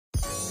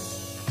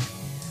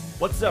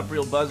What's up,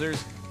 Real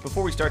Buzzers?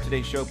 Before we start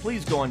today's show,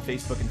 please go on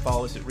Facebook and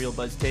follow us at Real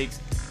Buzz Takes.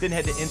 Then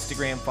head to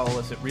Instagram, follow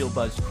us at Real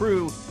Buzz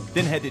Crew.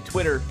 Then head to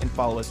Twitter and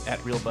follow us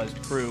at Real Buzz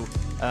Crew.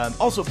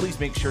 Also, please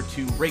make sure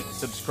to rate,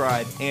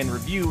 subscribe, and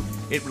review.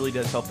 It really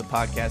does help the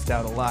podcast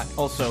out a lot.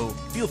 Also,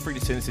 feel free to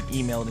send us an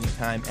email at any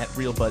time at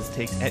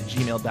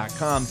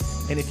realbuzztakes@gmail.com.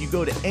 And if you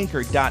go to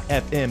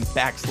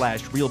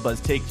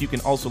anchor.fm/realbuzztakes, you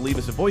can also leave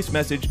us a voice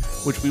message,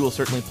 which we will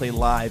certainly play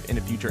live in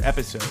a future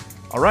episode.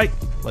 All right,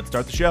 let's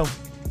start the show.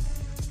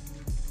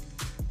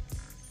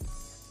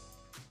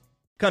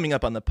 Coming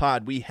up on the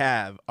pod, we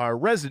have our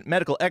resident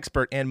medical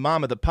expert and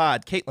mom of the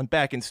pod, Caitlin,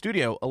 back in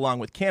studio, along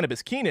with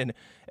Cannabis Keenan,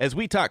 as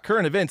we talk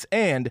current events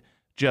and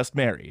Just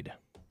Married.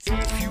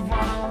 If you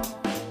want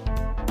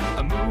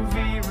a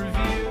movie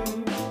review,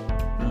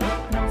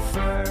 look no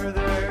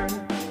further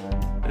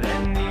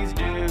than these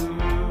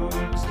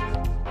dudes.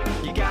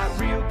 You got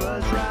Real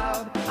Buzz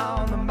Rob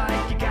on the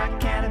mic, you got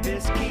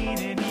Cannabis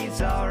Keenan,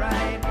 he's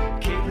alright.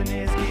 Caitlin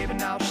is giving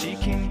all she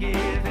can give,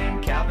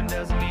 and Calvin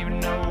doesn't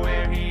even know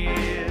where he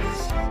is.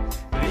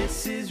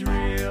 This is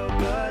Real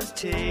Buzz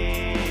Takes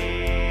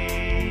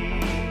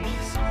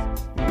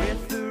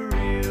with the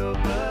Real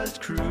Buzz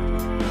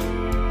Crew.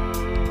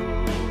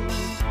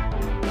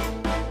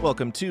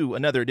 Welcome to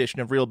another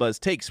edition of Real Buzz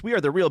Takes. We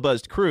are the Real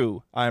Buzzed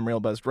Crew. I'm Real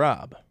Buzzed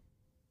Rob.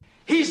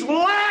 He's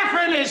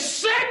laughing his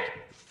sick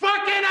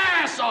fucking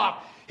ass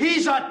off.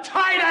 He's a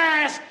tight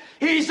ass.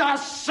 He's a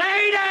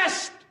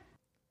sadist.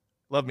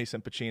 Love me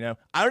some Pacino.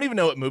 I don't even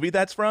know what movie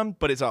that's from,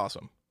 but it's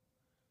awesome.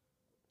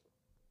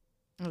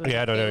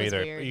 Yeah, I don't know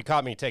either. Weird. You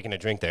caught me taking a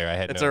drink there. I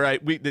had That's no... all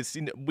right.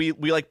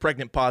 We like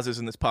pregnant pauses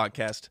in this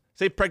podcast.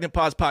 Say pregnant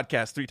pause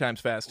podcast 3 times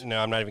fast. No,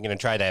 I'm not even going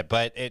to try that.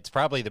 But it's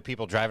probably the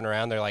people driving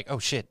around. They're like, oh,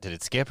 shit, did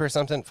it skip or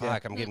something?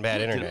 Fuck, I'm getting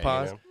bad internet. Did it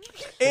pause? You know?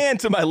 And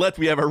to my left,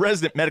 we have our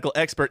resident medical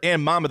expert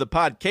and mom of the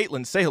pod,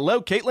 Caitlin. Say hello,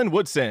 Caitlin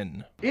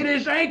Woodson. It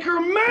is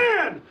Anchor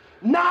Man,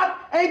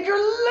 not Anchor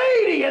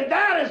Lady, and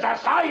that is a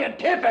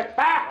scientific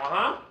fact.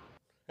 Uh-huh.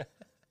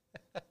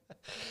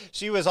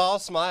 She was all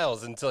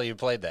smiles until you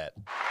played that.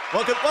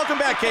 Welcome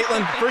back,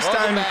 Caitlin. First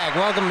time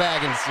Welcome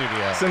back in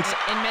studio. since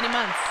In many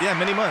months.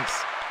 many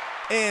months.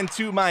 And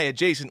to my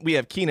adjacent, we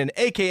have Keenan,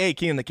 a.k.a.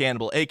 Keenan the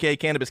Cannibal, a.k.a.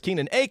 Cannabis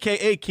Keenan,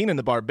 a.k.a. Keenan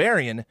the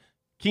Barbarian,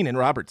 Keenan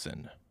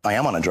Robertson. I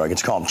am on a drug.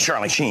 It's called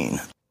Charlie Sheen.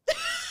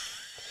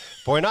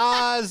 Buena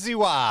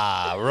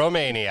Ziua,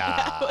 Romania.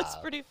 That was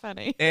pretty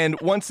funny. And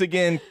once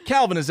again,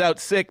 Calvin is out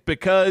sick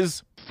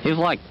because... He's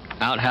like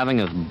out having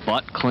his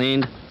butt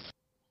cleaned.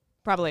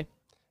 Probably.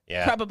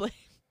 Yeah. Probably.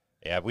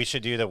 Yeah, we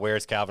should do the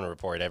Where's Calvin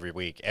report every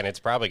week, and it's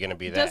probably going to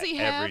be that Does he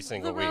have every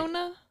single the week.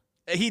 Rona?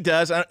 He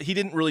does. He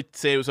didn't really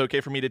say it was okay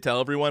for me to tell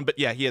everyone, but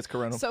yeah, he has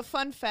corona. So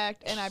fun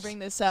fact, and I bring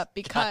this up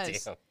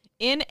because Goddamn.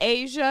 in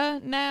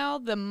Asia now,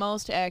 the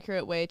most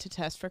accurate way to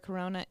test for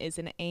corona is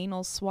an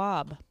anal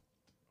swab.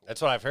 That's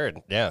what I've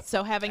heard, yeah.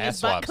 So having Ass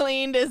his butt swabs.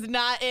 cleaned is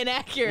not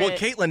inaccurate. Well,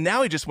 Caitlin,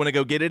 now I just want to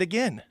go get it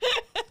again.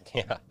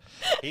 Yeah.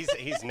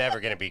 He's never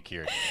going to be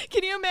cured.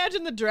 Can you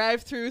imagine the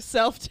drive-through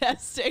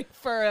self-testing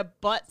for a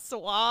butt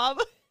swab?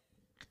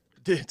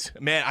 Dude,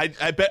 man, I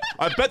bet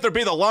there'd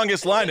be the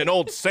longest line in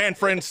old San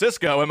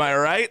Francisco. Am I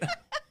right?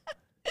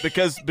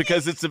 Because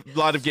it's a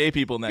lot of gay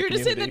people in that You're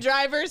just community. in the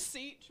driver's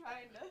seat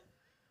trying to...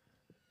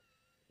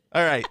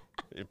 All right.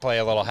 You play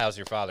a little How's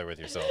Your Father with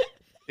yourself.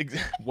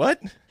 What?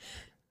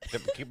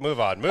 Move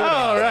on. Move on.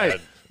 All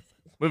right.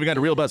 Moving on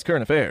to Real Buzz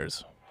Current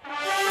Affairs.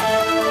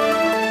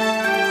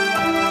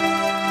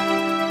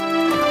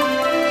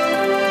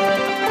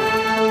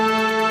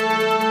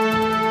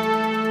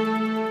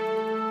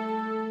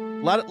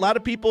 A lot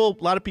of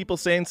people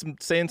saying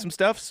some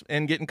stuffs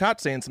and getting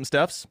caught saying some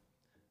stuffs.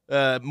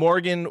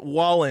 Morgan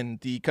Wallen,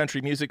 the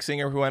country music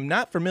singer, who I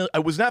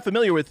was not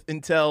familiar with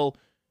until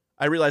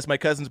I realized my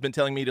cousin's been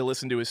telling me to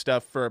listen to his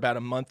stuff for about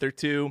a month or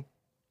two,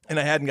 and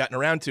I hadn't gotten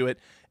around to it.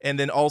 And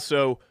then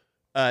also,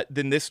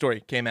 then this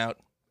story came out.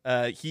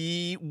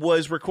 He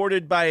was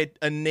recorded by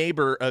a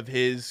neighbor of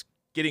his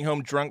getting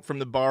home drunk from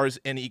the bars,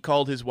 and he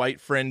called his white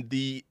friend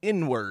the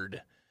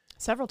N-word.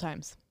 Several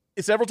times.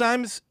 Several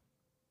times.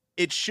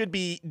 It should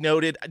be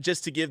noted,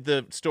 just to give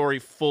the story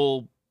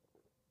full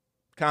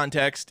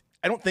context,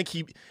 I don't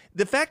think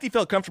the fact he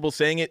felt comfortable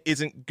saying it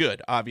isn't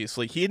good,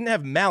 obviously. He didn't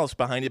have malice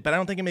behind it, but I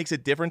don't think it makes a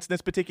difference in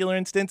this particular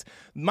instance.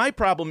 My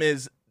problem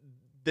is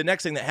the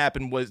next thing that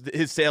happened was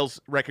his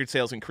record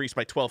sales increased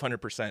by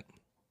 1,200%.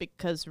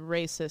 Because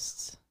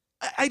racists.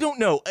 I don't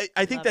know.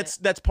 I think Love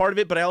that's part of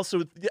it, but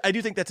I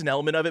do think that's an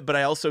element of it, but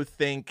I also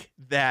think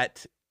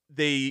that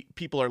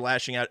people are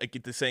lashing out at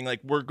this, saying, like,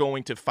 we're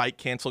going to fight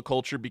cancel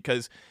culture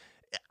because,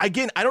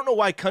 again, I don't know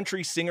why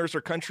country singers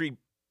or country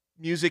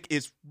music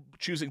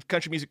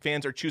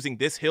fans are choosing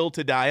this hill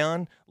to die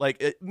on.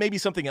 Like, maybe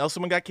something else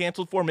someone got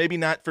canceled for, maybe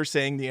not for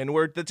saying the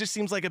N-word. That just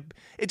seems like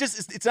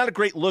it's not a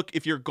great look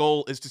if your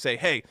goal is to say,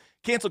 hey,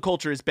 cancel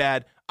culture is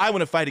bad. I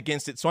want to fight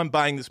against it, so I'm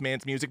buying this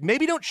man's music.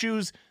 Maybe don't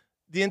choose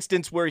the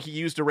instance where he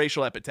used a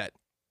racial epithet.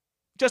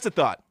 Just a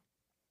thought.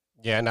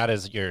 Yeah, not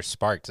as your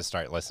spark to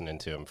start listening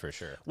to him for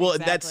sure. Well,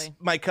 Exactly. that's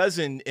my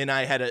cousin and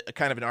I had a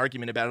kind of an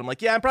argument about it. I'm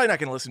like, yeah, I'm probably not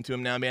going to listen to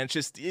him now, man. It's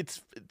just,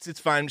 it's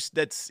fine. Just,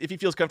 that's if he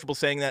feels comfortable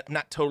saying that. I'm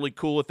not totally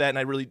cool with that. And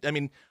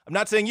I'm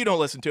not saying you don't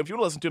listen to him. If you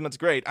want to listen to him, that's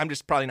great. I'm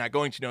just probably not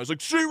going to. It's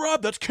like, see,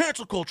 Rob, that's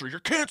cancel culture. You're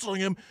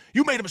canceling him.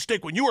 You made a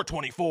mistake when you were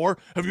 24.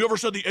 Have you ever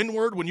said the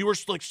N-word when you were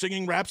like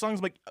singing rap songs?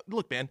 I'm like,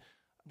 look, man,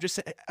 I'm just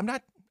saying, I'm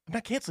not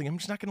canceling him. I'm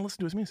just not going to listen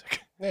to his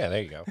music. Yeah,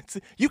 there you go.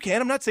 You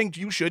can. I'm not saying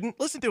you shouldn't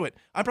listen to it.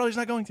 I'm probably just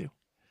not going to.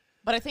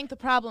 But I think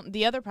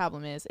the other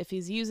problem is if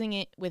he's using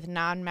it with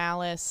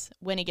non-malice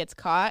when he gets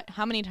caught,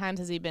 how many times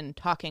has he been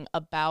talking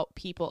about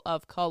people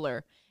of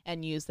color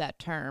and used that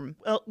term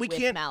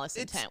with malice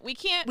intent? We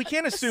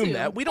can't assume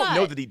that. We don't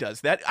know that he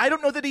does that. I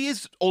don't know that he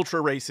is ultra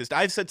racist.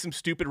 I've said some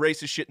stupid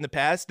racist shit in the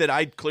past that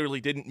I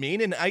clearly didn't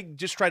mean, and I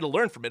just try to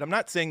learn from it. I'm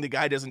not saying the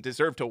guy doesn't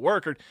deserve to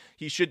work, or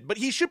he should, but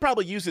he should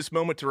probably use this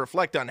moment to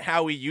reflect on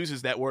how he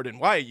uses that word and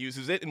why he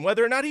uses it, and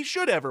whether or not he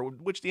should ever,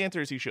 which the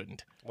answer is he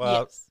shouldn't.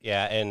 Well, Yes.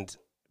 yeah, and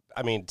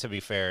I mean, to be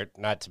fair,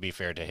 not to be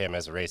fair to him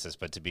as a racist,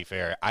 but to be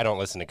fair, I don't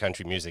listen to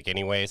country music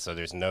anyway, so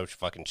there's no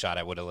fucking shot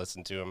I would have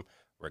listened to him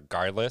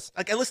regardless.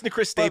 Like, I listen to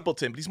Chris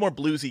Stapleton, but he's more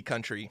bluesy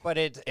country. But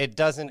it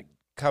doesn't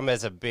come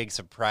as a big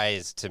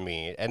surprise to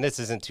me, and this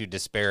isn't to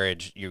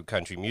disparage you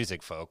country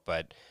music folk,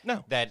 but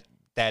No.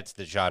 that's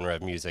the genre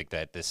of music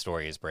that this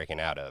story is breaking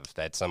out of.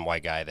 That some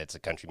white guy that's a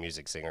country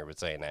music singer was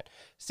saying that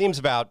seems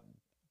about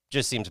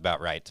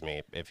right to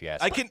me, if you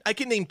ask me. I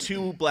can name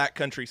two black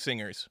country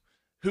singers,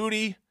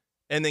 Hootie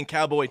and then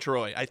Cowboy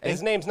Troy. I think.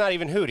 His name's not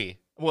even Hootie.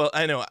 Well,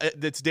 I know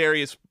it's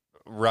Darius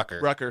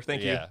Rucker.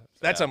 Thank you. Yeah.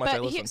 That's how much I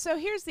But listen. so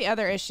here's the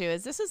other issue: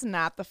 is this is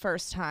not the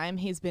first time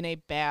he's been a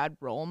bad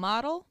role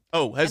model.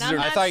 Oh, has And I'm there,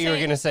 I not thought you were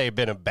saying- going to say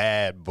been a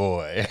bad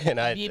boy, and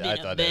I You've been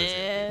thought a that was it.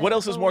 bad what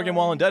else has Morgan boy.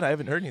 Wallen done? I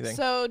haven't heard anything.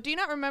 So, do you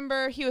not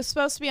remember he was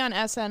supposed to be on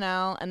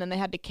SNL and then they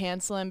had to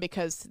cancel him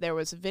because there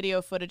was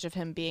video footage of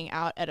him being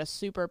out at a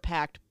super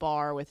packed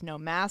bar with no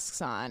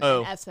masks on.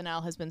 Oh. And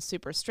SNL has been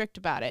super strict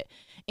about it.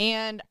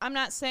 And I'm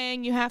not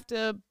saying you have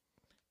to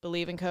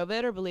believe in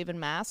COVID or believe in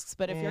masks,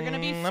 but if you're going to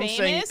be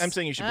famous, I'm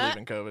saying you should believe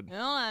in COVID. Hold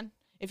on.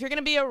 If you're going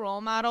to be a role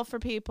model for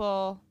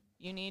people,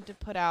 you need to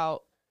put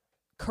out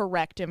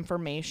correct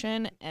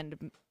information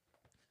and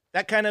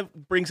That kind of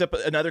brings up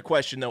another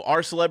question, though.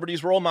 Are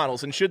celebrities role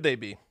models, and should they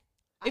be?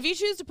 if you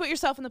choose to put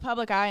yourself in the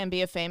public eye and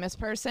be a famous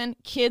person,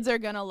 kids are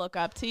going to look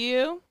up to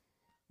you.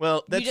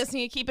 Well, You just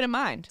need to keep it in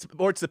mind.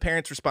 or it's the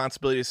parents'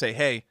 responsibility to say,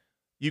 hey,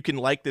 you can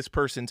like this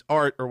person's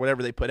art or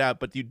whatever they put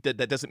out, but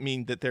that doesn't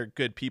mean that they're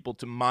good people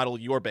to model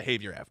your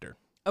behavior after.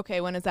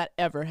 Okay, when has that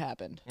ever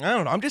happened? I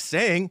don't know. I'm just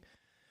saying,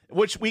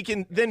 which we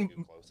can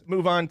then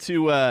move on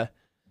to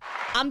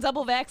I'm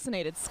double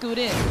vaccinated. Scoot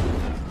in.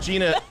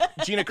 Gina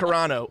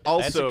Carano.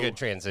 Also, That's a good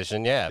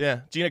transition, yeah. yeah,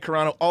 Gina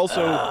Carano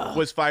also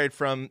was fired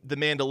from The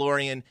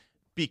Mandalorian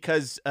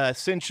because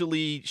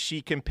essentially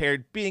she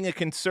compared being a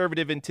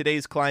conservative in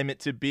today's climate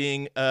to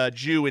being a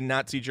Jew in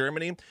Nazi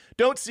Germany.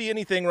 Don't see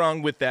anything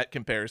wrong with that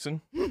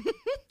comparison.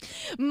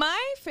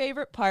 My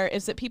favorite part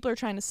is that people are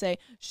trying to say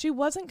she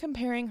wasn't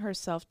comparing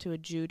herself to a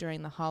Jew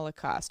during the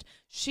Holocaust.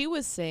 She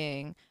was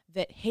saying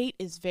that hate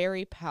is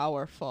very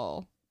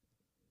powerful.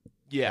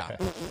 Yeah.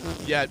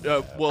 Yeah.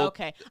 Well,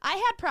 Okay. I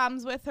had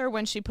problems with her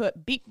when she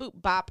put beep boop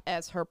bop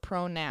as her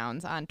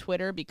pronouns on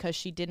Twitter because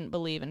she didn't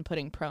believe in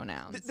putting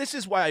pronouns. this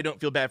is why I don't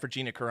feel bad for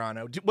Gina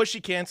Carano. Was she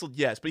canceled?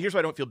 Yes, but here's why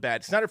I don't feel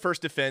bad. It's not her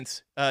first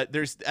offense.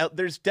 There's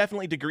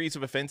definitely degrees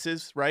of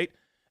offenses, right?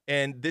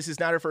 And this is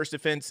not her first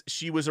offense.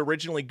 She was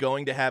originally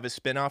going to have a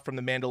spinoff from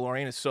The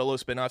Mandalorian, a solo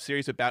spinoff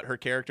series about her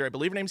character. I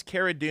believe her name's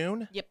Cara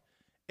Dune. Yep.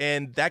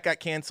 And that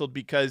got canceled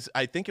because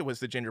I think it was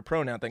the gender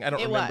pronoun thing. I don't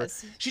It remember.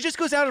 was. She just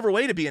goes out of her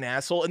way to be an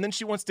asshole, and then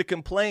she wants to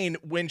complain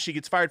when she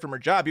gets fired from her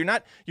job. You're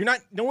not.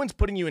 No one's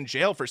putting you in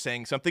jail for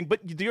saying something,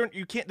 but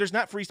you can't. There's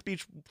not free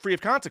speech free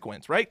of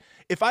consequence, right?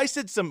 If I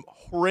said some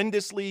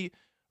horrendously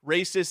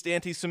racist,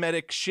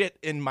 anti-Semitic shit,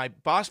 and my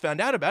boss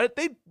found out about it,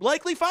 they'd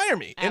likely fire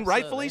me, and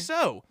rightfully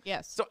so.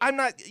 Yes. So I'm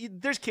not.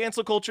 There's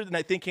cancel culture, and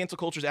I think cancel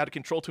culture is out of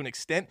control to an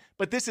extent,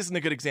 but this isn't a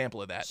good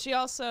example of that. She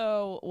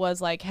also was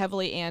like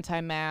heavily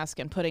anti-mask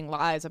and putting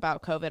lies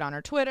about COVID on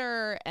her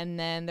Twitter. And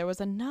then there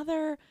was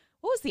another.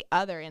 What was the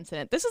other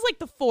incident? This is like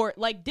the fourth.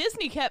 Like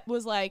Disney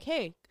was like,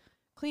 "Hey,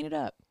 clean it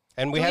up.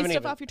 And we Delete haven't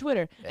stuff even off your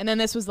Twitter." And then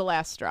this was the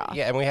last straw.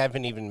 Yeah, and we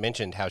haven't even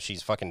mentioned how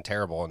she's fucking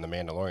terrible in The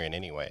Mandalorian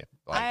anyway.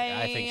 Like,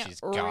 I think she's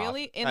goth.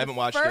 really in I haven't the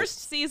watched it.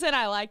 first season.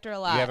 I liked her a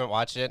lot. You haven't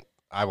watched it?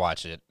 I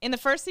watched it. In the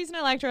first season,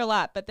 I liked her a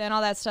lot, but then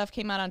all that stuff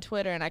came out on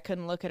Twitter, and I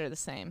couldn't look at her the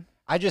same.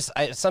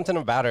 Something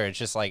about her, it's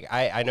just like,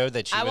 I know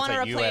that she I was wanna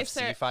a replace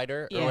UFC her.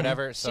 fighter Yeah. or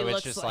whatever, so She it's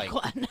looks just like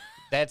like, one.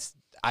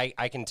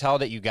 I can tell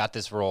that you got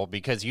this role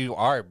because you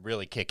are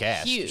really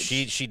kick-ass. Huge.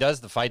 She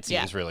does the fight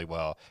scenes Yeah. really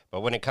well,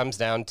 but when it comes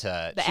down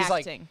to The she's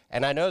like, acting.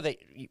 and I know that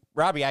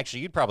Robbie,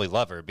 actually, you'd probably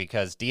love her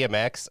because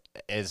DMX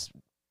is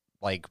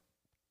like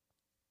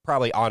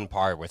probably on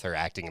par with her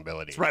acting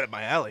ability. It's right up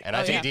my alley. And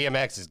I think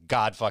DMX is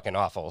god fucking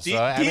awful. So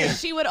I Yeah, mean,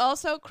 she would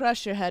also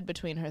crush your head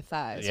between her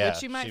thighs, Yeah,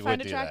 which you might she find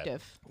would do that.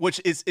 attractive.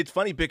 Which is, it's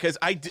funny because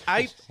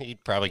he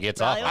probably gets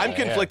off. on I'm it,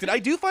 yeah. conflicted. I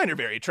do find her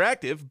very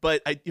attractive,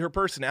 but her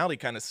personality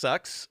kind of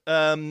sucks.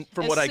 From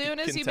what I can tell. As soon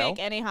as you make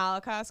any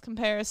Holocaust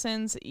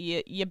comparisons,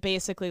 you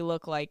basically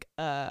look like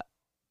a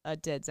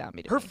dead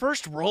zombie. To Her me.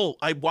 first role,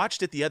 I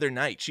watched it the other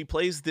night. She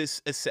plays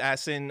this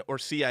assassin or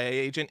CIA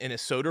agent in a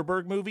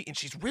Soderbergh movie, and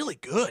she's really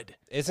good.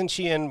 Isn't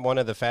she in one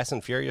of the Fast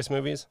and Furious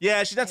movies?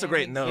 Yeah, she's not so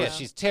great in those. Yeah,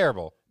 she's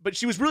terrible. But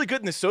she was really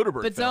good in the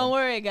Soderbergh But film. don't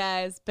worry,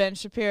 guys. Ben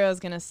Shapiro's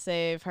gonna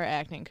save her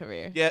acting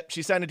career. Yeah,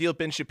 she signed a deal with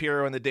Ben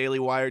Shapiro and the Daily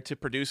Wire to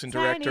produce and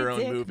direct her own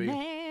Tiny Dick movie.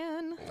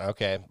 Man.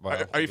 Okay.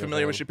 Well, Are you good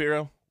familiar for with him.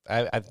 Shapiro?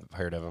 I've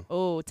heard of him.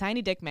 Oh,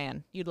 Tiny Dick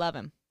Man. You'd love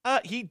him.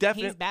 He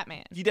definitely He's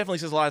Batman. He definitely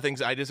says a lot of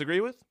things I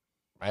disagree with.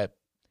 All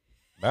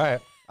right.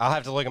 I'll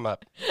have to look him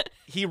up.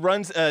 He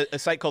runs a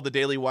site called the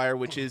Daily Wire,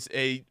 which is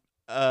a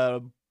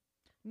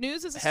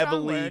News is a strong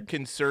heavily word.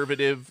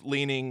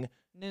 conservative-leaning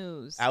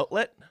News.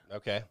 outlet.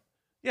 Okay.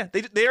 Yeah,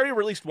 they already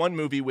released one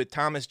movie with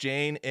Thomas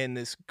Jane and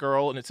this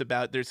girl, and it's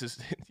about it's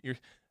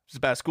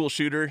about a school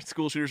shooter.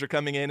 School shooters are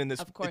coming in, and this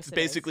Of course it's it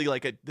basically is.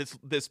 like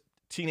this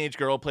teenage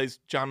girl plays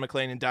John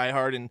McClane in Die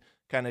Hard and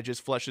kind of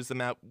just flushes them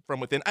out from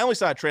within. I only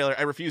saw a trailer.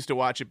 I refuse to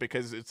watch it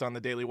because it's on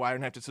the Daily Wire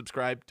and I have to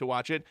subscribe to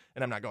watch it,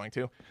 and I'm not going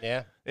to.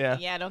 Yeah. Yeah.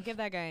 Yeah, don't give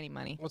that guy any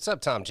money. What's up,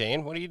 Tom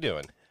Jane? What are you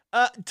doing?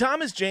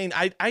 Thomas Jane,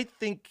 I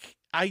think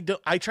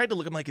I tried to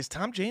look. I'm like, is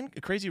Tom Jane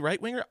a crazy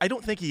right winger? I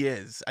don't think he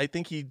is. I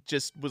think he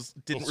just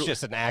didn't. He's really,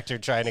 just an actor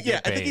trying to yeah.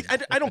 get I paid.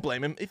 think I don't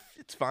blame him.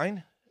 It's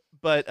fine,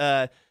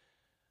 but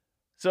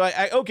so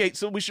okay.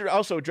 So we should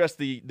also address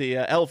the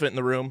elephant in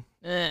the room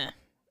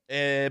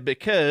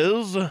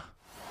because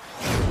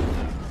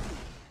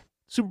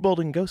Super Bowl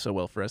didn't go so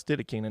well for us, did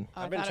it, Keenan?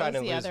 Oh, I I've been thought it trying to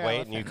was the lose other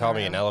weight, and you elephant call in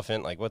me the an room.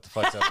 elephant. Like, what the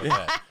fuck's up with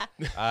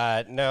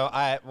that? No,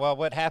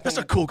 what happened That's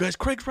not cool, guys.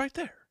 Craig's right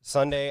there.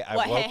 Sunday, I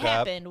What woke had up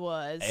happened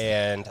was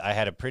and I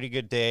had a pretty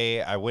good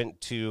day. I went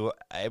to,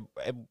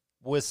 it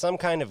was some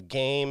kind of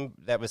game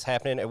that was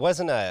happening. It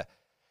wasn't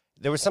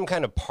there was some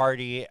kind of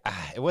party.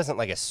 It wasn't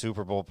like a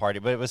Super Bowl party,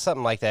 but it was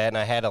something like that. And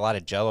I had a lot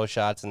of Jell-O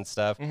shots and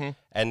stuff.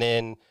 And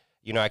then,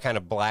 I kind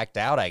of blacked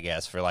out, I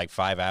guess, for like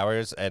 5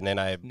 hours. And then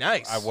I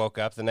woke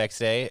up the next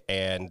day,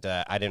 and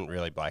I didn't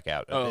really black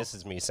out. Oh, This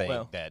is me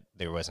saying that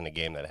there wasn't a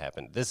game that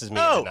happened. This is me.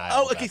 Oh,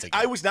 denial about okay. the game.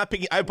 I was not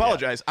picking. I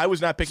apologize. I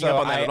was not picking So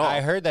up on that at all.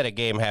 I heard that a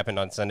game happened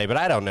on Sunday, but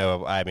I don't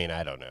know. I mean,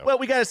 I don't know. Well,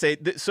 we gotta say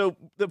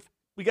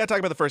we gotta talk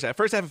about the first half.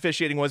 First half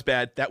officiating was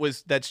bad.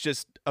 That's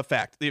just a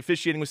fact. The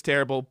officiating was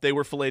terrible. They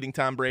were filleting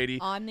Tom Brady.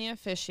 on the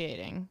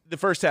officiating. The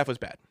first half was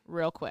bad.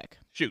 Real quick.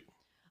 Shoot.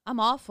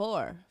 I'm all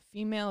for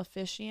female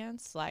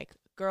officiants, like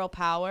girl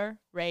power,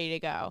 ready to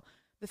go.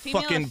 The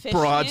female Fucking officiant,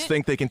 broads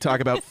think they can talk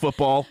about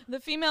football. The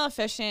female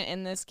officiant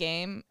in this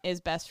game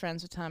is best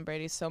friends with Tom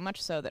Brady, so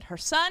much so that her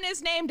son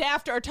is named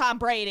after Tom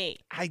Brady.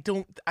 I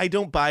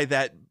don't buy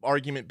that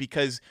argument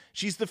because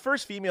she's the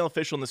first female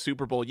official in the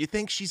Super Bowl. You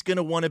think she's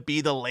gonna want to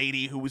be the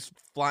lady who was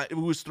I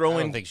throwing?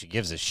 don't think she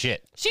gives a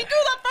shit. She threw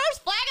the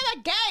first flag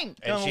of the game.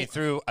 And she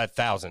threw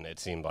 1,000, it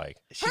seemed like.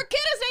 Her kid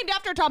is named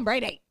after Tom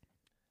Brady.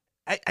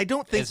 I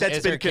don't think Is that's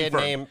her been kid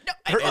confirmed. named,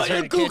 Her- is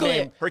her Google kid it.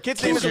 named Her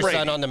kid's name Kiss is your Brady.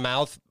 son on the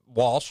mouth,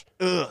 Walsh.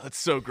 Ugh, that's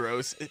so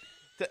gross.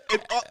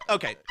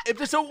 Okay,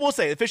 so we'll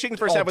say the fishing the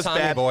first half Old was Tommy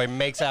bad, boy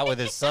makes out with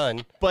his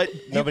son, but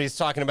nobody's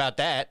talking about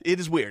that. it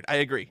is weird. I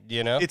agree.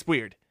 It's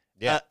weird.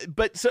 Yeah.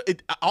 But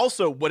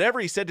also, whatever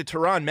he said to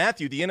Tyrann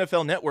Mathieu, the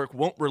NFL Network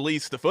won't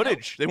release the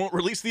footage. They won't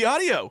release the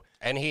audio.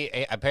 And he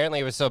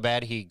apparently it was so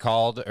bad he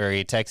called or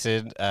he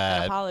texted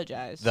I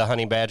apologize. the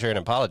Honey Badger and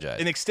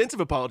apologized. An extensive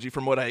apology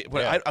from what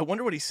Yeah. I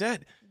wonder what he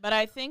said. But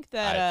I think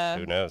that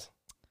Who knows?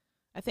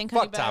 I think Fuck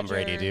Honey Tom Badger-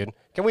 Brady, dude.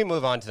 Can we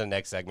move on to the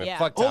next segment? Yeah.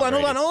 Fuck Tom Hold on.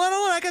 Brady.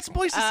 I got some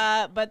places.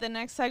 But the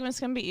next segment's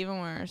gonna be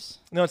even worse.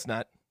 No, it's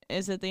not.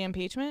 Is it the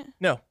impeachment?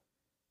 No.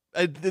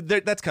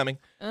 That's coming.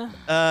 Ugh.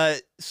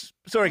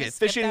 Sorry again.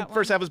 Skip Fishing that one.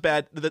 first half was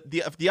bad.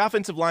 The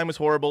offensive line was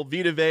horrible.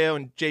 Vita Vea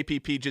and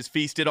JPP just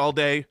feasted all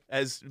day.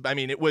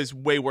 It was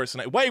way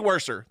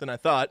worser than I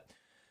thought.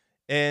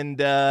 And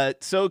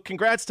so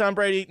congrats, Tom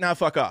Brady. Now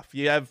fuck off.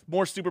 You have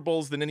more Super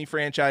Bowls than any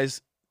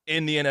franchise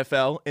in the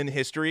NFL in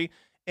history.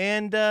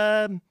 And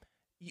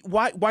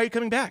why are you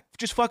coming back?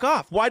 Just fuck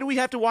off. Why do we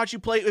have to watch you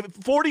play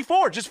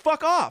 44? Just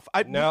fuck off.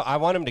 No, I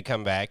want him to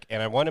come back,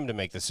 and I want him to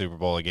make the Super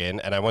Bowl again,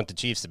 and I want the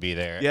Chiefs to be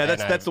there. Yeah, and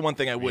that's the one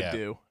thing I would yeah.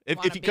 do. Wanna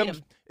If he beat comes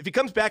him. if he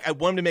comes back, I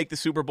want him to make the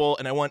Super Bowl,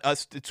 and I want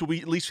us to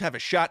we at least have a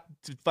shot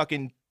to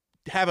fucking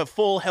have a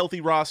full healthy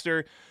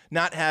roster,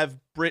 not have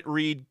Britt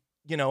Reed,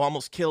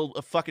 almost kill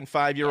a fucking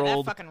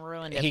 5-year-old. That fucking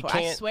ruined He it. I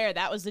can't- swear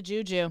that was the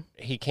juju.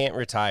 He can't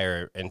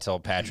retire until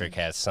Patrick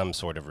has some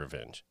sort of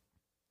revenge.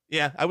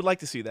 Yeah, I would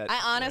like to see that.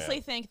 I honestly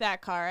think that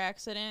car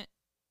accident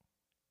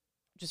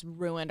just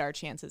ruined our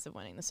chances of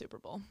winning the Super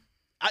Bowl.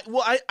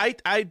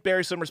 I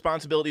bear some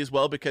responsibility as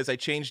well because I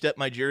changed up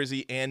my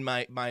jersey and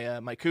my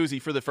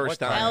koozie for the first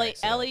What time. car?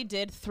 Ellie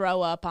did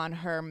throw up on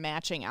her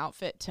matching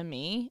outfit to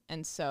me,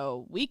 and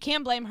so we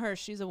can't blame her.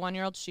 She's a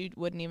 1-year-old. She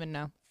wouldn't even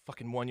know.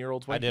 fucking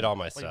 1-year-olds. I did all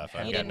my stuff.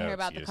 I've You got didn't no hear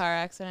about the excuse. car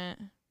accident?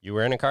 You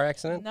were in a car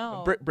accident?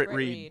 No. Britt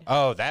Reed.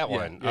 Oh, that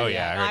one. Yeah. Oh,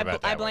 yeah. I heard No,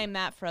 about that I one. blame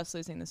that for us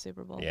losing the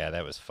Super Bowl. Yeah,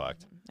 that was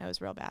fucked. That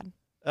was real bad.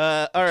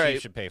 All Chief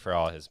right. should pay for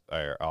all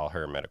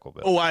her medical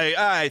bills. Oh,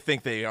 I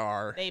think they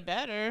are. They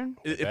better.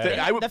 If better. they-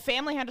 I would, The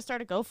family had to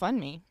start a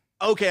GoFundMe.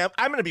 okay,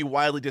 I'm going to be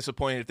wildly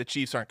disappointed if the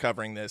Chiefs aren't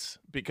covering this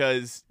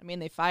because I mean,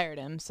 they fired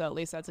him, so at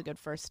least that's a good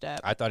first step.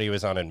 I thought he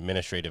was on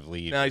administrative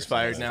leave. now or he's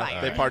fired something. now.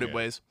 Fired. They All parted good.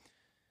 ways.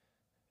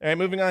 All right,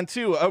 moving on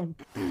to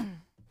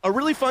a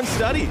really fun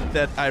study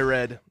that I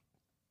read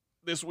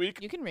this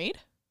week. You can read.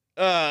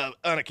 On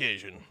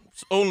occasion.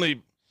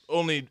 Only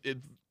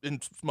in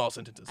small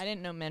sentences. I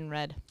didn't know men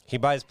read. He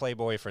buys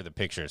Playboy for the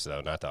pictures, though,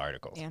 not the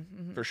articles. Yeah.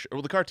 Mhm. For sure.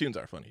 Well, the cartoons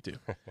are funny too.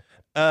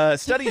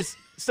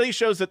 Study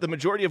shows that the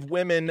majority of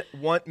women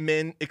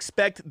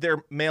expect their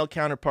male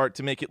counterpart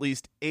to make at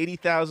least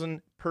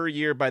 $80,000 per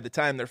year by the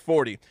time they're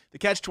 40. The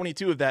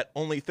catch-22 of that: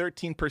 only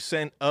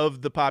 13%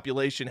 of the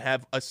population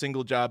have a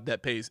single job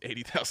that pays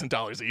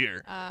 $80,000 a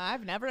year.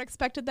 I've never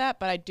expected that,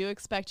 but I do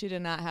expect you to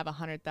not have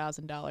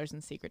 $100,000 in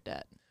secret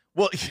debt.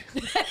 Well,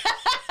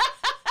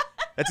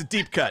 that's a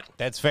deep cut.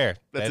 That's fair.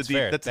 That's a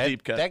fair.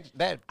 deep cut.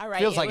 That All right,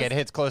 feels it like was- it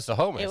hits close to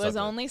home. Or It was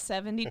something. only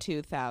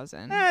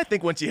 72,000. I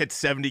think once you hit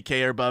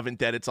 70K or above in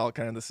debt, it's all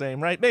kind of the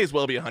same, right? May as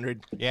well be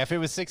 100. Yeah, if it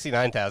was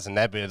 69,000,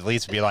 that'd be at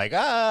least be like,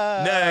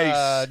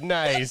 nice.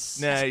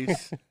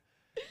 Nice.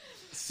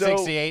 So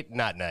 68,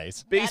 not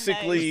nice.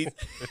 basically,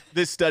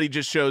 this study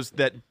just shows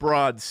that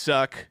broads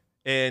suck.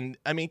 And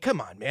I mean, come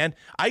on, man.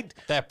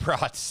 That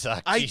broad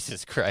suck.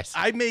 Jesus Christ.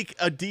 I make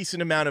a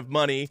decent amount of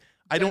money.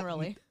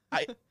 Generally.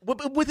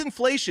 But with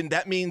inflation,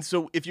 that means,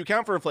 so if you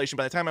account for inflation,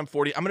 by the time I'm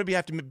 40, I'm going to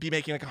have to be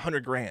making like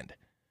 $100,000.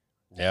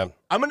 yeah.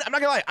 I'm not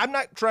going to lie. I'm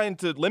not trying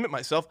to limit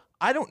myself.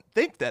 I don't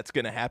think that's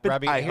going to happen.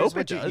 Robbie, I here's hope it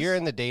what does. you're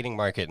in the dating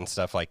market and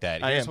stuff like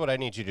that. I Here's am. what I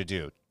need you to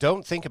do.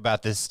 Don't think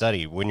about this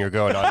study when you're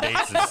going on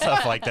dates and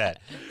stuff like that,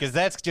 because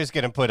that's just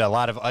going to put a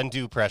lot of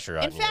undue pressure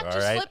on In fact, you. All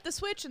just right? flip the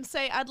switch and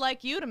say, I'd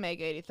like you to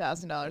make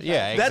 $80,000.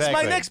 Yeah, That's my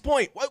exactly. next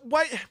point.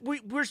 Why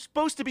we're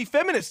supposed to be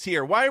feminists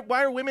here? Why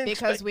are women?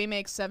 Because we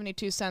make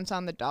 72 cents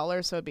on the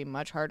dollar, so it'd be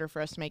much harder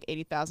for us to make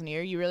 $80,000 a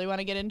year. You really want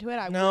to get into it?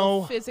 I No.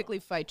 will physically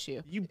fight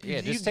you.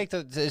 Yeah, just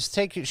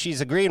take.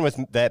 She's agreeing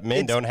with that.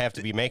 Men don't have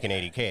to be making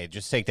 80K.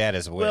 Just take that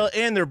as a win. Well,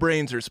 and their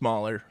brains are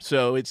smaller,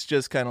 so it's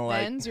just kind of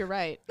like. Men's, you're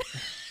right.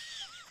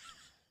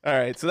 All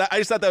right, so I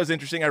just thought that was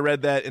interesting. I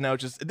read that, and I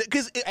was just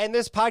because and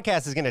this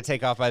podcast is going to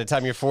take off by the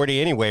time you're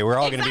 40 anyway. We're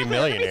all going to be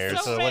Exactly. millionaires.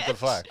 So So what the rich.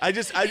 fuck?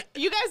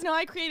 You guys know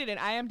I created an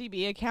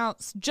IMDb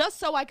account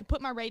just so I could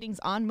put my ratings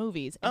on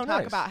movies and talk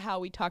nice. about how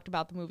we talked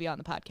about the movie on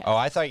the podcast. Oh,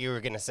 I thought you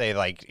were going to say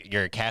like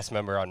you're a cast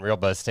member on Real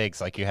Buzz Takes,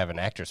 like you have an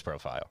actress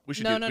profile. we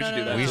should No, do, no, we no, should no,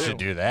 do that. no, We no. too. should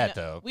do that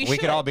No, though. we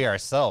could all should. be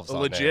ourselves.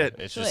 on Legit.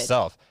 there. It's Should. just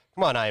self.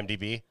 Come on,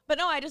 IMDb. But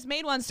no, I just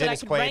made one so that I Dennis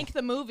could Quaid. rank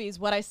the movies,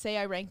 what I say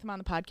I rank them on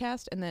the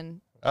podcast, and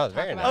then Oh,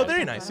 very about nice. Oh,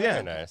 very nice, yeah.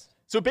 Very nice.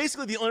 So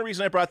basically, the only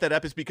reason I brought that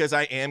up is because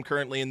I am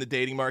currently in the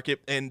dating market,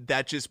 and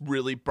that just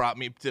really brought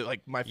me to like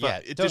my.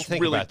 Yeah, it don't just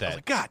think really, about that. I was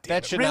like, God damn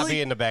that it, should really? not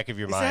be in the back of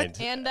your Is that-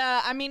 mind. And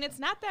I mean, it's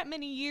not that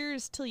many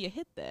years till you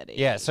hit that age.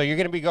 Yeah, so you're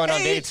going to be going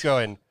on 8? dates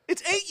going,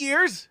 It's 8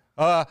 years.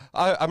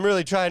 I'm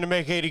really trying to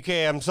make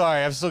 80K. I'm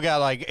sorry. I've still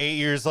got like 8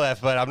 years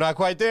left, but I'm not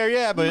quite there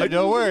yet. But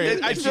don't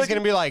worry. I She's feel like- going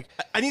to be like,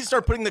 I need to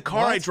start putting the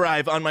car I What?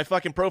 drive on my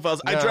fucking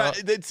profiles. I No.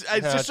 drive. It's No,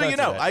 just so don't you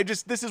do know.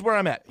 that. This is where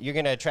I'm at. you're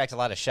going to attract a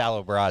lot of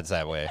shallow broads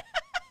that way.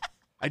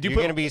 I do You're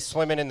put. going to be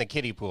swimming in the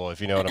kiddie pool, if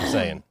you know what I'm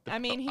saying. I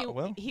mean,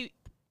 well. he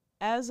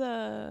as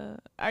a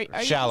are you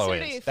Shallow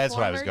considered is. a That's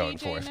what I was former going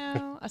DJ for.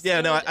 now? A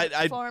Yeah, no,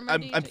 still former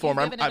I'm DJ?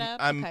 former. You giving it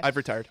up? Okay. I've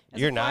retired. As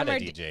You're not a former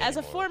DJ As a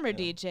anymore. former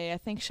DJ, I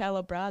think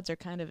shallow broads are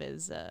kind of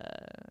his.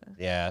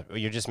 Yeah, well,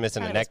 you're just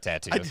missing a Kind of neck a-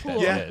 tattoo. I- That's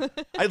yeah.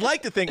 it. I'd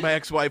like to think my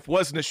ex-wife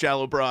wasn't a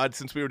shallow broad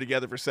since we were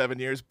together for 7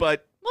 years,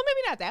 but Well,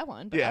 maybe not that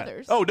one, but yeah.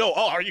 others. Oh no!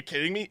 Oh, are you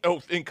kidding me?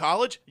 Oh, in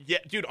college? Yeah,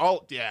 dude.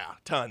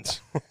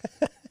 Tons.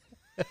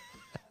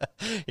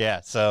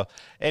 Yeah. So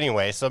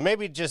anyway, so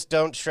maybe just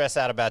don't stress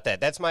out about that.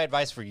 That's my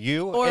advice for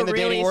you Or in the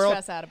really dating world.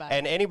 stress out about it.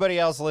 And anybody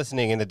else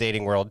listening in the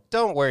dating world,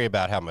 don't worry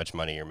about how much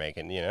money you're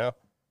making. You know,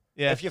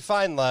 Yeah. if you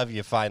find love,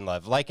 you find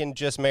love. Like in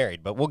Just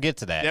Married, but we'll get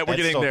to that. Yeah, we're That's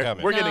getting still there.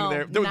 coming. We're getting No,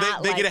 there.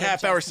 not They like get a it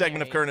half-hour just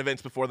segment of married. current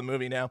events before the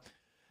movie now.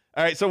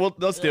 All right, so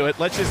let's do it.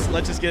 Let's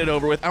just get it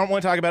over with. I don't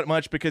want to talk about it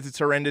much because it's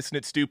horrendous and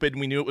it's stupid, and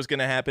we knew it was going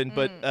to happen.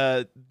 But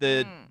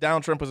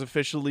Donald Trump was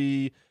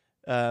officially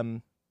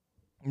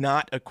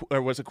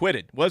was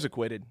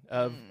acquitted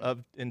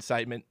of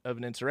incitement of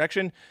an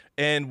insurrection,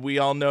 and we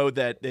all know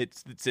that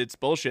it's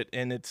bullshit,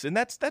 and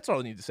that's all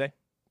I need to say.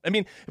 I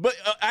mean, but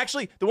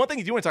actually, the one thing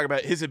I do want to talk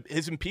about,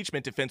 his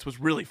impeachment defense was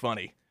really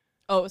funny.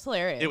 Oh, it was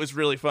hilarious. It was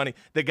really funny.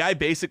 The guy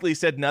basically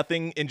said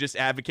nothing and just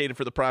advocated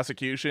for the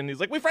prosecution. He's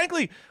like,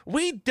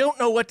 we don't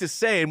know what to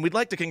say, and we'd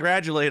like to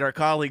congratulate our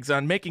colleagues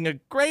on making a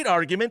great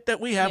argument that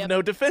we have Yep.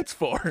 no defense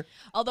for.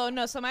 Although,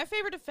 no, so my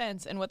favorite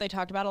defense and what they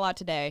talked about a lot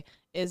today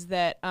is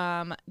that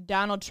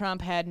Donald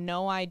Trump had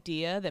no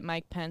idea that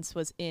Mike Pence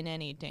was in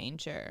any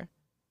danger.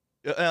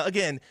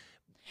 Again,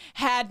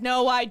 Had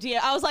no idea.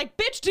 I was like,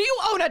 bitch, do you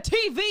own a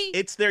TV?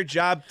 It's their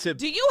job to.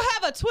 Do you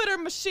have a Twitter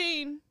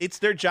machine? It's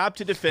their job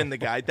to defend the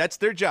guy. That's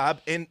their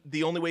job, and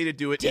the only way to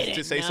do it is Didn't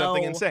to say know.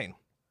 something insane.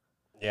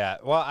 Yeah.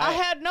 Well, I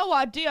had no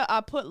idea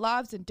I put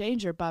lives in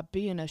danger by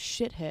being a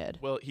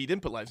shithead. Well, he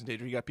didn't put lives in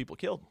danger. He got people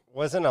killed.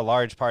 wasn't a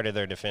large part of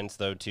their defense,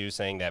 though, too,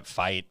 saying that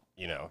fight,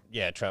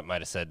 Trump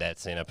might have said that,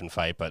 stand up and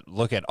fight, but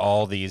look at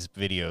all these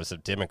videos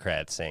of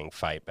Democrats saying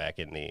fight back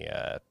in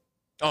the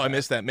I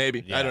missed that.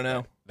 Maybe. I don't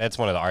know. That's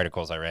one of the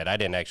articles I read. I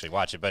didn't actually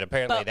watch it, but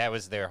apparently But that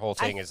was their whole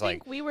thing. I Is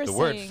like think we were the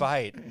word saying-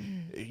 fight.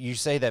 You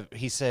say that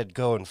he said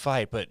go and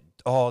fight, but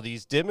all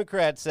these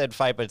Democrats said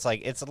fight. But it's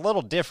like it's a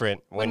little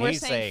different when we're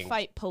he's saying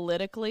fight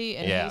politically,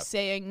 and Yeah. he's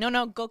saying,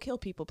 no, go kill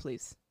people,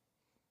 please.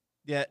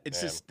 Yeah, it's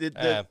just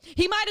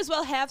He might as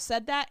well have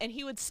said that, and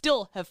he would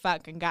still have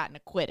fucking gotten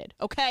acquitted.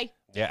 Okay,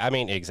 Yeah, I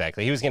mean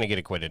exactly. He was going to get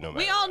acquitted no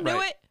matter. we all what. knew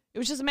Right. it. It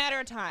was just a matter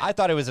of time. I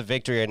thought it was a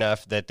victory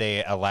enough that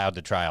they allowed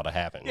the trial to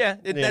happen. yeah.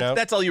 You know?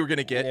 That's all you were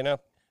gonna get. You know.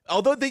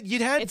 Although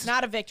you'd had. It's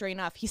not a victory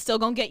enough. He's still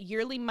gonna get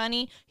yearly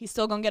money. He's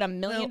still gonna get $1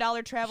 million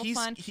travel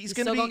fund. he's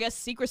still gonna gonna be- get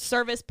Secret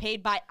Service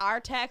paid by our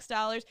tax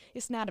dollars.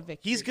 It's not a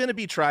victory. He's going to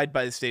be tried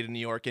by the state of New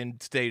York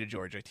and state of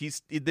Georgia.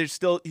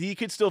 He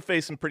could still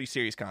face some pretty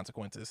serious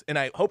consequences, and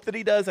I hope that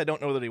he does. I don't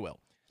know that he will.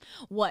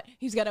 What?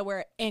 He's got to wear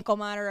an ankle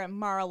monitor at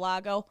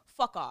Mar-a-Lago?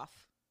 Fuck off.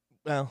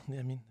 Well,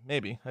 I mean,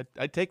 maybe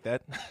I'd take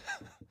that.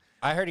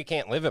 I heard he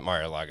can't live at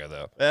Mar-a-Lago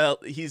though. Well,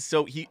 he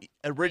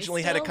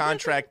originally had a still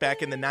contract living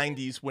back in the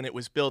 '90s when it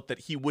was built that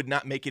he would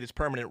not make it his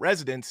permanent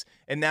residence,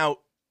 and now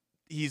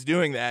he's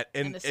doing that,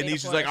 and And the state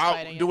he's of just like, Florida's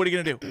 "Oh, fighting do it. what are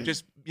you gonna do?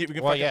 Just you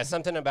can Well, fuck yeah, it."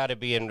 something about it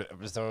being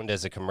zoned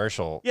as a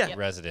commercial Yeah.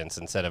 residence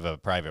instead of a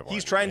private one.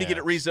 He's trying to get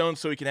Yeah. it rezoned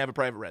so he can have a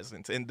private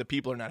residence, and the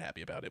people are not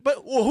happy about it. But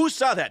who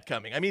saw that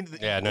coming? I mean,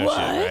 Yeah, no what?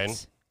 shit, Ryan.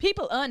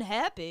 People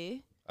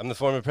unhappy. I'm the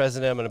former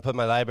president. I'm going to put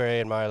my library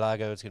in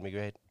Mar-a-Lago. It's going to be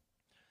great.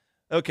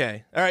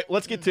 Okay, all right,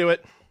 let's get to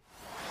it.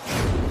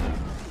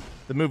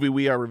 The movie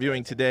we are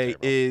reviewing today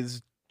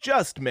is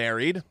Just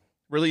Married.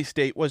 Release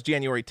date was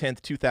January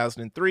 10th,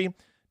 2003.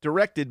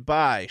 Directed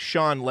by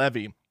Sean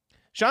Levy.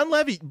 Sean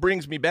Levy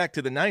brings me back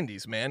to the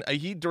 90s, man.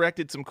 He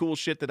directed some cool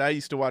shit that I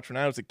used to watch when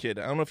I was a kid.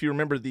 I don't know if you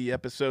remember the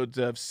episodes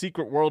of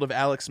Secret World of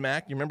Alex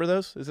Mack. You remember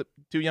those? Is it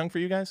too young for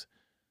you guys?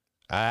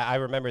 I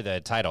remember the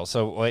title.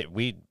 So wait,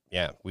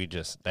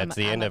 that's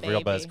the end I'm a of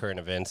Real Buzz baby. current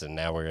events, and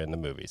now we're in the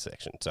movie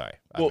section. Sorry,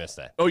 I Well, missed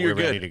that. Oh, you're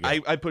We're ready good. to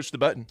go. I pushed the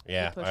button.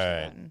 Yeah, all pushed the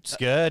right. button.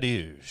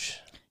 Skadoosh.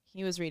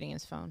 He was reading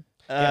his phone.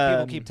 Yeah,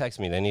 people Um, keep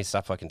texting me. They need to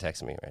stop fucking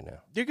texting me right now.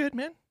 You're good,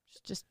 man.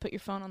 Just put your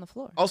phone on the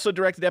floor. Also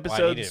directed Well, I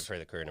needed it episodes for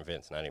the current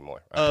events, not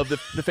anymore. of the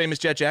famous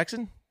Jet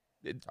Jackson.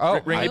 oh,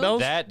 Ring any bells?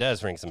 that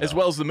does ring some bells. As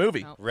well as the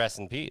movie. No. Rest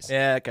in peace.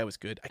 Yeah, that guy was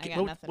good. got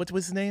what, nothing. what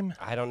was his name?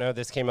 I don't know.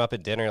 This came up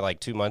at dinner like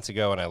 2 months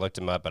ago, and I looked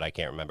him up, but I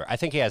can't remember. I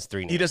think he has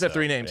 3 names. He does have though.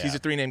 3 names. He's Yeah. a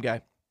 3-name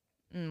guy.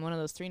 One of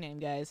those 3-name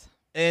guys.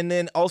 And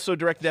then also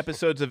directed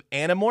episodes of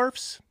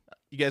Animorphs.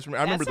 You guys remember?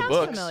 I remember that the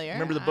sounds books. Familiar.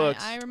 Remember the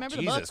books? I remember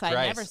the Jesus books. I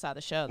Christ. never saw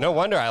the show. No though.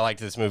 wonder I liked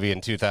this movie in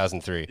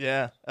 2003.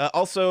 Yeah.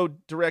 Also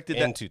directed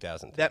In that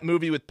 2003. that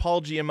movie with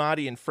Paul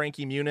Giamatti and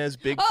Frankie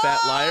Muniz, Big Fat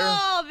Liar.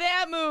 Oh,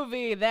 that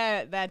movie.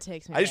 That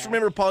takes me I just back.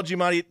 remember Paul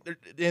Giamatti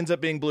ends up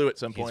being blue at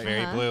some He's point.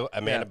 very blue.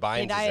 Amanda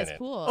Hey, Bynes Di is is in it.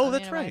 cool. Oh,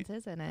 that's Amanda right. Bynes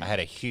is in it. I had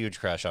a huge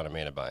crush on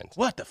Amanda Bynes.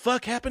 What the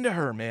fuck happened to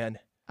her, man?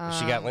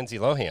 She got Lindsay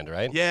Lohan,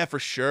 right? Yeah, for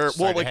sure.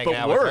 Started Well, hanging but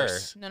out with her.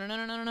 worse.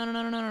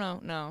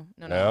 No.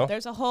 No?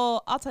 There's a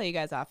whole. I'll tell you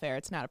guys off air.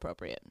 It's not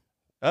appropriate.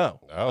 Oh.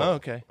 Oh,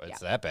 okay. It's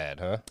that bad,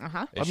 huh?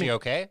 Uh-huh. Is she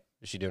okay?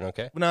 Is she doing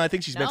okay? No, I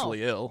think she's No.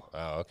 mentally ill.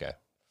 Oh, okay.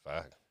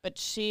 Fuck. But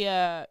she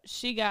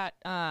got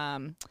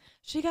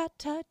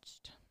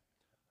touched.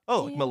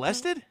 Oh, Yeah.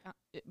 molested?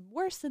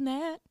 Worse than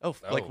that. Oh,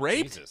 Oh, like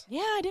raped? Jesus.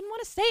 Yeah, I didn't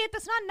want to say it.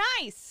 That's not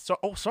nice. So,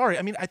 sorry.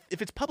 I mean,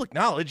 if it's public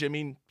knowledge, I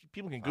mean,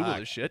 people can Google Fuck.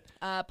 this shit.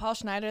 Paul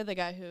Schneider, the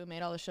guy who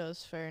made all the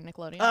shows for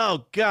Nickelodeon.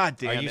 Oh, god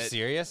damn Are you it.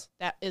 serious?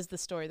 That is the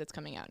story that's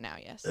coming out now.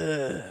 Yes.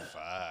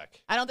 Fuck.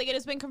 I don't think it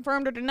has been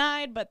confirmed or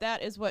denied, but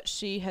that is what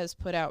she has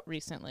put out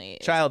recently.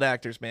 Child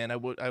actors, man. I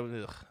would.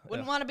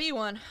 Wouldn't want to be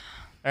one.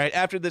 All right.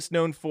 After this,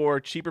 known for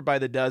Cheaper by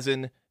the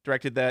Dozen,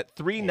 directed that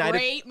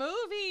Great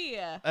movie.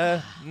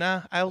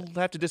 Nah, I'll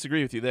have to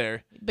disagree with you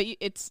there. But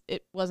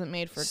it wasn't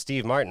made for.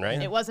 Steve Martin, right?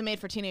 It wasn't made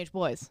for teenage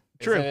boys.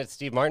 True. Isn't it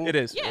Steve Martin? It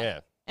is. Yeah.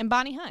 And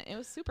Bonnie Hunt. It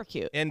was super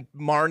cute. And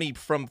Marnie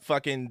from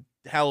fucking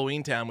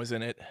Halloween Town was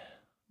in it.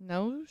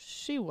 No,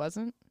 she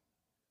wasn't.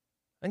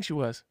 I think she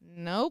was.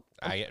 Nope.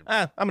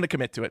 I'm gonna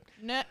commit to it.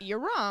 No, you're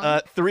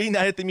wrong. 3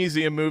 Night at the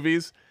Museum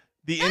movies.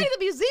 The Night at the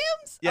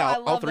Museums? Yeah, oh, I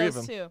all love 3 of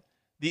those them. too.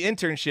 The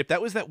Internship.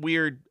 That was that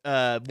weird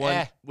one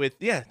with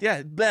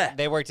bleh.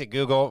 They worked at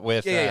Google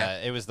with, Yeah.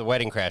 it was the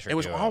Wedding Crasher It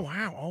was duo.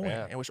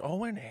 Owen. It was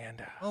Owen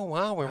and Oh,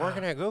 wow, we're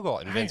working at Google.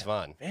 And Vince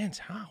Vaughn. Vince.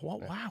 Huh?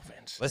 Wow,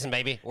 Vince. Listen,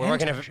 baby, we're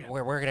working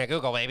at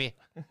Google, baby.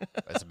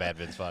 That's a bad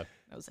Vince Vaughn.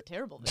 That was a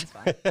terrible Vince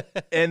Vaughn.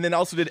 And then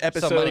also did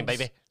episodes money,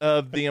 baby.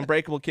 of The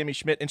Unbreakable Kimmy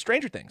Schmidt and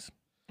Stranger Things.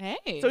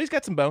 Hey, So he's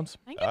got some bones.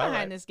 I get All behind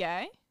right. this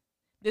guy.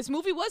 This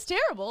movie was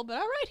terrible, but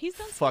all right, he's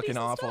done some Fucking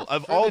decent awful. stuff.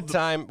 Of For all the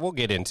time, we'll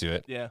get into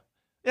it. yeah.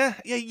 Yeah.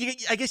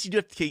 I guess you do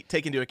have to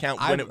take into account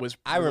when it was.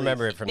 I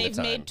remember it from the They've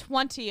time. made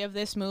 20 of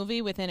this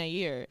movie within a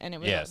year, and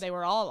they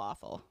were all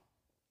awful.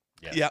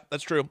 Yes. Yeah,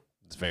 that's true.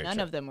 It's very None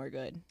true. of them were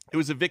good. It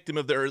was a victim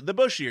of the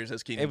Bush years,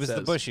 as Keenan It was says.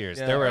 the Bush years.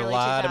 Yeah. There were a Early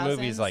lot of 2000s,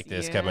 movies like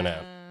this coming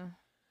out.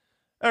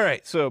 All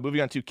right, so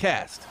moving on to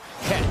cast.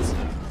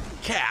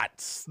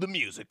 Cats, the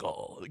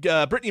musical.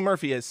 Brittany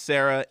Murphy as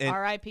Sarah, and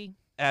R.I.P.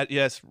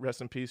 yes, rest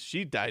in peace.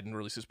 She died in a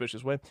really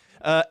suspicious way.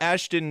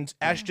 Ashton's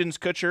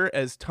Kutcher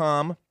as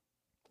Tom.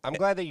 I'm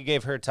glad that you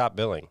gave her top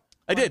billing.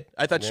 I did.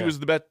 I thought she was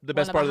the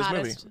best part of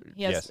this movie.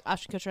 Yes,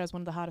 Ashton Kutcher has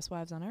one of the hottest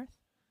wives on earth.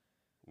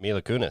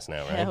 Mila Kunis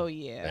now, right? Hell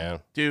yeah.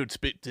 Dude,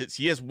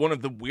 he has one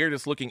of the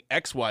weirdest looking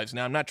ex-wives.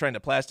 Now, I'm not trying to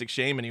plastic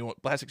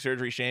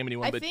surgery shame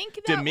anyone, I but think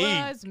to that me,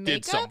 was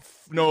did some. makeup.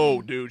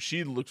 No, dude,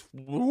 she looks.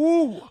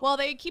 Ooh. Well,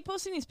 they keep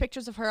posting these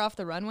pictures of her off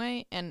the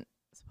runway, and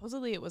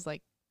supposedly it was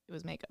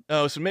makeup.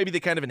 Oh, so maybe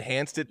they kind of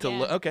enhanced it to Yeah.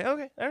 look. Okay,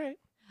 all right.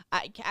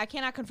 I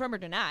cannot confirm or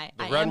deny.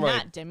 The I runway, am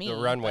not Demi. the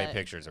runway but-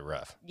 pictures are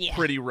rough. Yeah.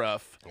 Pretty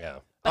rough. Yeah.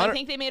 But I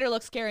think they made her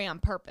look scary on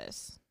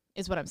purpose,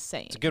 is what I'm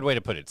saying. It's a good way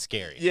to put it.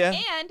 Scary. Yeah.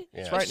 And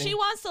Yeah. if frightening. she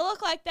wants to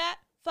look like that,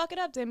 fuck it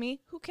up,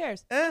 Demi. Who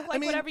cares? Look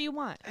like whatever you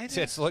want.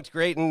 It's looked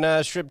great in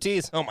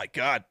striptease. Oh my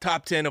God,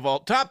 top 10 of all,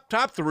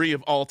 top 3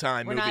 of all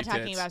time. We're movie not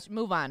talking tits. about.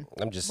 Move on.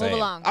 I'm just Move saying.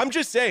 along. I'm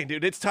just saying,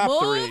 dude, it's top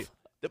Move 3.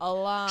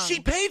 along. She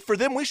paid for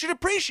them. We should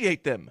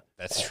appreciate them.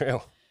 That's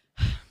true.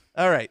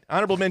 All right.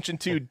 Honorable mention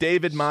to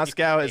David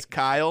Moscow as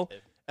Kyle.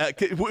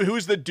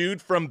 Who's the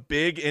dude from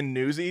Big and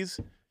Newsies?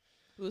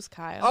 Who's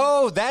Kyle?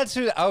 Oh, that's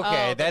who. Okay, Oh,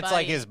 the that's like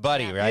buddy. his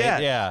buddy, Yeah. right? Yeah.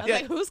 Yeah. I was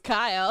like, who's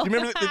Kyle? You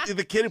remember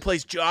the kid who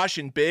plays Josh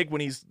in Big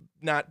when he's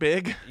not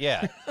big?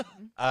 Yeah.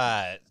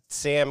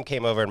 Sam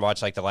came over and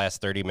watched like the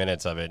last 30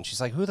 minutes of it, and she's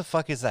like, "Who the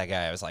fuck is that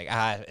guy?" I was like,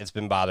 "It's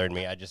been bothering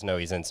me. I just know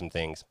he's in some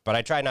things, but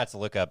I try not to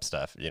look up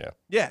stuff, you know."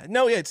 Yeah.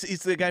 No, yeah,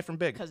 it's the guy from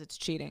Big. Because it's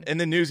cheating. And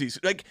then Newsies.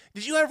 Like,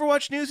 did you ever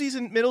watch Newsies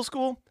in middle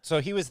school?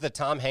 So he was the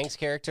Tom Hanks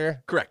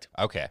character. Correct.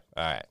 Okay,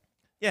 all right.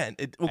 Yeah.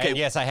 Okay. And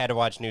yes, I had to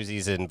watch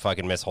Newsies in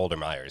fucking Miss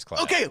Holdermeyer's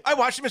class. Okay, I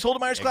watched Miss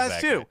Holdemeyer's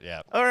class too. Exactly,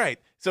 yeah. All right.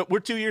 So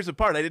we're 2 years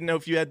apart. I didn't know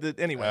if you had the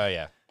anyway. Oh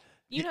yeah.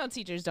 You know,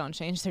 teachers don't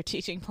change their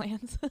teaching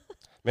plans.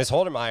 Miss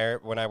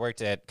Holdermeyer, when I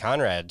worked at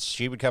Conrad's,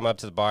 she would come up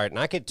to the bar,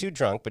 not get too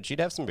drunk, but she'd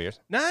have some beers.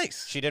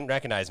 Nice. She didn't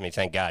recognize me,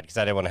 thank God, because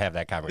I didn't want to have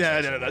that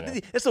conversation. No. you know?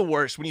 It's the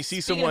worst when you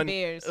see Speaking of someone.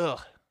 beers. Ugh.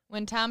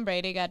 When Tom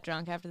Brady got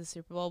drunk after the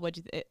Super Bowl,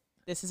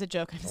 this is a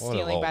joke I'm What a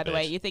stealing, little by the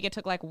way. bitch. You think it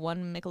took like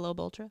one Michelob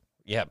Ultra?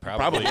 Yeah,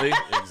 probably. Probably.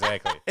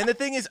 Exactly. And the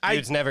thing is,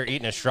 Dude's never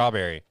eaten a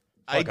strawberry.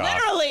 Fuck off.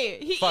 Literally,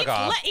 he Fuck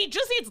off. he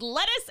just eats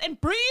lettuce and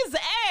breathes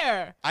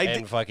air.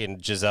 And fucking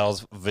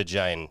Giselle's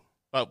vagina.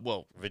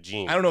 Well,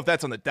 Vagine. I don't know if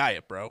that's on the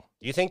diet, bro.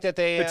 You think that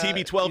they The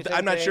TB12. you think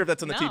I'm not they sure if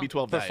that's on the No.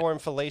 TB12 diet. perform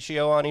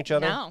fellatio on each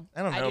other? No,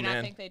 I don't know, I do man.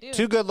 not think they do.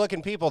 Two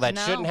good-looking people that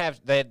No. shouldn't have.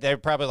 They're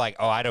probably like,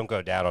 oh, I don't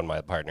go down on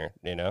my partner,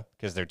 you know,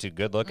 because they're too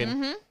good-looking.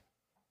 Mm-hmm.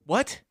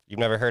 What? You've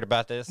never heard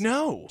about this?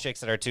 No. Chicks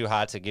that are too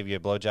hot to give you a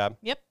blowjob.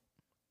 Yep.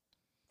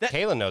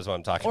 Kaylin knows what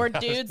I'm talking Or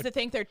about. dudes that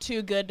think they're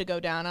too good to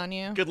go down on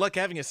you. Good luck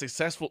having a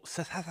successful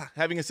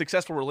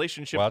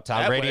relationship. Well,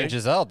 Tom that Brady way. and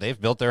Giselle, they've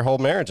built their whole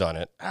marriage on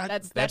it.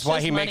 That's why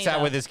just he makes money, out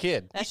though. with his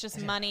kid. That's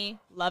just money,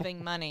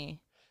 loving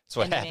money. That's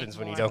what and make happens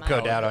when you more don't go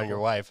money. down on your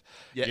wife.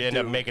 Yeah, you end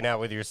up dude. making out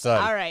with your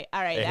son. All right.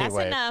 That's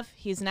Anyway. enough.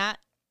 He's not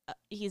a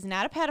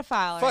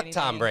pedophile. or Fuck anything.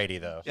 Tom Brady,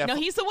 though. Yeah, No,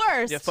 fu- he's the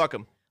worst. Yeah, fuck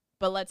him.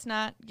 But let's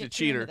not He's a get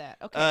too into cheater. that.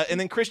 Okay. And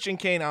then Christian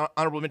Kane,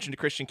 honorable mention to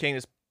Christian Kane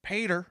is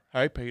Pater.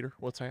 Hi, Pater.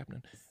 What's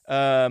happening?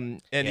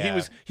 And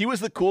Yeah. he was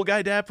the cool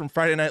guy dad from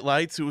Friday Night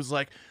Lights who was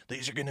like,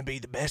 "These are going to be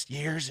the best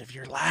years of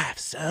your life,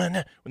 son."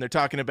 When they're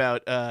talking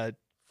about,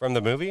 From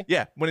the movie?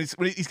 yeah, when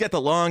he's got the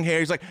long hair,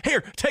 he's like,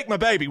 "Here, take my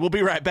baby. We'll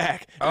be right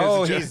back." And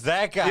Oh, it's a joke. he's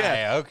that guy.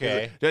 Yeah.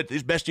 Okay. He's like,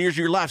 "These best years of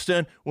your life,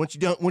 son. Once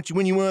you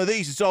win one of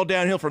these, it's all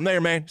downhill from there,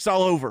 man. It's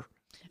all over."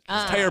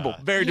 It's terrible.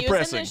 Very he depressing.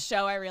 was in this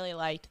show I really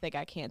liked that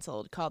got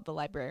canceled called The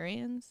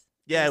Librarians.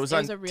 Yeah, it was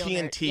on a real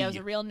TNT. Yeah, it was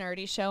a real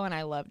nerdy show, and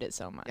I loved it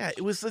so much. Yeah,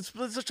 it was. It's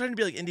trying to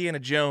be like Indiana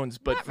Jones,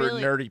 but Not for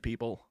really. nerdy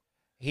people,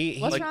 What's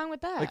like- wrong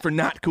with that? like for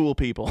not cool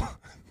people.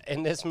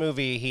 In this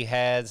movie, he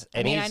has, I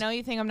and mean, he's I know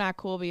you think I'm not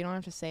cool, but you don't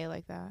have to say it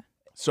like that.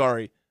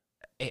 Sorry,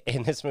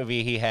 in this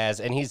movie he has,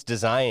 and he's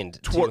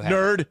designed to have,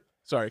 nerd.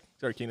 Sorry,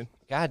 Keenan.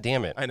 God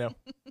damn it. I know.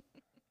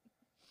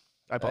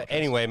 I apologize.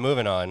 Anyway,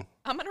 moving on.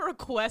 I'm gonna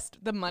request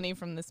the money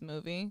from this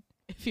movie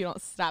if you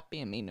don't stop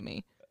being mean to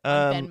me.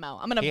 On Venmo.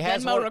 I'm gonna he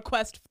has Venmo one-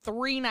 request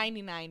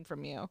 $3.99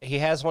 from you. He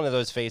has one of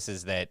those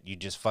faces that you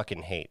just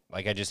fucking hate.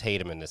 Like I just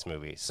hate him in this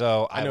movie.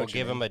 So I know will what you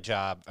give mean. him a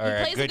job or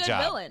plays a a good good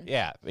job. villain.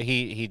 Yeah,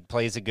 he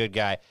plays a good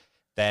guy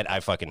that I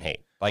fucking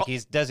hate. Like he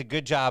does a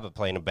good job of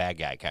playing a bad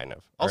guy, kind of.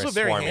 or Also a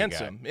very swarmy guy.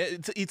 handsome.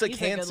 It's like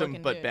He's a handsome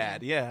good-looking but dude,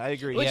 bad. Yeah, I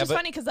agree. Which Yeah, is but-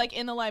 funny because, like,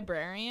 in The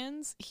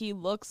Librarians, he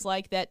looks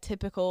like that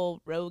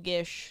typical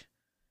roguish.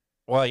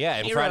 Well, yeah,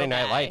 in hero Friday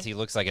Night guy. Lights, he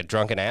looks like a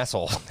drunken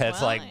asshole. That's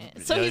Well, like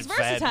so he's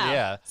fat- versatile.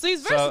 yeah, So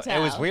he's it was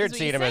versatile, weird is what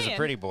seeing you're him as a saying.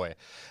 pretty boy.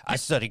 I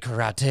studied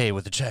karate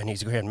with the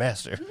Chinese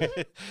grandmaster.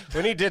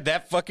 When he did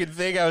that fucking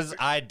thing,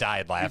 I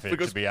died laughing.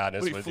 Because To be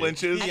honest when he with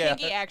flinches. I you, yeah. think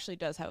he actually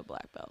does have a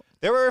black belt.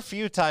 There were a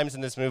few times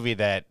in this movie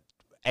that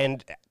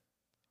And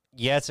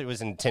yes, it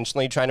was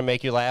intentionally trying to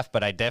make you laugh,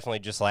 but I definitely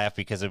just laughed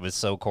because it was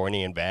so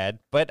corny and bad.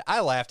 But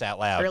I laughed out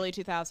loud Early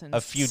 2000s.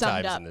 a few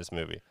summed times up. in this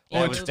movie.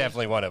 Yeah, That was movie.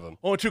 definitely one of them.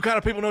 Only two kind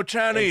of people know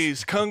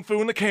Chinese: Kung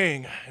Fu and the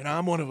King, and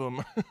I'm one of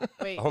them.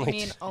 Wait, Only you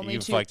mean two- only you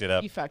two? fucked it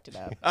up. You fucked it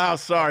up. Oh,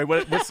 sorry.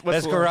 What's That's the-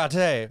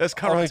 karate. That's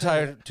Only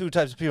karate. two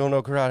types of people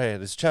know karate.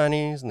 There's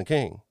Chinese and the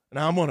king. And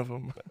I'm one of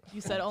them.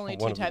 You said only One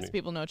two of them types me. of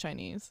people know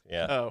Chinese.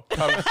 Yeah. Oh.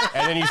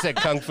 And then you said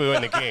Kung Fu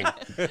and the king.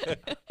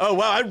 Oh,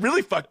 wow. I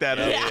really fucked that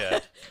up. Yeah.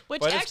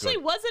 Which But it's actually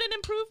good. was it an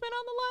improvement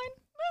on the line?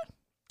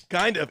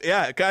 Kind of.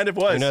 Yeah, it kind of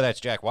was. You know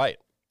that's Jack White.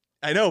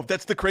 I know.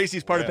 That's the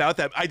craziest part Yeah. about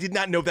that. I did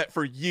not know that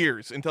for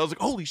years until I was like,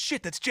 holy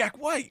shit, that's Jack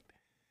White.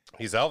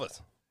 He's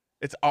Elvis.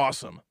 It's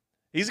awesome.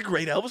 He's a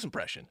great Elvis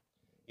impression.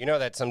 You know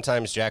that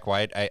sometimes Jack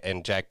White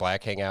and Jack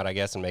Black hang out, I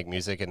guess, and make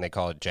music, and they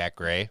call it Jack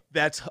Gray.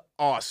 That's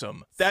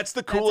awesome. That's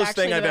the That's coolest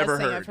actually thing the I've best ever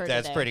thing heard. I've heard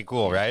That's today. pretty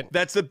cool, right?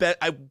 That's the bet.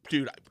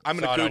 Dude, I'm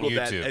Saw going it to on Google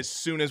that YouTube. as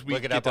soon as we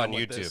Look it get up done on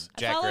with YouTube. this. I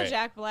Jack follow Gray.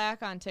 Jack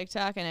Black on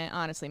TikTok, and it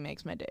honestly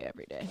makes my day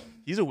every day.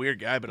 He's a weird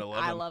guy, but I love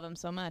him. I love him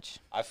so much.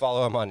 I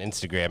follow him on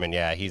Instagram, and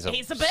yeah, he's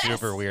He's the best.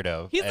 super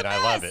weirdo, He's the and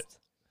I love it. best.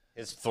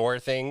 His Thor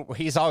thing,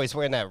 he's always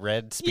wearing that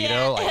red Speedo.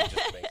 Yeah. Like, it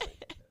just makes me...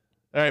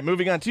 All right,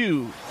 moving on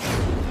to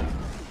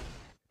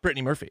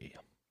Brittany Murphy.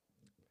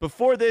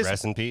 Before this,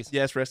 Rest in peace.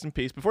 yes, rest in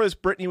peace. Before this,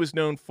 Brittany was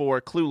known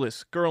for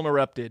Clueless, Girl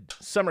Interrupted,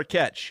 Summer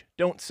Catch,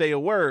 Don't Say a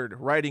Word,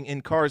 Riding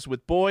in Cars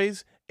with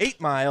Boys,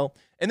 8 Mile,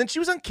 and then she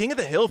was on King of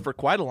the Hill for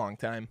quite a long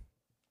time.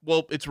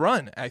 Well, it's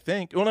run, I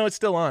think. Well, no, it's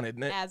still on,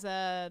 isn't it? As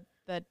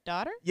the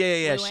daughter?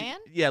 Yeah. Luann?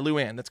 Yeah,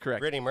 Luann, that's correct.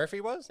 Brittany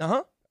Murphy was?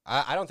 Uh-huh.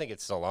 I don't think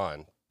it's still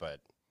on,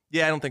 but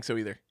Yeah, I don't think so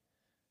either.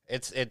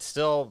 it's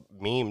still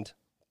memed.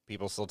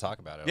 People still talk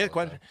about it. Yeah, all the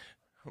quite.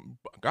 time.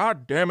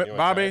 God damn it, You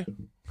wanna try Bobby.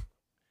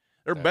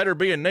 There better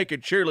be a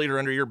naked cheerleader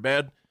under your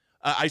bed.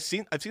 I've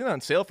seen it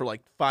on sale for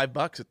like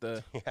 $5 at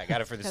the. Yeah, I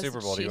got it for the 'Cause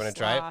Super Bowl. Do you Chiefs want to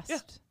try lost.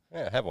 it?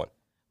 Yeah, have one.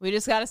 We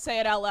just got to say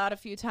it out loud a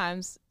few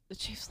times. The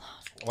Chiefs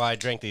lost. Well, I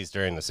drank these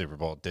during the Super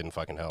Bowl. It didn't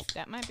fucking help.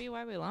 That might be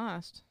why we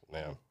lost.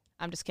 Yeah.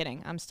 I'm just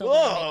kidding. I'm still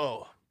learning.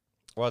 Whoa.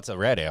 Well, it's a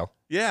red ale.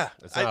 Yeah.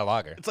 It's not a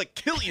lager. It's like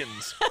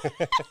Killian's.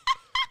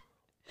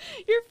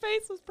 Your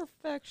face was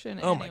perfection.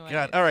 Oh my anyway.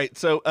 God. All right.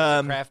 So,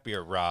 Craft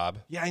beer, Rob.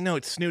 yeah, I know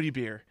it's snooty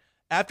beer.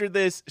 After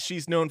this,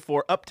 she's known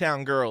for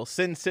Uptown Girl,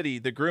 Sin City,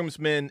 The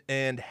Groomsmen,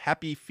 and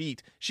Happy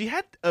Feet. She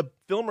had a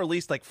film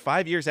released like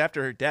 5 years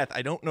after her death.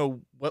 I don't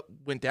know what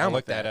went down I with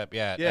looked that up.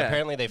 Yeah. Yeah.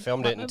 Apparently, they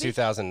filmed What it in movie?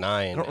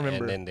 2009, I don't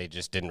remember. and then they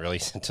just didn't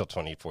release it until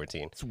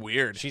 2014. It's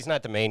weird. She's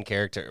not the main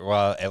character.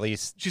 Well, at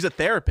least She's a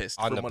therapist.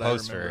 on from the what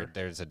poster, I remember.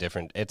 there's a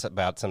different. It's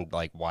about some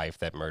like wife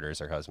that murders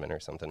her husband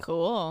or something.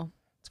 Cool.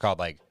 It's called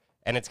like,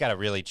 and it's got a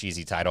really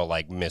cheesy title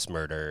like Miss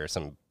Murder or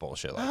some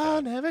bullshit like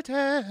I'll that. never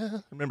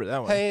tell. Remember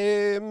that one?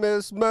 Hey,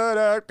 Miss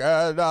Murder,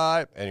 can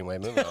I? Anyway,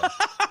 moving on.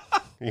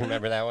 You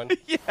remember that one?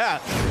 Yeah.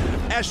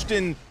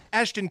 Ashton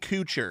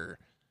Kutcher.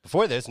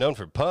 Before this, known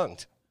for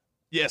Punked.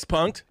 Yes,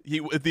 Punked.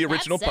 The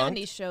original that 70s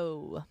Punked.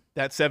 show.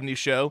 That 70s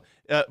show.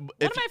 One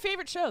of my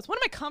favorite shows. One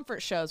of my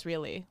comfort shows,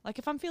 really. Like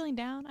if I'm feeling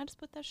down, I just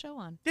put that show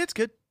on. Yeah, it's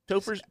good.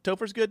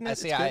 Topher's good in it. I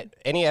see. It's good.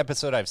 Any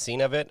episode I've seen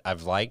of it,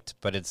 I've liked,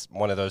 but it's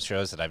one of those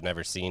shows that I've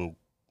never seen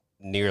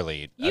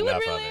nearly You would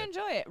enough really of it.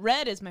 enjoy it.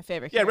 Red is my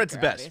favorite. Yeah, Red's the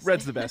character, best. obviously.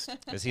 Red's the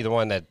best. Is he the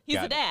one that? He's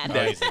got, the dad.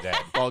 Oh, he's the dad.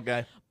 Bald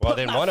guy. Well, Put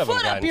then my one of them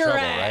foot got up in your trouble,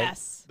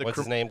 ass. right? What's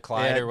his name?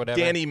 Clyde Yeah, or whatever?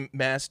 Danny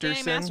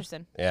Masterson. Danny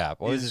Masterson. Yeah.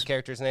 What was He's- his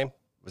character's name?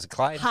 Was it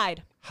Clyde?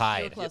 Hyde.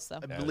 Hyde. You were close though.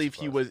 I Yeah, believe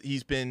it's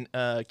he's been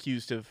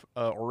accused of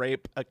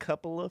rape a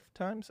couple of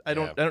times. I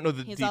don't Yeah. know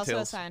the He's details.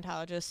 also a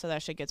Scientologist, so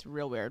that shit gets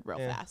real weird real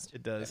Yeah, fast.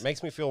 It does. It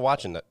makes me feel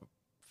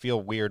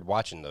weird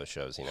watching those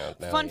shows. You know.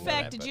 now Fun that you know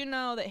fact: that, did but- you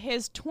know that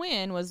his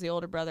twin was the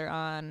older brother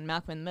on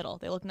Malcolm in the Middle?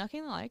 They look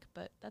nothing alike,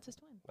 but that's his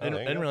twin. I didn't, there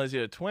I you didn't go. realize he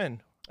had a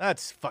twin. That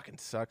fucking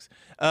sucks.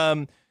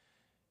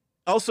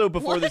 Also,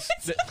 before this,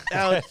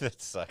 that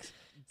sucks.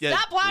 yeah,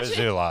 Stop watching.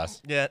 Mizzou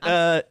lost.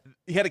 yeah,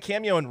 he had a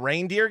cameo in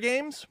Reindeer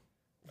Games.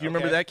 Do you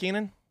remember Okay. that,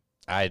 Keenan?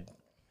 I.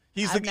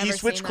 He I've never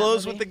switched seen that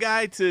clothes movie. with the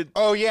guy to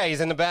Oh yeah,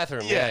 he's in the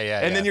bathroom. Yeah.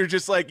 and then you're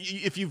just like,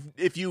 if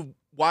you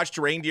watched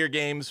Reindeer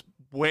Games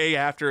way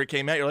after it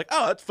came out, you're like,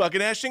 oh, that's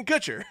fucking Ashton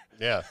Kutcher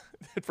yeah.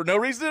 for no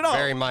reason at all.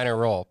 Very minor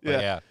role. But Yeah.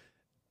 yeah.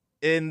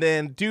 And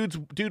then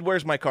Dude,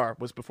 Where's My Car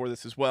was before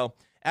this as well.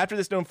 After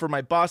this, known for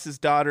My Boss's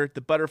Daughter, The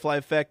Butterfly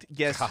Effect.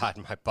 Yes, God,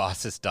 my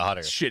boss's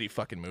daughter. shitty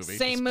fucking movie.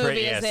 Same pretty-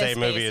 movie yeah, as this. same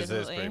movie as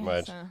this, basically, pretty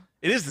much. so,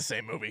 It is the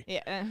same movie.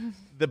 yeah.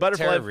 The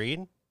Butterfly. Tara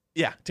Reid.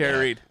 Yeah, Tara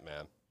Reid.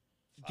 Man.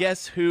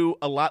 Guess Who,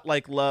 A Lot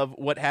Like Love,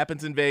 What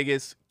Happens in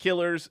Vegas,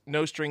 Killers,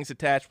 No Strings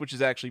Attached, which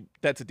is actually,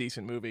 that's a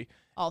decent movie.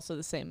 Also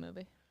the same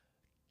movie.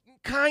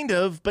 Kind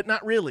of, but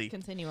not really.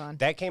 Continue on.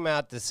 That came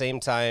out the same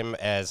time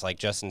as like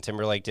Justin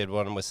Timberlake did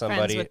one with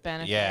somebody. Friends with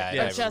Benefit. Yeah,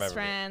 Yeah. I Or Just remember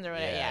Friends or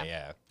whatever. Yeah, Yeah.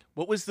 yeah.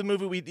 What was the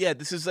movie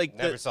this is like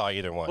Never saw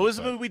either one. what was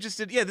the but- movie we just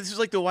did? Yeah, this is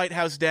like the White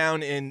House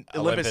Down in Olympus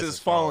Olympus Has Has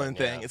Fallen Fallen,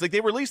 thing. yeah. It's like they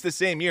released the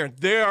same year.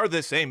 They are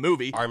the same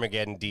movie.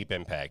 Armageddon Deep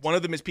Impact. One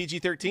of them is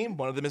PG-13,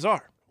 one of them is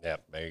R. Yeah,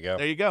 there you go.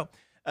 There you go.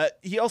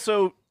 He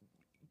also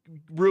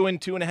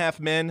ruined 2.5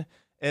 Men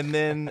And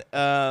then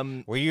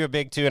Were you a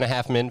big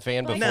 2.5 Men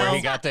fan before No.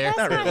 you got there? That's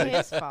Not not really.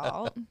 his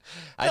fault.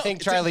 I think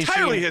it's Charlie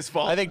entirely Sheen. his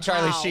fault. I think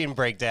Charlie Wow. Sheen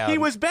breakdown. he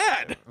was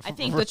bad. I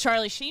think the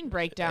Charlie Sheen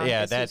breakdown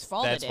Yeah, is that's whose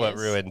fault that's it what is.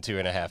 ruined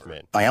 2.5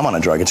 Men. I am on a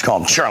drug. It's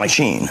called Charlie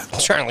Sheen.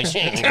 Charlie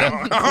Sheen.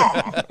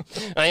 I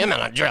am on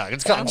a drug.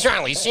 It's called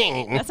Charlie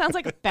Sheen. That sounds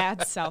like a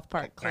bad South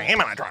Park clip.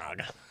 on a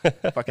drug.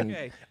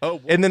 Fucking.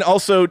 Oh, and then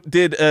also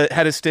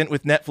had a stint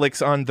with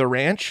Netflix on The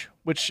Ranch,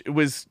 which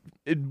was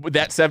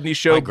that 70s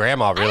show, My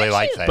grandma really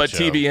liked that but show.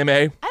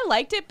 TVMA. I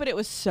liked it, but it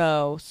was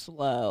so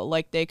slow.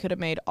 Like they could have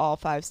made all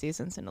 5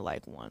 seasons into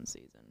like 1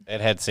 season. It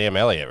had Sam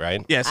Elliott,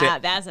 right? Yeah,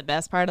 That's the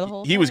best part of the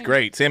whole he was thing.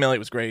 great. Sam Elliott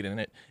was great in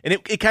it, and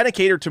it kind of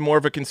catered to more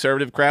of a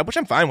conservative crowd, which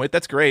I'm fine with.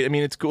 That's great. I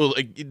mean, it's cool.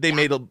 Like, they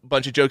made a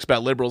bunch of jokes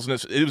about liberals,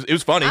 and it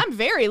was funny. I'm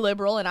very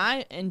liberal, and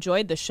I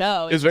enjoyed the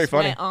show. It was very just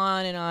funny. Went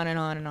on and on and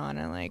on and on,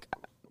 and like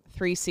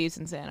 3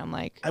 seasons in, I'm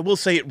like, I will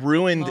say it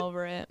ruined. I'm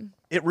over it.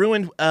 It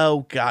ruined.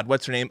 Oh God,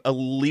 what's her name?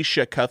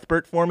 Alicia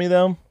Cuthbert for me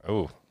though.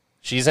 Oh,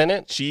 she's in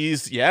it.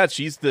 She's the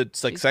She's the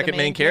second main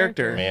main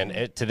character. character.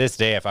 Man, to this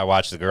day, if I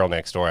watch The Girl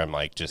Next Door, I'm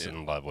like just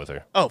in love with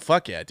her. Oh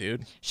fuck yeah,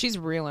 dude. She's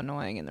real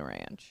annoying in The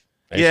Ranch.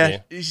 Is Yeah,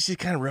 she? she's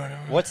kind of ruining.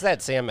 What's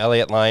that Sam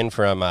Elliott line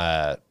from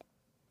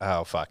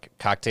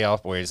Cocktail,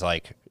 where he's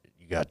like,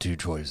 "You got 2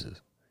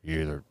 choices.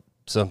 You either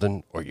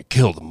something or you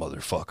kill the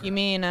motherfucker." You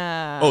mean you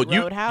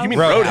Roadhouse? mean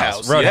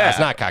Roadhouse, Roadhouse,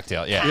 yeah. not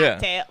Cocktail. Yeah.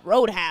 Yeah.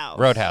 Roadhouse.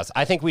 Roadhouse.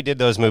 I think we did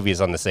those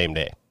movies on the same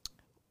day.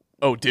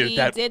 Oh dude, We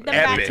that did them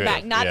epic. back to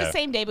back. Not Yeah. the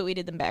same day, but we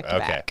did them back to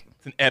Okay. back.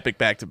 It's an epic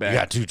back to back. You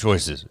got 2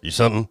 choices. You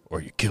something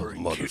or you kill the Or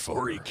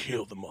motherfucker. you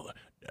kill the mother.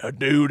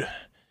 Dude,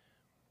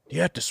 you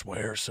have to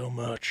swear so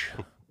much.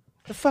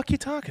 The fuck you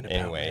talking about?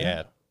 Anyway, man?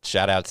 yeah.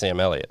 Shout out Sam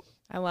Elliott.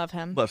 I love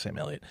him. Love Sam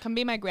Elliott. Come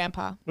be my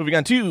grandpa. Moving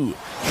on to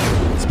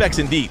Specs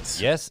and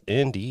Deets. Yes,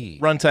 indeed.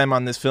 Runtime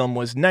on this film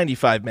was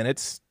 95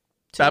 minutes.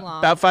 Too long.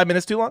 About 5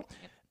 minutes too long.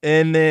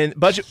 And then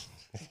budget.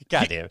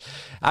 God damn.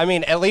 I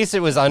mean, at least it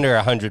was under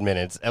 100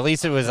 minutes. At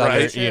least it was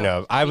Right. under, you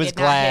know, I We was did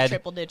not hit glad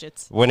triple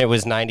digits. when it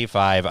was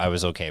 95, I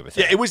was okay with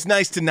it. Yeah, it was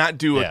nice to not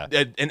do Yeah.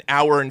 an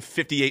hour and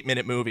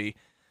 58-minute movie.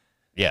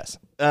 Yes.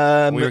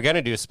 Um, We were going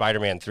to do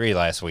Spider-Man 3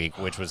 last week,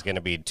 which was going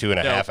to be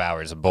 2.5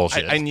 hours of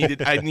bullshit. I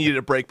needed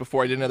a break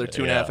before I did another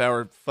 2.5 Yeah.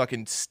 hour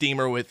fucking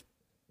steamer with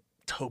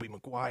Tobey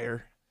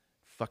Maguire.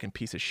 Fucking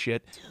piece of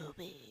shit.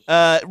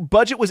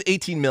 Budget was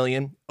 $18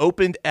 million.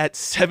 Opened at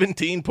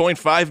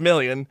 $17.5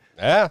 million.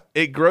 Yeah.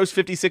 It grossed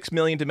 $56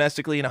 million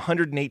domestically and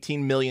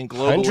 $118 million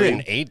globally.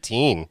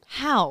 118.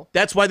 How?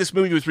 That's why this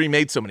movie was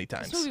remade so many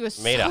times. This movie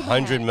was Made so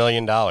 $100 bad.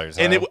 million. And huh?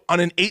 it on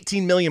an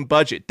 $18 million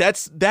budget.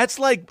 That's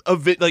like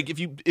like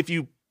if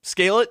you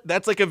scale it,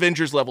 that's like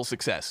Avengers level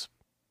success.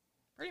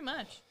 Pretty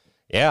much.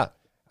 Yeah.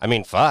 I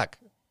mean, fuck.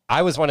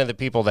 I was one of the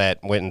people that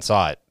went and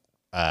saw it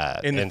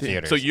in the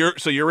thea-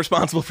 theaters. So you're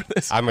responsible for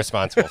this. I'm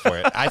responsible for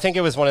it. I think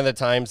it was one of the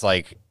times,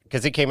 like,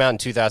 because it came out in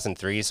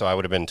 2003, so I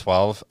would have been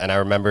 12. And I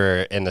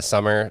remember in the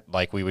summer,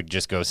 like, we would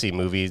just go see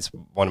movies.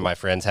 One of my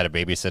friends had a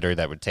babysitter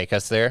that would take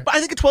us there. But I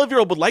think a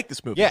 12-year-old would like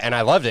this movie. Yeah, and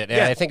I loved it. And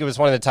Yeah. I think it was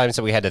one of the times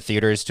that we had the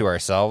theaters to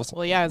ourselves.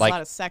 Well, yeah, there's Like, a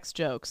lot of sex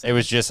jokes. it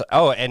was just,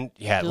 and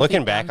yeah, Goofy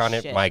looking back dumb on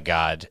it, shit. my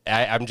God,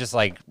 I'm just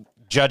like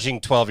judging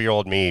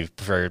 12-year-old me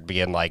for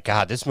being like,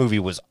 God, this movie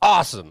was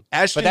awesome.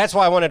 Ashton- But that's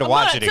why I wanted to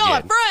watch I'm it gonna tell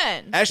again. a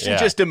friend. Ashton Yeah.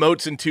 just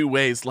emotes in two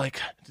ways,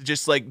 like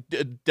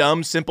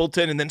dumb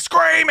simpleton and then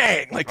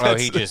screaming. Like Oh,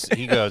 that's,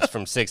 he goes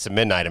from 6 to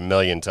midnight a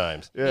million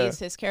times. Yeah. He's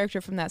his character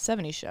from that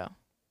 70s show.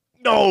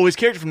 No, his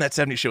character from that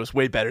 70s show is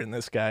way better than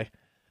this guy.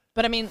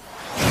 But I mean,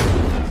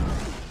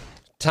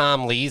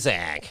 Tom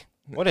Lezak.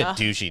 What a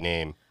douchey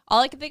name.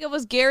 all I could think of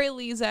was Gary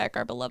Lezak,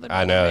 our beloved.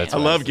 I know, man. it's I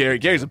love Gary.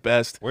 Gary's the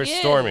best. Where's He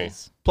Stormy?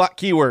 is. Plot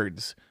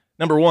keywords.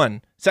 Number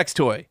 1, sex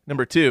toy.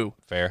 Number 2,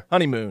 Fair.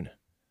 honeymoon.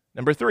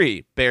 Number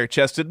 3,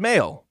 bare-chested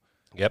male.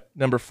 Yep.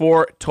 Number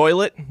 4,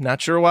 toilet.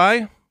 Not sure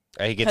why.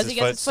 He gets Because his he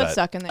foot gets his foot stuck.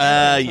 stuck in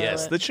there. in the Yes,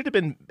 toilet. that should have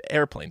been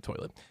airplane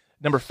toilet.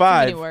 Number Too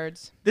many 5.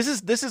 words. This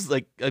is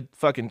like a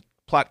fucking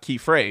plot key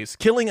phrase.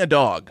 Killing a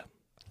dog.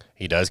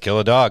 He does kill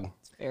a dog.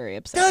 It's very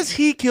upsetting. Does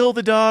he kill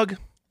the dog?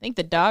 I think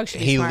the dog should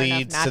be He smart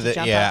leads enough to not the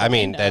jump yeah. out the I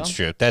mean, window. that's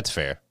true. That's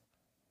fair.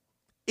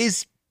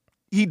 Is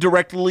he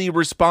directly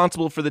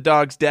responsible for the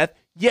dog's death?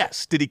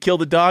 Yes. Did he kill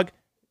the dog?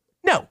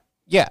 No.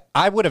 Yeah,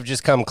 I would have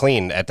just come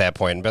clean at that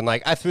point and been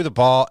like, I threw the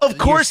ball. Of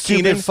course, Your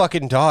stupid Keenan.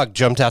 fucking dog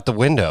jumped out the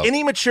window.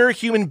 Any mature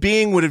human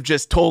being would have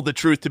just told the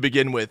truth to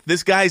begin with.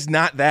 This guy's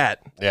not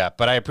that. Yeah,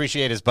 but I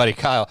appreciate his buddy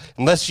Kyle.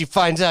 Unless she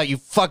finds out you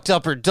fucked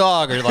up her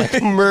dog or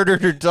like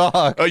murdered her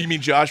dog. Oh, you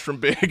mean Josh from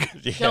Big?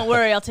 Don't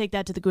worry, I'll take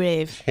that to the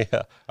grave.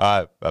 Yeah,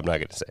 I'm not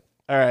gonna say.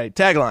 All right,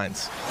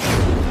 taglines.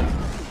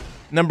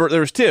 There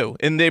was 2,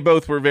 and they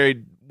both were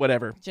very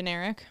whatever.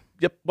 Generic.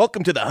 Yep.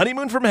 Welcome to the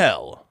honeymoon from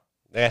hell.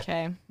 Yeah,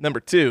 Okay. Number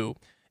 2,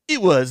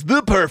 it was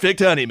the perfect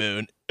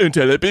honeymoon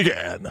until it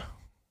began.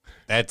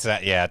 that's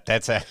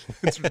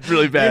It's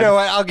really bad. You know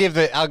what?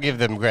 I'll give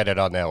them credit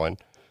on that one.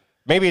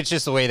 Maybe it's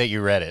just the way that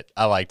you read it.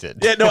 I liked it.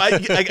 Yeah, no, I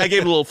gave it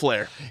a little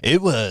flair.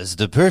 It was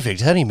the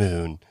perfect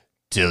honeymoon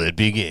till it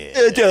began.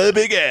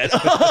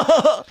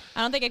 I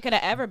don't think it could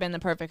have ever been the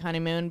perfect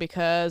honeymoon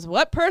because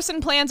what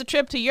person plans a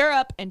trip to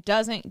Europe and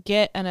doesn't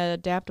get an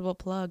adaptable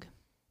plug?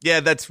 Yeah,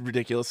 that's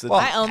ridiculous.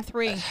 I own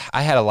 3.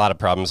 I had a lot of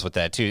problems with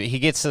that, too. He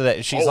gets to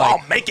that. She's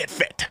I'll make it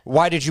fit.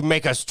 Why did you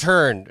make us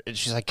turn? And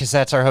she's like, because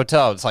that's our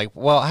hotel. It's like,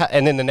 well,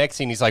 and then the next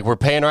scene, he's like, we're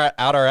paying out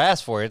our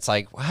ass for it. It's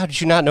like, well, how did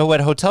you not know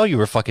what hotel you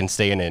were fucking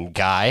staying in,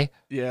 guy?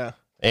 Yeah.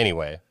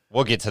 Anyway,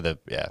 we'll get to the,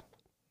 yeah.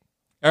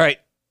 All right.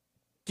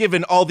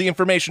 Given all the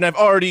information I've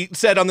already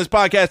said on this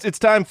podcast, it's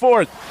time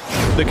for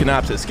the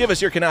Canopsis. Give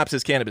us your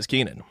Canopsis, Cannabis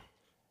Keenan.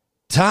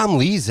 Tom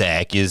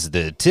Lezak is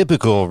the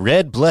typical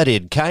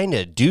red-blooded, kind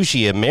of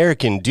douchey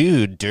American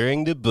dude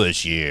during the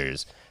Bush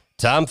years.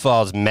 Tom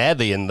falls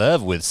madly in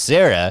love with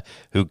Sarah,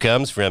 who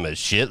comes from a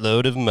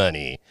shitload of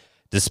money.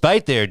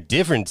 Despite their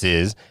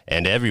differences,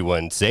 and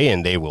everyone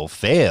saying they will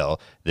fail,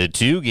 the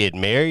two get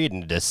married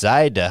and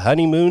decide to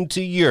honeymoon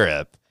to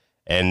Europe.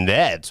 And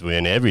that's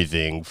when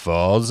everything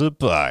falls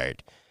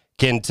apart.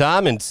 Can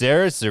Tom and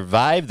Sarah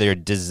survive their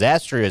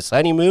disastrous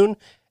honeymoon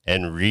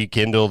and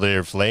rekindle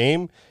their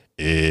flame?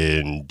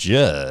 In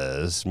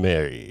Just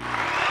Married.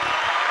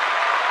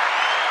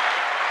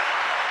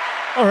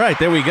 All right,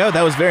 there we go.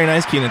 That was very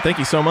nice, Keenan. Thank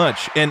you so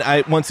much. And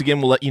I once again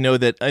will let you know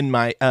that in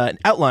my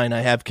outline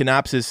I have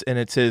Canopsis, and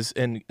it says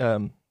in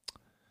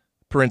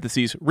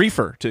parentheses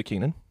refer to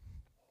Keenan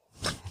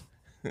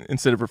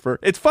instead of refer.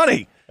 It's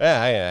funny.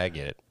 Yeah, I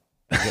get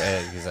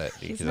it.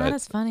 He's not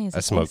as funny as I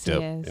smoke he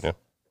dope, is. you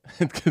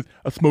know.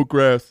 I smoke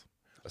grass.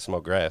 I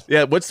smoke grass.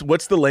 Yeah,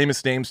 what's the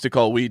lamest names to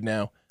call weed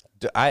now?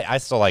 I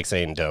still like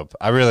saying dope.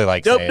 I really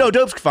like Dope. saying No,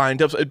 dope's fine.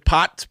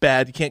 Pot's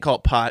bad. You can't call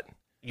it pot.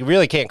 You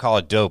really can't call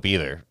it dope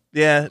either.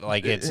 Yeah,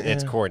 Like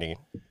it's corny.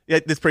 Yeah,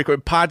 that's pretty cool.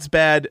 Pot's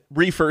bad.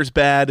 Reefer's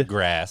bad.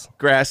 Grass.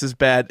 Grass is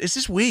bad. It's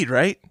just weed,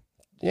 right?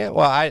 Yeah,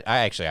 well,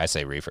 I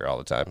say reefer all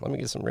the time. Let me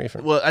get some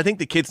reefer. Well, I think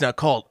the kids now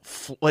call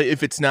it,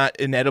 if it's not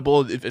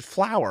inedible, if it's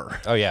flour.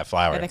 Oh, yeah,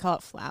 flour. Yeah, they call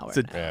it flour. It's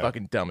the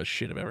fucking dumbest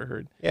shit I've ever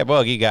heard. Yeah,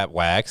 well, you got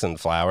wax and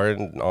flour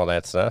and all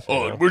that stuff. you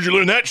know. Where'd you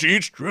learn that,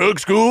 Cheech? Drug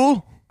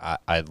school?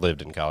 I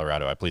lived in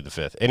Colorado. I plead the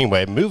fifth.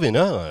 Anyway, moving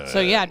on. So,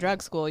 yeah,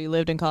 drug school. You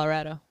lived in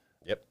Colorado.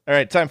 Yep. All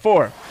right, time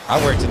for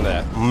I worked in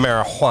the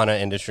marijuana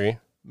industry.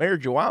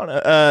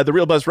 marijuana, the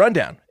Real Buzz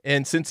Rundown.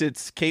 And since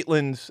it's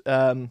Caitlin's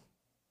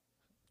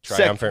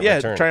Triumphant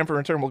return. triumphant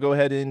return, we'll go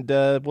ahead and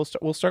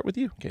we'll start with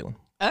you, Caitlin.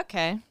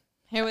 Okay.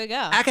 Here we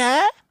go.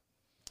 Okay.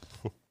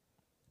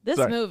 This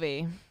Sorry.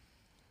 movie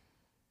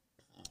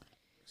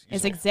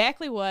is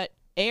exactly what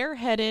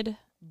airheaded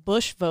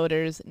Bush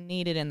voters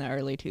needed in the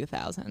early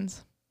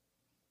 2000s.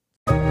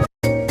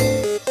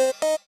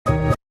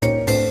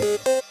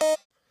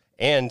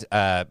 And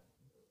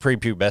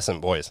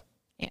prepubescent boys.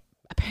 Yeah,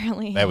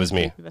 apparently. That was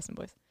me. Prepubescent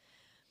boys.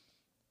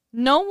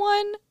 No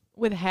one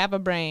with half a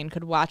brain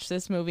could watch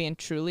this movie and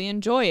truly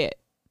enjoy it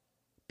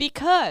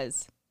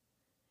because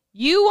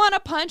you want to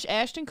punch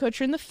Ashton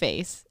Kutcher in the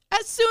face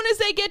as soon as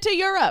they get to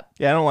Europe.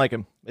 Yeah, I don't like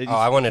him.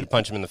 I wanted to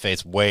punch him in the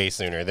face way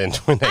sooner than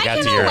when they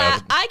got to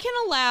Europe. I can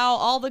allow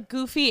all the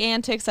goofy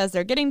antics as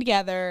they're getting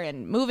together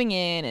and moving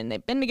in, and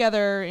they've been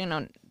together,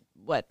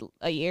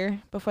 a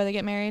year before they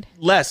get married?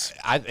 Less.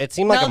 It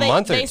seemed like a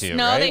month or two,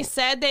 No, right? they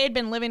said they had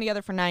been living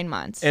together for 9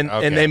 months. And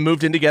Okay. they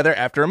moved in together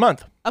after a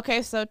month.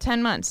 Okay, so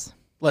 10 months.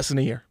 Less than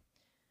a year.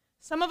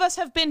 Some of us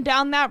have been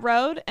down that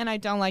road, and I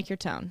don't like your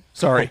tone.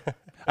 Sorry.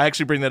 I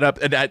actually bring that up,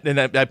 and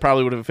I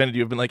probably would have offended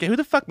you. I've been like, hey, who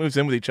the fuck moves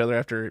in with each other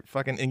after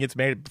fucking and gets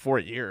married before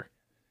a year?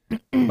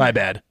 My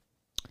bad.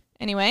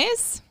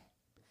 Anyways,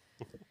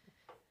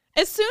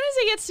 as soon as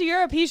he gets to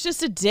Europe, he's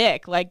just a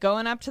dick. Like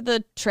going up to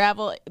the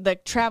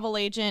travel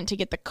agent to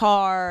get the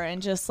car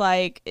and just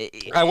like.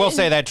 I will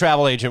say that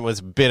travel agent was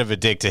a bit of a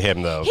dick to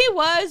him, though. He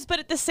was, but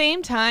at the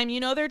same time,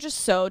 they're just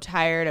so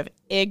tired of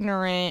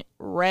ignorant,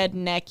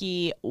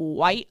 rednecky,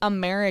 white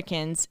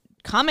Americans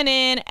coming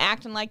in,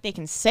 acting like they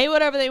can say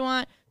whatever they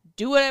want,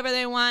 do whatever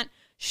they want,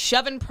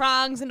 shoving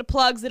prongs into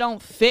plugs that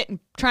don't fit and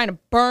trying to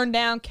burn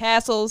down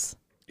castles.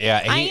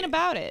 Yeah, I ain't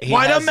about it.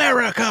 White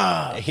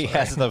America! He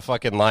has the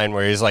fucking line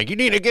where he's like, you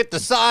need to get the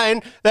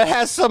sign that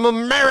has some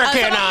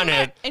American on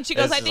it. And she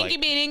goes, It's I think like, you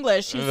mean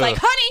English. He's like,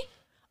 honey,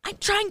 I'm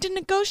trying to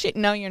negotiate.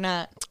 No, you're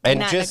not. You're And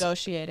not just-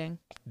 negotiating.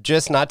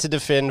 Just not to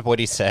defend what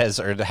he says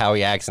or how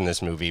he acts in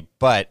this movie,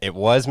 but it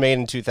was made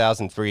in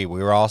 2003.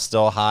 We were all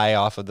still high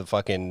off of the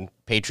fucking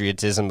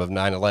patriotism of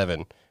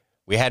 9/11.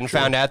 We hadn't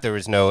found out there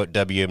was no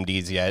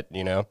WMDs yet,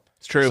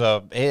 It's true.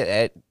 So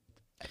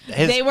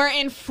They were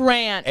in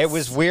France. it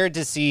was weird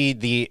to see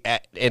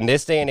in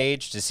this day and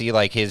age to see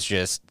like his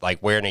just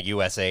like wearing a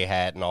USA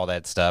hat and all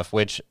that stuff.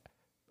 Which,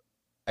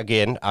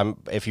 again,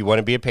 if you want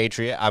to be a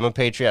patriot, I'm a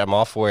patriot. I'm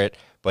all for it.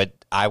 But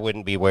I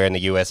wouldn't be wearing the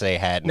USA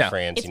hat in No.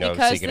 France. It's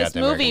because seeking out this the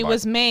American movie bar.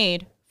 was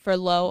made for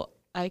low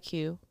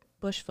IQ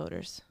Bush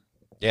voters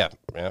Yeah.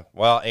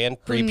 Well, and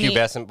Who need-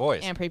 prepubescent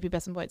boys, and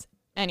prepubescent boys.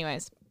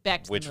 Anyways,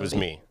 back to which the was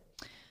movie. me.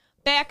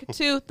 Back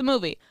to the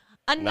movie. me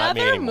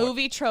Another anymore.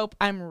 movie trope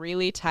I'm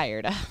really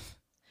tired of.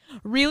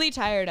 Really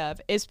tired of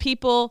is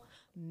people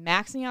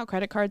maxing out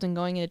credit cards and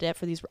going into debt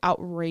for these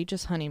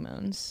outrageous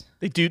honeymoons.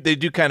 They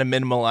do kind of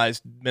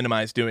minimize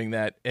doing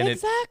that. And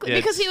exactly.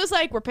 Because he was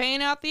like, we're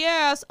paying out the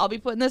ass. I'll be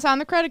putting this on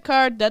the credit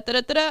card. Da, da,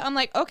 da, da, da. I'm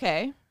like,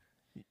 okay.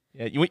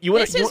 Yeah,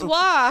 this is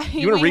why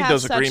you want to read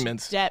those such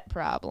agreements. Debt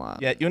problem.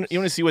 Yeah, you want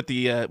to see what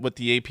the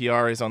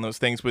APR is on those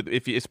things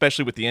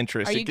especially with the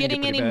interest. Are you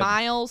getting any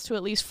miles to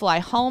at least fly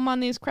home on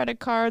these credit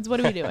cards?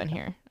 What are we doing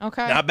here?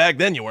 Okay. Not back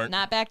then you weren't.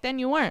 Not back then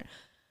you weren't.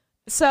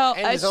 So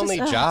and his only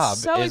job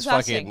so is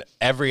exhausting. fucking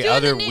every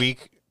other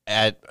week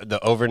at the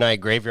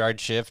overnight graveyard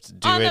shift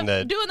doing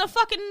the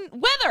fucking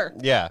weather.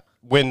 Yeah,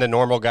 when the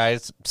normal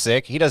guy's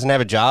sick, he doesn't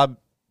have a job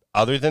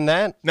other than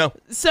that. No.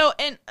 So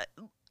and.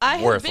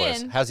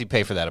 Worthless. How's he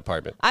pay for that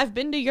apartment? I've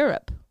been to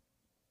Europe.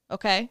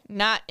 Okay.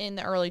 Not in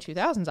the early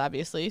 2000s,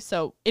 obviously.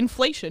 So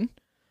inflation.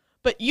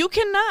 But you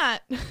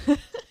cannot work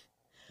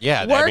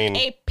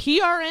a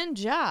PRN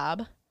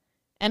job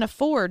and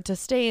afford to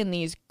stay in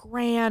these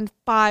grand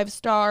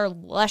 5-star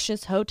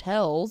luscious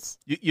hotels.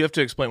 You have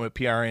to explain what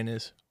PRN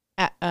is.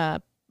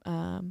 Not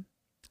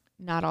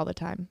all the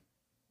time.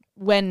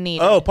 When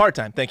needed. Oh,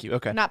 part-time. Thank you.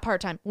 Okay. Not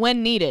part-time.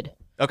 When needed.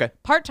 Okay.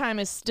 Part-time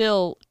is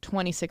still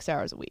 26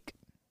 hours a week.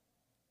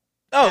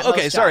 Oh,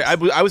 okay. Sorry, I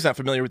was not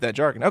familiar with that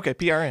jargon. Okay,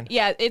 PRN.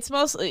 Yeah, it's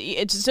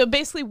so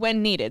basically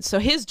when needed. So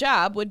his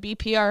job would be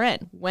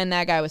PRN when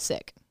that guy was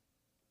sick.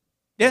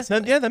 Yeah,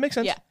 that makes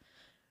sense. Yeah.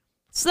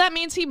 So that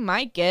means he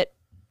might get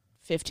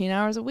 15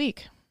 hours a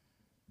week.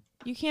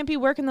 You can't be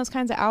working those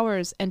kinds of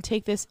hours and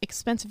take this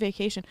expensive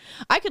vacation.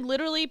 I could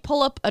literally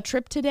pull up a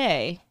trip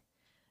today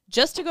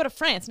just to go to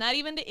France, not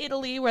even to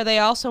Italy where they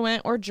also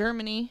went, or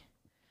Germany.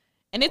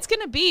 And it's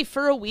going to be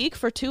for a week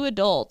for 2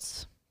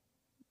 adults.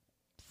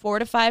 $4,000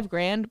 to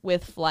 $5,000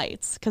 with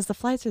flights, because the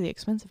flights are the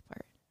expensive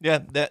part. Yeah.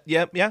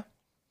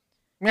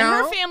 And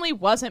her family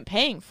wasn't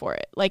paying for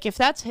it. Like, if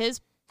that's his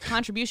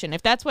contribution,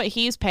 if that's what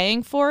he's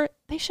paying for,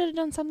 they should have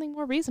done something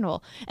more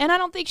reasonable. And I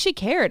don't think she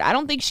cared. I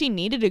don't think she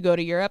needed to go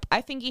to Europe.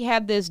 I think he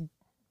had this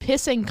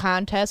pissing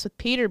contest with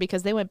Peter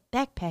because they went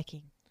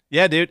backpacking.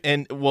 Yeah, dude.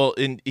 And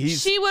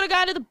she would have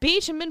gone to the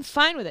beach and been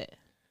fine with it.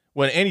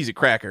 And he's a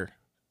cracker.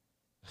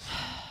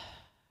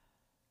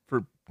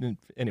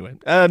 Anyway.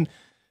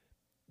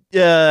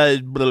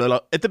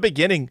 At the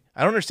beginning,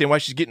 I don't understand why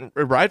she's getting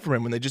a ride from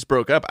him when they just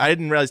broke up. I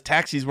didn't realize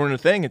taxis weren't a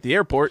thing at the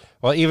airport.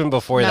 Well, even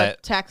before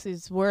that,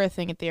 taxis were a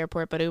thing at the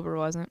airport, but Uber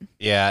wasn't.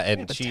 Yeah,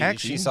 and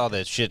she saw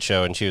the shit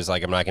show and she was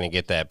like, "I'm not going to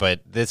get that."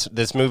 But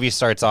this movie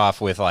starts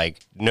off with like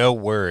no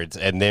words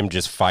and them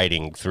just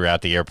fighting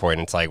throughout the airport,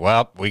 and it's like,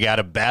 well, we got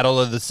a battle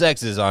of the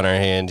sexes on our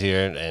hand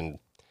here, and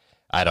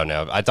I don't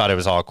know. I thought it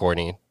was all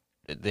corny.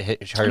 Her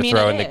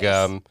throwing the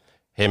gum.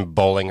 Him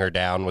bowling her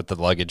down with the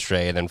luggage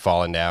tray and then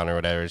falling down or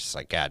whatever. It's just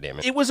like, God damn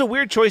it. It was a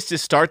weird choice to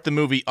start the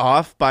movie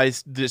off by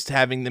just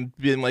having them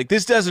being like,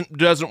 this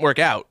doesn't work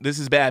out. This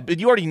is bad.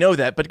 But you already know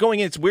that. But going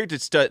in, it's weird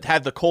to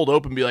have the cold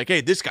open and be like, hey,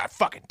 this got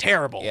fucking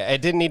terrible. Yeah,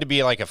 it didn't need to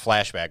be like a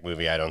flashback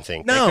movie, I don't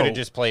think. No. They could have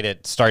just played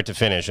it start to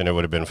finish and it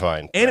would have been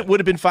fine. And it would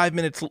have been 5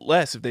 minutes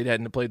less if they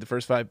hadn't played the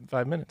first five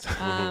minutes.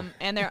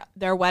 And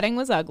their wedding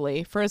was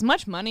ugly. For as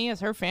much money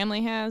as her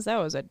family has, that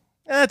was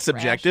that's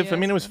subjective. I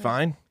mean, it was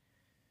fine.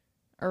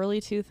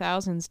 Early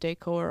 2000s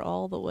decor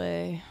all the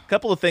way. A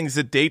couple of things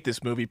that date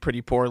this movie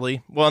pretty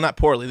poorly. Well, not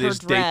poorly. They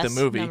just date the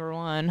movie. Number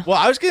one. Well,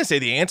 I was going to say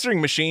the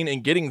answering machine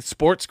and getting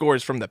sports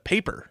scores from the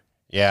paper.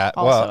 Yeah,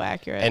 also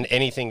accurate. And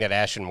anything that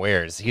Ashton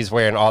wears. He's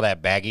wearing all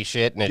that baggy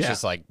shit, and it's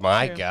just like,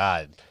 my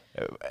God.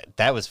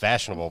 That was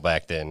fashionable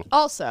back then.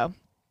 Also,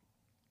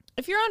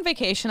 if you're on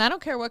vacation, I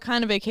don't care what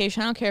kind of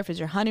vacation. I don't care if it's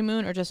your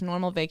honeymoon or just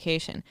normal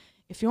vacation.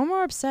 If you're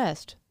more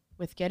obsessed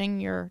with getting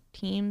your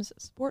team's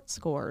sports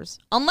scores,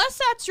 unless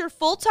that's your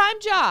full-time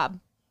job.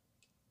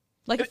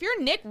 Like, if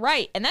you're Nick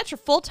Wright and that's your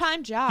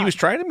full-time job. He was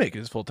trying to make it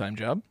his full-time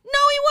job. No,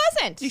 he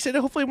wasn't. He said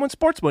hopefully he won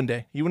sports one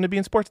day. He wouldn't be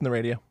in sports in the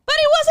radio. But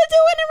he wasn't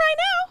doing it right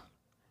now.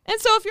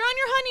 And so if you're on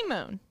your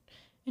honeymoon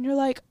and you're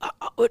like,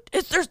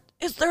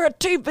 is there a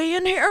TV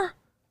in here?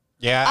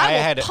 Yeah,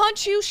 I will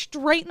punch you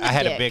straight in the dick. I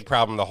had a big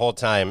problem the whole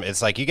time.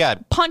 It's like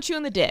punch you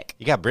in the dick.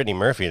 You got Brittany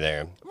Murphy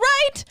there.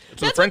 Right?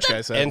 That's what the French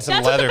guy said. And some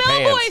That's leather what the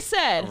pants. bellboy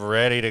said.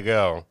 Ready to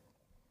go.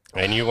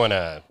 And you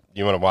wanna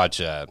watch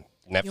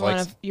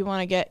Netflix? You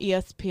wanna get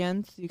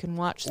ESPN so you can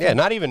watch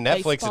not even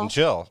Netflix baseball? and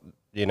chill.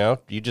 You know,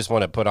 you just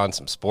want to put on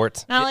some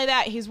sports. Not only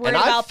that, he's worried And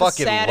I about the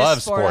fucking saddest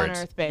love sport on sports.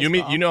 earth,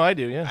 baseball. You know I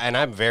do, yeah. And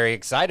I'm very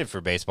excited for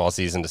baseball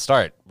season to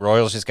start.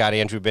 Royals just got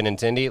Andrew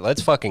Benintendi.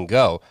 Let's fucking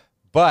go.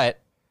 But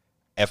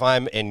if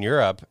I'm in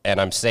Europe and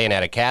I'm staying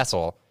at a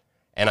castle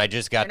and I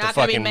just got the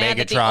fucking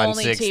Megatron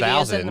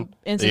 6000,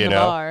 you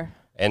know, bar.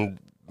 And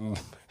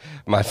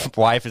my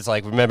wife is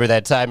like, remember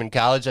that time in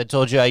college I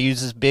told you I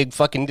used this big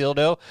fucking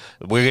dildo?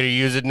 We're going to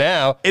use it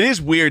now. It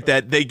is weird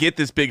that they get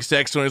this big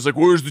sex toy. It's like,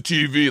 where's the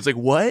TV? It's like,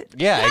 what?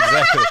 Yeah,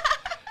 exactly.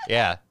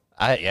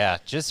 Yeah.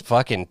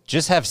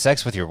 Just have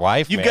sex with your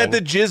wife, You've man. got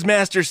the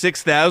Jizzmaster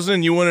 6000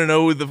 and you want to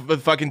know the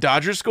fucking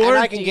Dodgers score?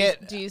 And I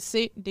Do you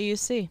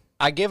see?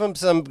 I give them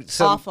some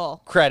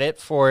Awful. credit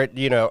for it,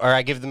 you know, or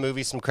I give the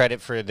movie some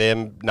credit for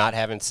them not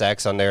having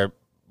sex on their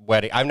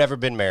wedding. I've never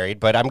been married,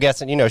 but I'm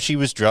guessing, you know, she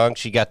was drunk.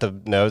 She got the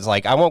nose.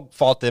 Like, I won't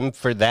fault them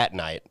for that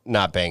night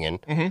not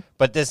banging.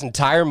 But this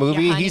entire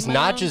movie, Your he's not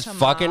honeymoon? just Come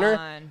fucking her.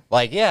 on.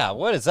 Like, yeah,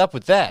 what is up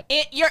with that?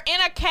 You're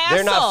in a castle.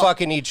 They're not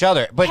fucking each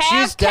other. But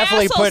Have she's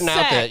definitely castle putting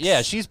out the, sex.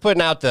 yeah, she's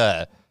putting out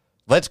the,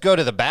 let's go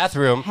to the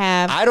bathroom.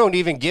 Have I don't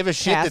even give a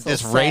shit that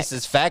this castle sex.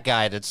 racist fat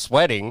guy that's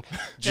sweating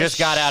just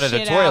got out of the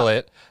shit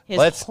toilet. His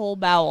Let's whole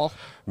bowel.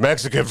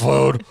 Mexican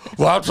food.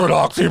 That's an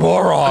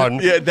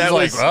oxymoron. Yeah, that He's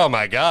was- like, oh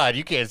my God,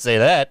 you can't say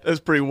that. That's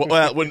pretty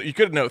well. When you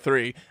could know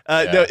 3.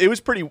 No, it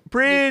was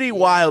pretty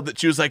wild that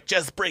she was like,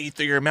 "Just breathe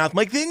through your mouth." I'm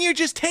like, then you're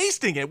just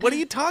tasting it. What are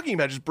you talking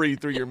about? Just breathe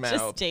through your Just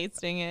mouth.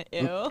 tasting it.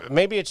 Ew.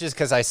 Maybe it's just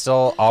because I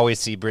still always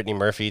see Brittany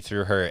Murphy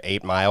through her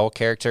 8 Mile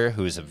character,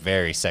 who's a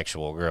very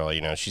sexual girl.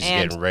 You know, she's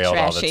And getting railed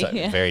all the trashy, time.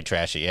 yeah. Very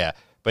trashy, yeah.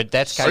 But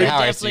that's She kind would of how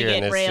I see definitely her in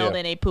get this railed too.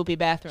 in a poopy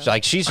bathroom.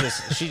 Like she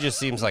just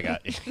seems like a.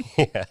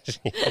 Yeah,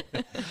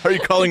 Are you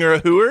calling her a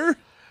hooer?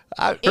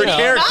 her In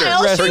character.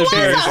 Miles, she Her was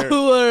character. a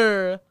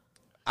hooer.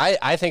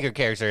 I think her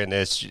character in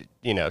this,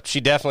 you know, she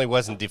definitely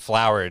wasn't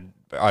deflowered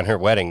on her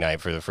wedding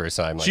night for the first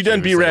time. Like She done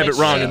was B in- Rabbit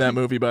wrong Yeah. in that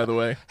movie, by the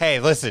way. Hey,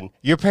 listen,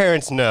 your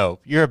parents know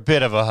you're a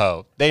bit of a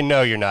hoe. They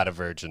know you're not a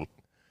virgin.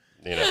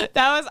 You know.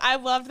 I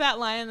loved that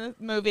line in the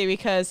movie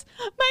because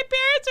I'm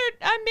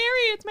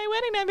married. It's my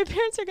wedding night. My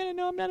parents are going to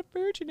know I'm not a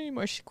virgin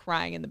anymore. She's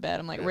crying in the bed.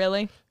 I'm like,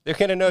 really? They're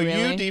gonna know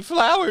Really? you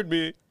deflowered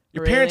me.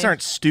 Your parents Really?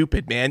 aren't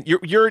stupid, man.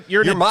 You're an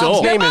Your mom's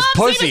adult. name is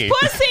Mom's Pussy. name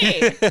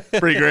is Pussy.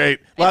 Pretty great.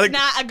 It's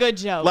not a good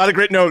joke. A lot of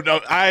great. No,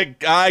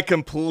 I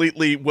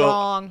completely will.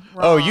 Wrong.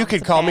 Oh, you wrong. could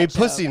It's a call me bad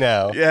Pussy joke.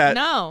 now. Yeah.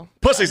 No.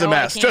 Pussy's a No,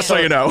 I mess. Just so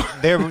can't. you know.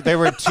 There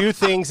were 2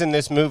 things in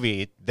this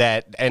movie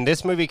and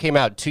this movie came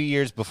out 2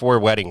 years before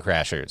Wedding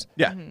Crashers.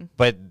 Yeah. Mm-hmm.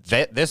 But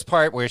this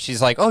part where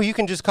she's like, "Oh, you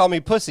can just call me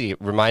Pussy,"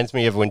 reminds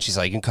me of when she's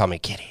like, "You can call me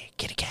Kitty,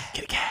 Kitty Cat,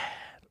 Kitty Cat."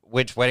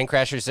 Which Wedding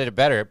Crashers did it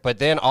better. But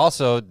then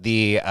also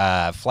the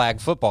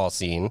flag football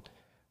scene.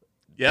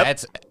 Yep.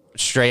 That's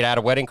straight out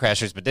of Wedding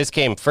Crashers, but this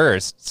came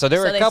first. So there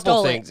So were a they couple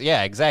stole it. things.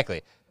 Yeah,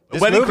 exactly. This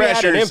Wedding movie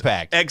had an Crashers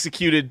impact.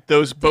 executed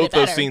both those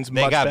better. scenes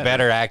They much got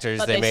better actors.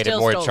 But They they made it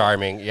still more stole it.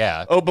 charming.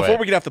 Yeah. Oh, before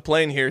but- we get off the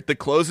plane here, the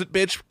close it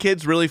bitch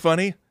kid's really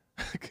funny.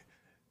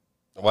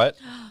 What?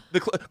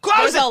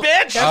 Close it,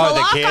 bitch! There's Oh, a the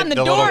lock kid, on the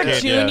the little door,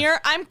 kid, yeah. Junior.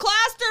 I'm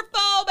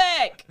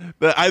claustrophobic.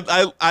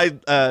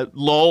 I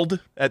lulled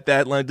at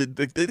that line.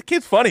 The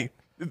kid's funny.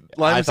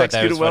 Line I was thought that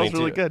executed was well. funny It's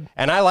really too. good.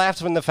 And I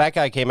laughed when the fat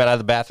guy came out of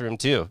the bathroom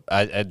too.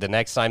 The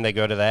next time they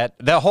go to that,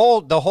 the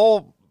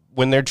whole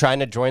when they're trying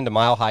to join the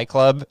Mile High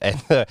Club and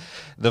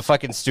the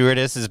fucking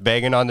stewardess is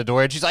banging on the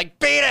door and she's like,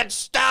 "Beat it,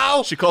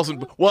 Stow!" She calls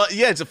him. Well,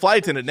 yeah, it's a flight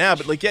attendant now,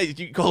 but like, yeah,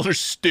 you call her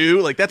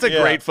Stu. Like, that's a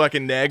Yeah. great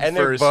fucking neg And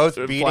for they're a both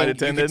flight beating. You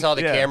attendant. could tell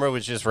the Yeah. camera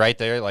was just right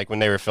there, like when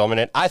they were filming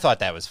it. I thought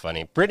that was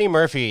funny. Brittany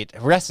Murphy,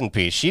 rest in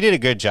peace. She did a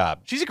good job.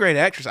 She's a great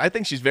actress. I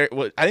think she's very.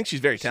 I think she's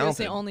very She was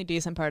talented. the only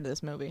decent part of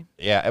this movie.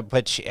 Yeah,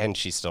 but she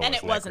still And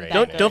it wasn't wasn't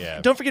that that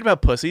great. Don't forget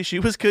about Pussy. She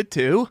was good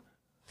too.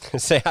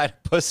 Say hi to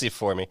Pussy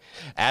for me.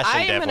 Ashton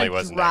I am definitely gonna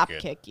wasn't drop that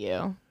good. kick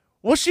you.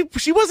 Well,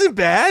 she wasn't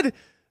bad.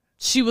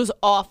 She was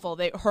awful.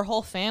 Her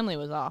whole family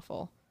was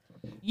awful.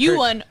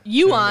 Yuan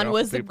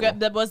was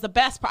the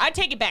best part. I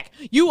take it back.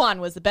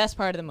 Yuan was the best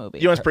part of the movie.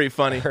 You know, it's pretty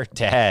funny. Her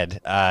dad,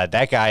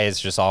 that guy is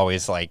just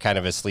always like kind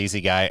of a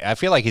sleazy guy. I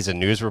feel like he's a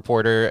news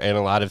reporter in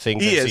a lot of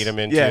things He I've is, seen him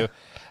into. yeah.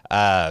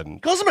 He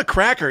calls him a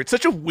cracker. It's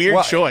such a weird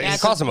Well, choice. He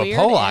That's calls a him a weird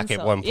Polak at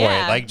insult. one point.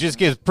 Yeah. Like, just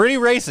gives pretty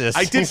racist.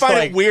 I did He's find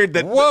like, it weird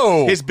that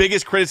whoa. his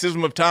biggest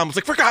criticism of Tom was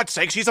like, for God's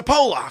sake, she's a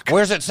Polak.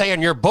 Where's it say in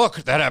your book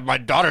that my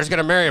daughter's going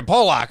to marry a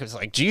Polak? It's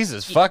like,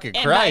 Jesus fucking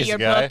and Christ, by your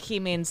guy. book,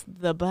 he means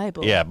the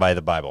Bible. Yeah, by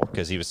the Bible,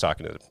 because he was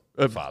talking to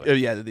the father. Oh,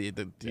 yeah,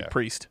 the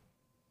priest.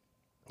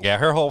 Yeah,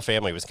 her whole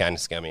family was kind of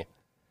scummy.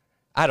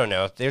 I don't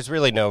know. There's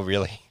really no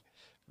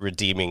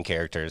redeeming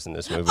characters in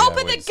this movie. I Open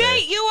the wouldn't say.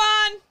 gate,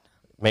 Yuan.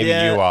 Maybe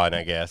Yeah. Yuan,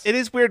 I guess. It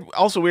is weird.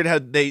 Also weird how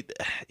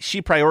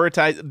she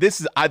prioritized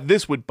this.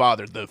 This would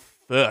bother the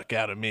fuck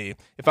out of me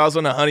if I was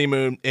on a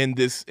honeymoon and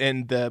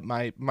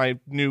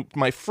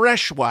my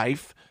fresh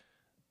wife.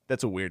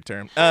 That's a weird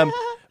term.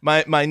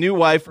 My new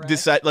wife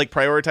decide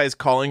prioritize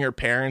calling her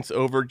parents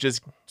over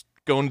just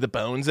going to the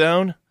Bone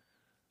Zone.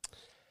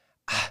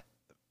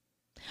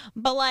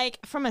 But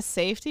like from a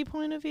safety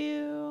point of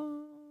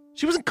view,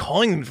 She wasn't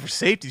calling them for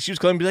safety. She was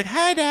calling to be like,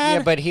 "Hi, Dad."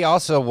 Yeah, but he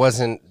also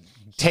wasn't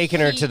taking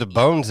her to the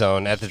Bone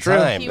Zone at the True.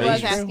 time. he But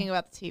was he's- asking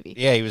about the TV.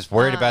 Yeah, he was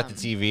worried about the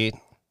TV.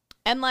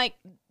 And like,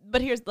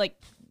 but here's like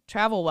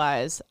travel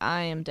wise,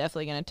 I am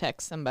definitely gonna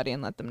text somebody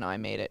and let them know I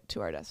made it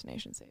to our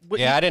destination safe.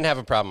 Yeah, I didn't have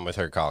a problem with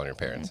her calling her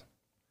parents.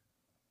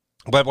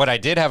 But what I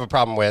did have a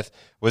problem with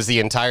was the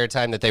entire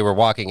time that they were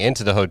walking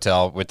into the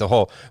hotel with the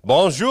whole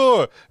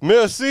bonjour,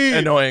 merci,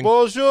 Annoying.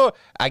 bonjour.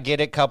 I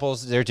get it,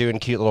 couples, they're doing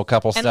cute little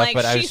couple And stuff, like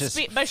but I she was just,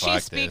 she fuck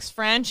speaks this.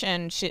 French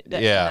and she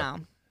Yeah.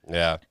 no.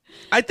 Yeah.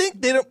 I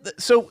think they don't.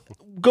 So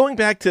going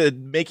back to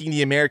making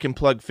the American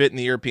plug fit in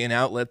the European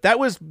outlet, that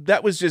was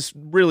just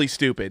really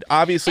stupid.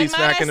 Obviously, And it's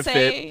might not I going to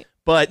say, fit.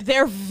 But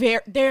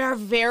They are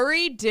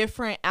very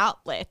different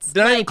outlets.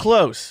 they're not even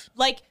close.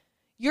 Like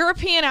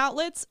European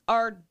outlets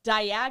are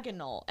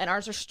diagonal and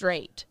ours are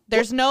straight.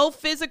 There's no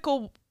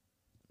physical.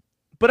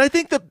 But I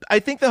think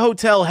the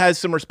hotel has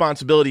some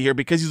responsibility here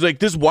because he's like,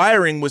 this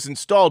wiring was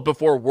installed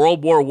before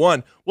World War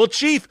I. Well,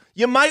 Chief,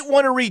 you might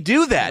want to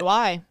redo that.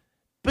 Why?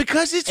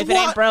 Because it's if it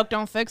ain't broke,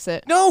 don't fix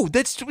it. No,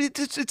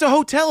 it's a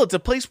hotel. It's a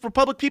place where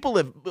public people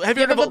live. Have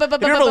you heard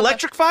of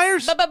electric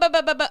fires?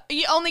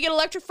 You only get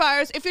electric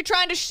fires if you're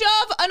trying to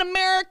shove an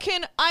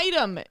American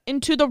item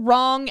into the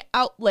wrong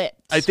outlet.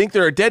 I think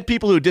there are dead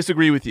people who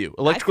disagree with you.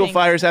 Electrical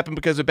fires happen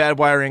because of bad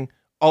wiring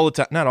all the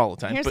time. Not all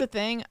the time. Here's the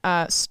thing.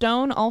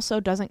 Stone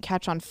also doesn't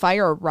catch on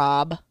fire,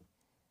 Rob.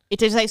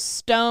 It is a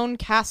stone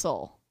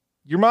castle.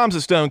 Your mom's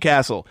a stone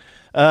castle.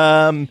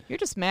 You're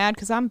just mad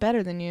because I'm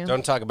better than you.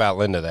 Don't talk about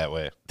Linda that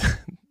way.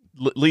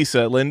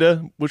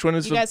 Linda? Which one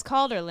is you guys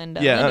called her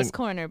Linda. Yeah, Linda's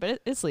Corner,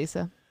 but it's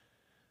Lisa.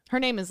 Her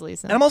name is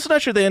Lisa. And I'm also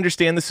not sure they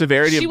understand the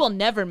severity She will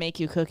never make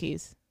you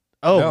cookies.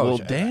 Oh, no, well,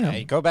 damn.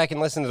 Hey, go back and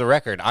listen to the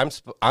record. I'm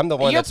the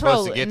one that's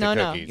supposed to get the cookies.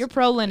 No, you're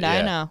pro Linda,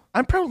 I know.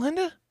 I'm pro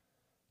Linda?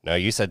 No,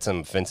 you said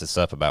some offensive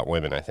stuff about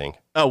women, I think.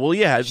 Oh, well,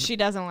 yeah. She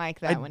doesn't like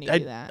that when you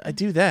do that. I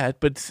do that,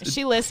 but...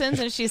 She listens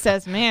and she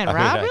says, man,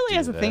 Rob really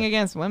has a thing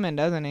against women,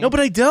 doesn't he? No, but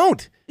I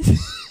don't.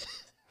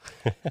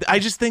 I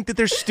just think that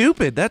they're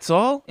stupid, that's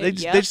all. They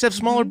just have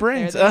smaller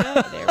brains.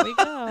 There we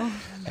go.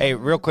 Hey,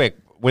 real quick.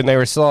 When they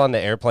were still on the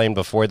airplane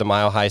before the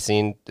Mile High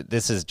scene,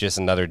 this is just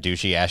another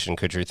douchey Ashton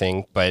Kutcher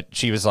thing, but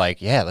she was like,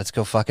 yeah, let's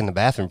go fuck in the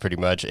bathroom pretty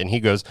much. And he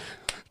goes,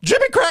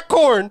 Jimmy Crack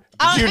Corn.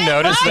 Did you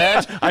notice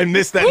that? I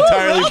missed that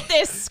entirely. Who wrote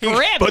this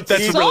script? But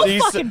that's so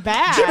fucking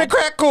bad. Jimmy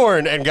Crack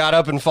Corn, and got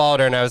up and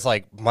followed her, and I was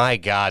like, my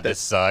God, this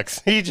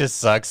sucks. He just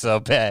sucks so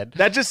bad.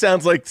 That just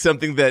sounds like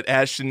something that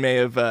Ashton may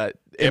have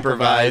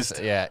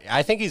improvised. Yeah,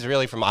 I think he's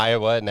really from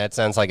Iowa, and that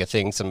sounds like a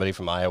thing somebody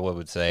from Iowa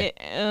would say.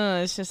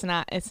 It's just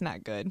not. It's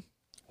not good.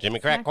 Jimmy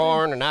Crack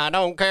Corn, and I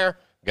don't care.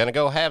 Gonna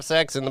go have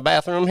sex in the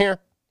bathroom here.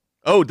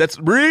 Oh, that's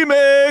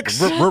remix.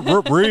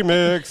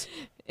 Remix.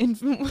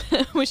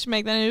 We should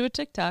make that into a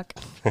TikTok.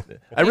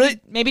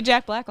 Maybe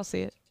Jack Black will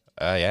see it.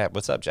 Yeah.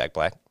 What's up, Jack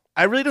Black?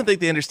 I really don't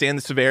think they understand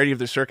the severity of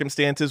their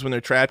circumstances when they're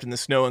trapped in the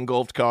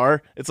snow-engulfed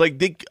car. It's like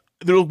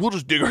we'll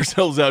just dig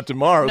ourselves out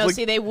tomorrow. No, like,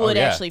 see, they would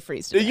actually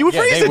freeze to death. You would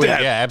freeze to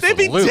death. Yeah, they'd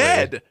be absolutely.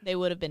 dead. They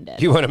would have been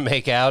dead. You want to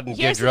make out and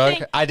Here's get the drunk?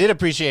 thing. I did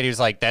appreciate he was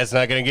like, that's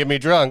not going to get me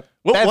drunk.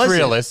 What That's was it?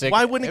 realistic.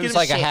 Why wouldn't it it was get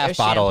like a half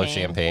bottle of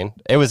champagne.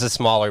 champagne. It was a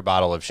smaller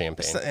bottle of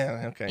champagne.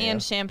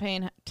 And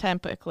champagne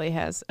typically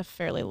has a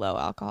fairly low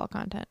alcohol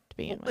content to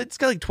begin with. It's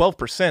got like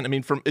 12%. I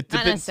mean, Not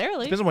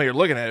necessarily. Depends on what you're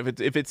looking at.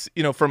 If it's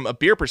from a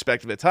beer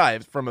perspective, it's high.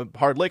 If from a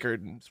hard liquor,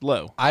 it's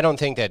low. I don't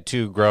think that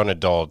two grown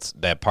adults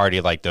that party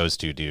like those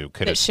two do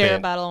could have share a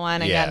bottle of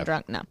wine and gotten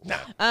drunk.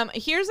 No.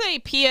 Here's a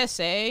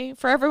PSA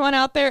for everyone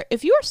out there.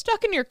 If you are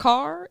stuck in your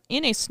car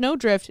in a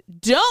snowdrift,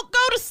 don't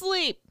go to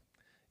sleep.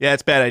 Yeah,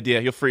 it's a bad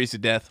idea. You'll freeze to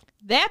death.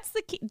 That's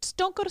the key. Just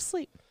don't go to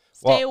sleep.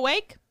 Stay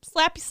awake.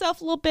 Slap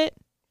yourself a little bit.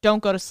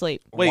 Don't go to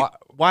sleep. Wait,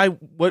 why?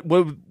 What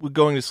would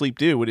going to sleep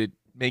do? Would it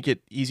make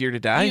it easier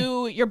to die?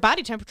 Your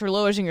body temperature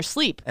lowers in your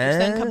sleep, which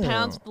then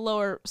compounds the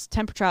lower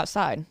temperature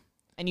outside,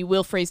 and you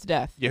will freeze to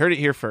death. You heard it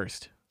here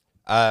first.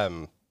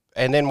 And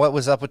then what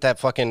was up with that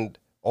fucking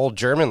old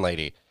German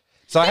lady?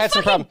 So I had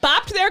some problem.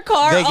 Bopped their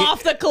car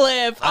off the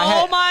cliff.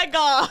 My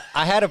God.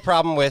 I had a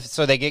problem with,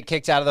 so they get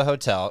kicked out of the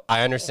hotel.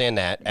 I understand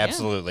that.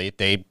 Absolutely.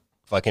 They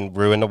fucking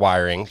ruin the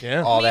wiring.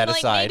 Yeah. All that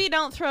aside. Maybe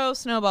don't throw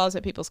snowballs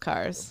at people's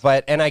cars.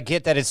 And I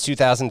get that it's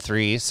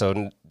 2003,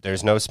 so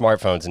there's no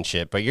smartphones and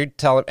shit. But you're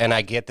telling, and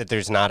I get that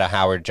there's not a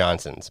Howard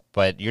Johnson's.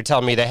 But you're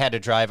telling me they had to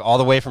drive all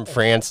the way from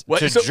France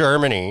to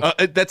Germany.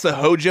 That's the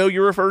Hojo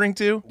you're referring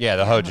to? Yeah,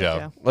 the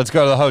Hojo. Let's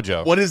go to the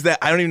Hojo. What is that?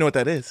 I don't even know what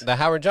that is. The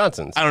Howard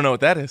Johnson's. I don't know what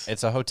that is.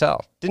 It's a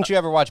hotel. Didn't you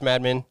ever watch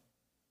Mad Men?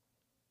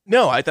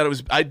 No, I thought it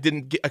was. I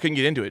couldn't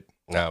get into it.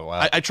 No,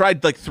 well, I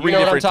tried like three you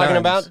know different what I'm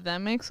talking times. about?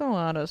 That makes a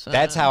lot of sense.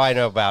 That's how I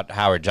know about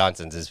Howard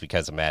Johnson's is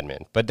because of Mad Men.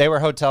 But they were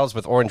hotels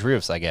with orange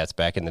roofs, I guess,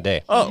 back in the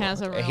day. Oh, he has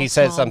a real He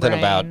said small something brain.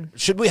 about,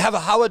 should we have a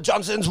Howard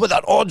Johnson's with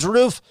an orange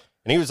roof?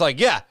 And he was like,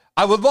 yeah,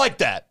 I would like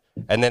that.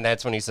 And then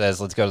that's when he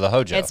says, let's go to the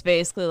Hojo. It's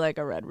basically like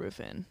a Red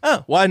Roof Inn.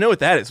 Oh, well, I know what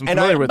that is. I'm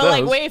familiar with but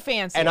those. like way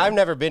fancy. And I've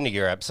never been to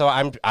Europe, so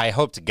I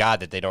hope to God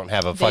that they don't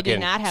have a They do fucking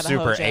not have a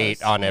Super Hojo's.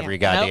 8 on every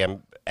Yeah.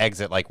 goddamn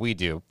exit like we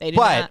do. They do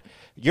but not.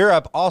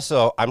 Europe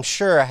also, I'm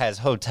sure, has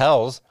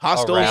hotels.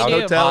 Hostels, around. They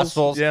do. hotels.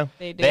 Hostels. Yeah.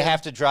 They do. They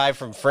have to drive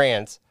from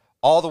France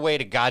all the way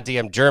to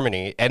goddamn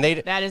Germany, and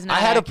That is not I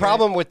had accurate. a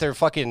problem with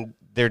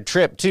their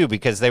trip too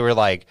because they were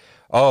like,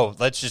 "Oh,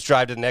 let's just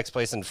drive to the next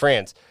place in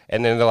France,"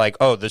 and then they're like,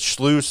 "Oh, the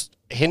Schloss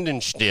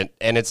Hindenstedt,"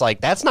 and it's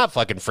like that's not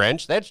fucking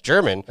French, that's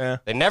German. Yeah.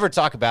 They never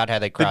talk about how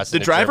they crossed. The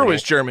into driver Germany.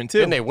 was German too.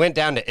 Then they went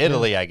down to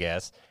Italy, I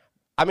guess.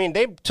 I mean,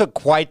 they took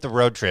quite the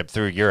road trip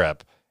through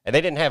Europe, and they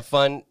didn't have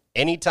fun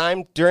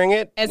anytime during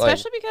it.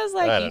 Especially because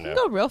I you don't can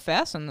know. go real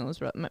fast on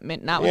those roads. Not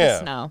with Yeah. the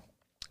snow.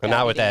 And That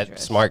not would with be that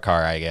dangerous. smart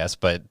car, I guess,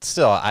 but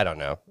still, I don't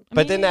know.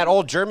 But then that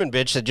old German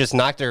bitch that just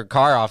knocked her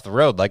car off the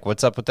road, like,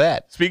 what's up with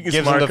that? Speaking of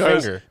Gives smart him the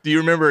cars, finger. do you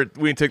remember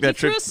we took He that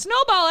threw trip? a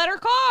snowball at her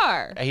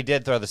car. He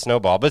did throw the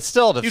snowball, but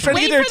still, He was trying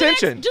to get their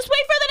attention. Just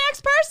wait for the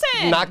next person.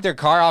 knock their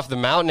car off the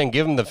mountain and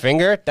give them the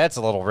finger, that's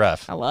a little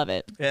rough. I love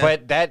it. Yeah.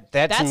 But that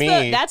to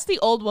me, that's the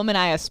old woman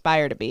I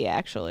aspire to be.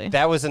 Actually,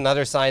 that was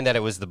another sign that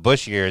it was the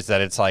Bush years,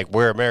 that it's like,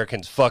 we're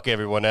Americans, fuck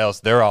everyone else,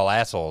 they're all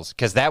assholes.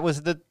 Because that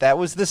was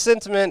the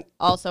sentiment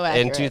also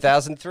accurate. in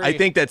 2003. I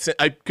think that's.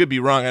 I could be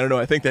wrong. I don't know.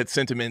 I think that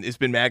sentiment has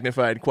been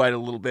magnified quite a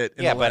little bit.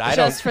 Yeah, but I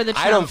just don't. for the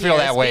I don't Trump feel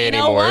that years. way But you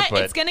know anymore. what?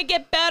 But It's gonna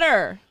get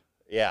better.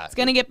 yeah, It's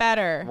gonna get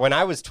better. when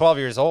I was 12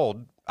 years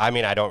old, I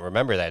mean, I don't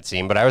remember that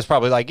scene, but I was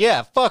probably like,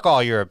 yeah, fuck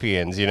all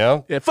Europeans, you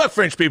know? Yeah, fuck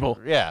French people.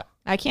 Yeah.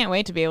 I can't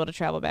wait to be able to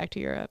travel back to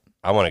Europe.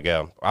 I want to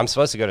go. I'm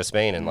supposed to go to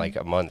Spain in like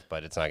a month,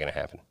 but it's not going to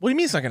happen. What do you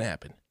mean it's not going to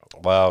happen?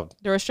 Well,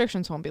 The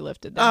restrictions won't be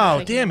lifted. Then. Oh,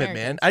 Like in damn it,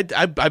 America.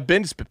 man! I've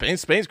been to Spain.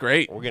 Spain's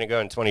great. we're going to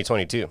go in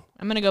 2022.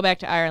 I'm gonna go back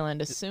to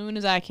Ireland as soon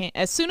as I can.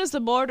 As soon as the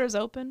borders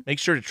open, Make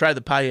sure to try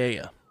the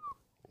paella.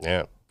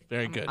 Yeah.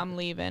 Very good. I'm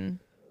leaving.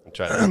 I'm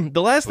trying to-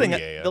 The last thing,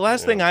 Paella, the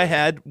last yeah. thing I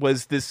had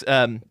was this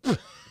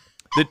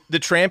the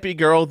trampy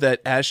girl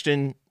that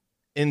Ashton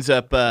ends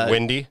up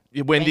Wendy.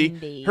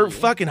 Wendy. Her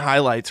fucking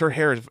highlights. Her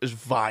hair is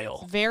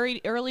vile.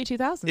 Very early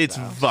 2000s. It's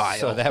though. vile.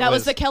 So That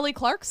was the Kelly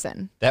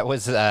Clarkson. That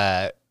was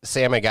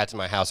Sammy got to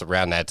my house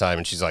around that time,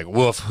 and she's like,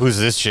 "Woof, who's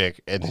this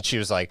chick?" And then she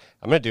was like,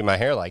 "I'm gonna do my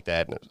hair like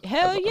that." And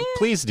Hell yeah.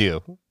 Please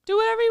do. Do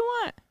whatever you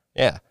want.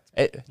 Yeah.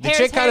 The Hair's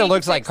chick hair, kind you Oh, of can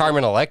looks like fix it.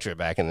 Carmen Electra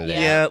back in the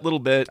day. yeah, a little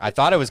bit. I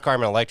thought it was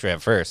Carmen Electra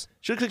at first.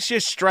 She looks like she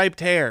has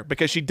striped hair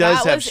because she does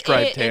that have was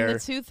striped it hair. in the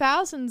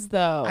 2000s,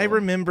 though. I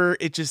remember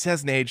it just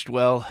hasn't aged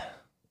well.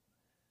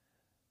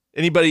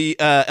 Anybody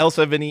else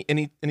have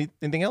anything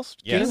else?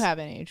 Yes. You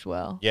haven't aged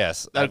well.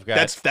 Yes, I've got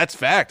That's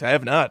fact. I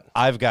have not.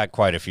 I've got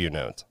quite a few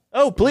notes.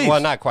 Oh, please. Well,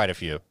 not quite a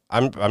few.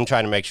 I'm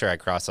trying to make sure I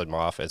cross them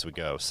off as we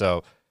go.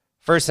 So,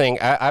 first thing,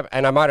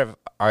 and I might have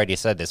already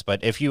said this,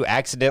 but if you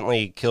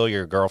accidentally kill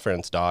your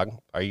girlfriend's dog,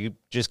 are you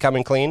just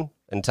coming clean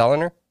and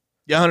telling her?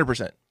 Yeah,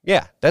 100%.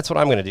 Yeah, that's what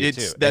I'm going to do It's-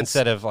 too. that's-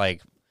 Instead of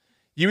like,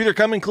 You either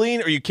come in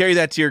clean or you carry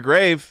that to your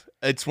grave.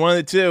 It's one of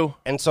the two.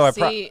 and so I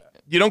See,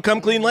 You don't come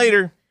clean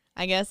later.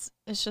 I guess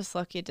it's just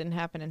lucky it didn't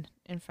happen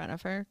in front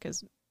of her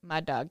because my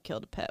dog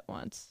killed a pet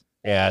once.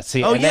 yeah.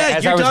 See, Oh and yeah,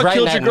 as your I was dog writing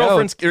killed that your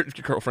note-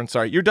 girlfriend's.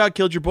 Sorry, your dog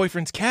killed your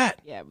boyfriend's cat.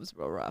 Yeah, it was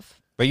real rough.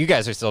 but you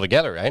guys are still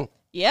together, right?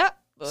 Yeah.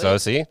 So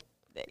see,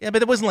 Yeah,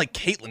 but it wasn't like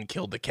Caitlyn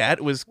killed the cat.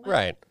 It was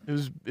right.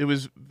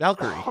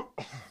 Valkyrie.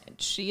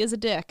 She is a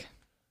dick.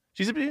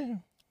 She's a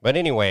But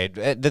anyway,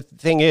 the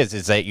thing is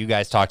that you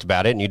guys talked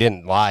about it and you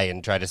didn't lie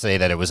and try to say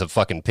that it was a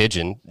fucking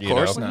pigeon. You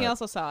course know? Well, he not.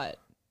 also saw it.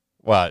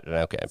 Well,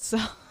 okay. So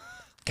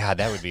God,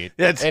 that would be.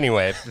 That's-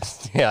 Anyway,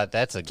 yeah,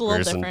 that's a a little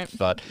gruesome different.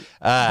 thought.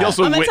 He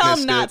also I'm going to tell him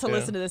witnessed not it, to yeah.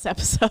 listen to this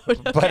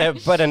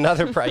episode. But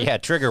another yeah,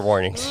 trigger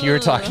warnings. You were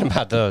talking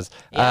about those.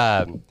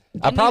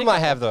 A problem I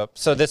have though.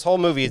 So this whole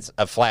movie is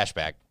a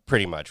flashback,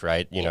 pretty much,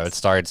 right? You know, it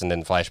starts and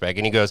then flashback,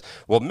 and he goes,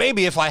 "Well,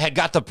 maybe if I had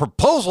got the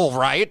proposal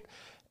right,"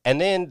 and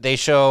then they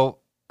show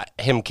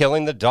him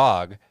killing the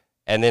dog,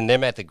 and then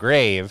them at the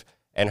grave,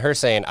 and her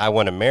saying, "I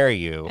want to marry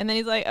you." And then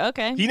he's like,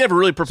 okay. He never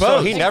really So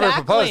proposed. he never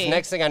Exactly. proposed.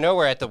 Next thing I know,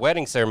 we're at the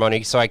wedding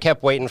ceremony. So I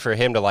kept waiting for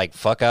him to like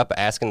fuck up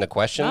asking the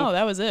question. Oh,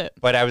 that was it.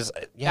 But I was,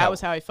 yeah, That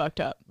was how he fucked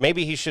up.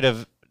 maybe he should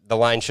have. The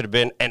line should have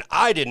been, "And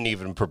I didn't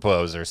even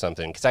propose" or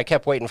something, because I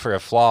kept waiting for a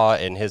flaw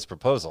in his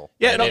proposal.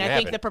 Yeah, It no, didn't I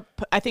think happen.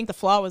 I think the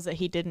flaw was that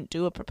he didn't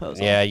do a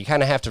proposal. Yeah, you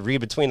kind of have to read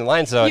between the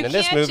lines though. You And in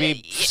this can't movie,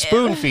 ju-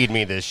 spoon feed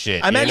me this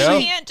shit. I'm you actually- know?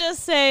 You can't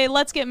just say,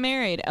 let's get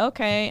married.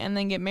 Okay, and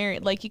then get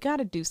married. Like, you got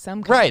to do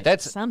some kind Right, of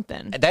that's-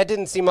 something. That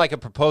didn't seem like a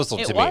proposal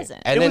It to wasn't.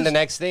 me. And It then was- the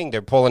next thing,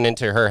 they're pulling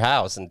into her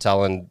house and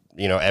telling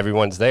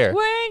everyone's there.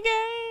 We're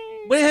gay.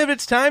 But it had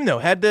its time though.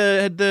 Had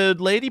the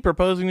lady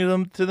proposing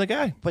to the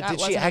guy. But That did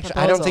she wasn't a actually?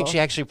 I don't think proposal. she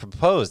actually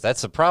proposed.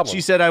 That's the problem.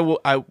 She said, "I will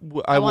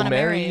wanna marry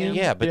marry you." you.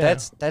 yeah, but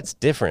that's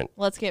different.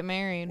 Let's get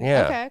married.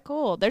 Yeah. Okay,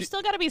 cool. There's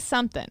still got to be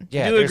something.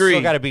 Yeah, do there's agree.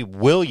 still got to be.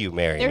 Will you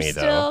marry There's me?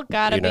 Though still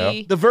got to you know?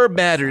 be. The verb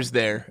matters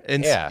there.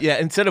 And Yeah.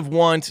 Instead of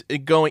want,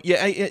 it going.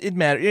 Yeah, it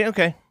matters. Yeah,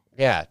 okay.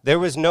 Yeah, there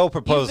was no You've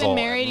proposal.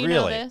 been married, you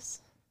really. know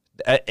this.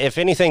 If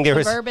anything, there The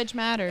was. verbiage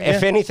matters.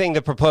 If anything,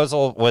 the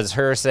proposal was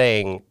her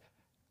saying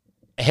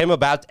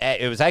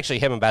it was actually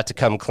him about to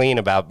come clean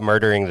about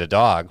murdering the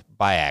dog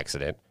by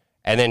accident.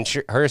 And then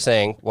her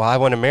saying, "Well, I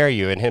want to marry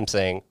you." And him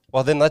saying,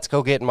 "Well, then let's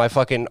go get in my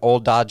fucking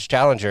old Dodge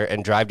Challenger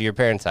and drive to your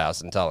parents' house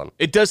and tell them."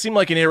 It does seem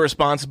like an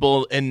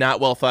irresponsible and not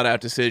well thought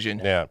out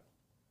decision. Yeah.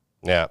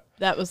 Yeah.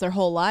 That was their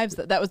whole lives.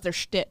 That was their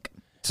shtick.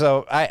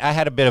 So I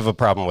had a bit of a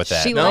problem with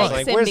that. She I was likes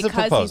like, him where's the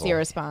because he's proposal?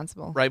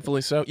 irresponsible.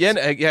 Rightfully so. Yeah,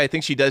 I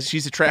think she does.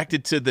 She's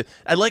attracted to the.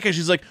 I like how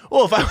she's like,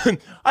 oh,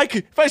 if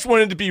if I just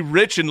wanted to be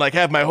rich and like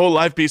have my whole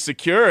life be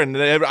secure, and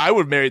I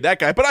would marry that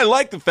guy. But I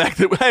like the fact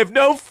that I have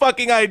no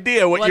fucking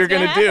idea what What's you're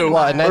gonna gonna do. happen,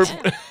 Well, and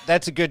Mark?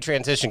 that's a good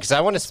transition because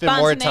I want to spend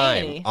more time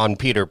Spontaneity. on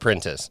Peter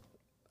Prentice.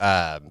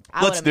 I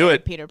Let's would've do married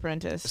it. Peter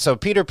Prentice. So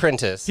Peter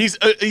Prentice. He's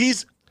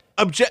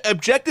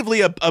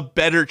objectively a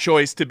better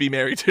choice to be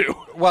married to.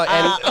 Well,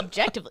 and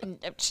Objectively,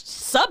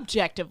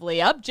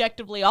 subjectively,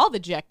 objectively, all the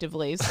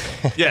jectivelys.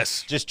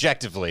 Yes. just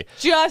objectively.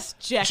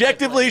 Just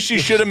Objectively, she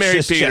should have married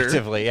Just Peter.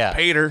 objectively, yeah.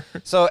 Peter.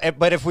 So,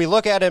 but if we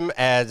look at him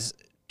as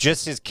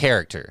just his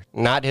character,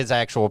 not his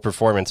actual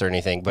performance or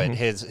anything, but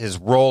his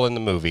role in the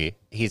movie.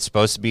 He's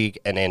supposed to be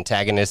an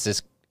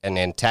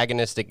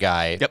antagonistic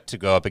guy to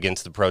go up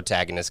against the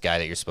protagonist guy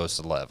that you're supposed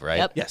to love, right?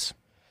 Yep. Yes.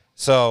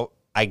 So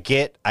I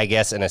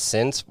guess, in a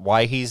sense,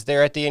 why he's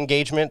there at the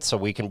engagement, so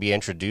we can be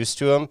introduced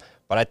to him.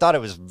 But I thought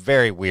it was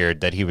very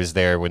weird that he was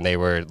there when they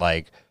were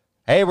like,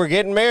 hey, we're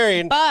getting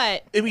married.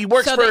 But He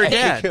works for her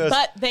dad.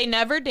 But they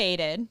never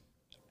dated.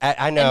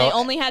 I know. And they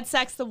only had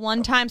sex the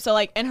one time. So,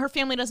 like, and her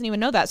family doesn't even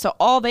know that. So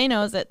all they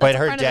know is that But that's a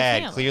her friend of their dad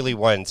family. clearly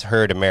wants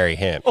her to marry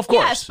him. Of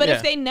course. Yes, but yeah.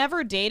 if they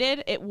never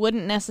dated, it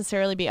wouldn't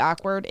necessarily be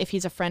awkward if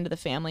he's a friend of the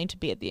family to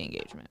be at the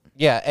engagement.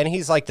 Yeah, and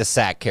he's like the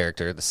Sack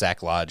character, the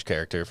Sack Lodge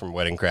character from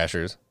Wedding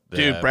Crashers.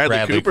 Dude,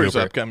 Bradley Cooper's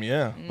upcoming,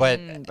 yeah.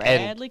 But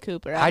Bradley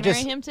Cooper. I'd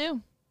marry him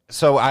too.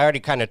 So I already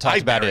kind of talked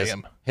I'd about marry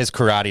him. his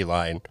karate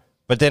line.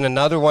 But then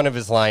another one of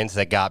his lines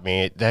that got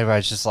me, I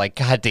was just like,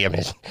 God damn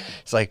it.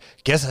 It's like,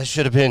 guess I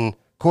should have been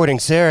courting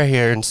Sarah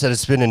here instead of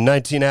spending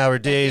 19-hour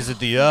days at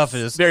the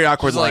office. Very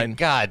awkward Just line. Like,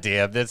 God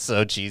damn, that's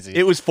so cheesy.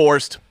 It was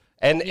forced.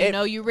 And You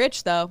know you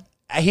rich, though.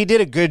 he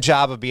did a good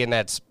job of being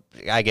that,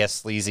 I guess,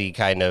 sleazy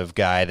kind of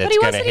guy that's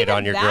he going to wasn't hit even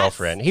on your that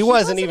girlfriend. He he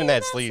wasn't wasn't even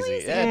that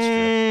sleazy.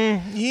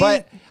 That's true. He-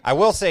 But I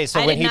will say, so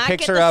I when did he not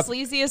picked get her the up,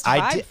 sleaziest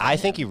vibe from I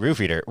think he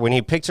roofied her. When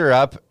he picked her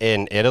up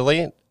in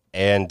Italy,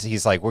 and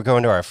he's like, "We're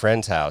going to our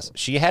friend's house."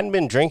 She hadn't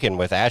been drinking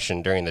with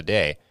Ashton during the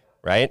day,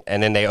 right?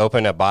 And then they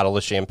open a bottle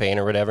of champagne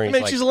or whatever. And I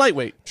mean, he's she's like, a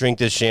lightweight. "Drink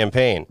this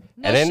champagne,"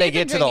 and then she'd they been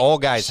get to the drinking-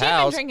 old guy's she'd been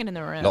house. drinking in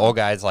the room. The old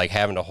guy's like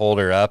having to hold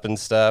her up and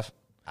stuff.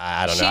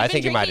 I don't know. She'd I been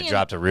think he might have drinking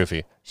dropped a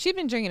roofie. She'd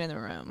been drinking in the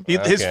room. His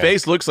Okay.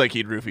 face looks like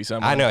he'd roofie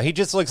someone. I know. He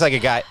just looks like a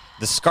guy.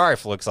 The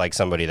scarf looks like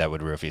somebody that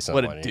would roofie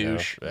someone. What a you know?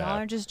 douche. Yeah. Y'all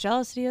are just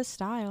jealous of his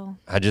style.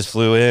 I just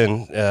flew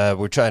in.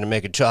 We're trying to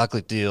make a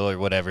chocolate deal or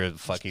whatever the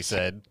fuck he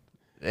said.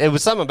 It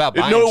was something about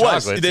buying No, it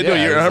was. chocolates. No,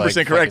 Yeah, you're it was 100%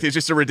 like correct. fucking- It's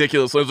just a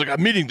ridiculous. I was like,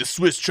 I'm meeting the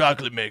Swiss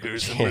chocolate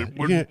makers, and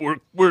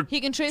we're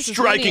He can trace his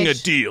striking a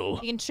lineage. deal.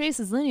 He can trace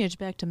his lineage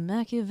back to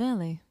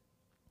Machiavelli.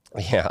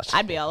 Yeah.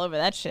 I'd be all over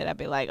that shit. I'd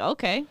be like,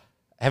 okay.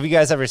 Have you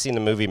guys ever seen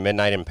the movie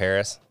Midnight in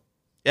Paris?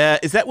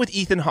 Is that with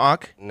Ethan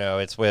Hawke? No,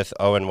 it's with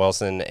Owen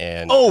Wilson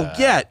and.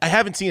 Yeah, I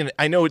haven't seen it.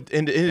 I know it.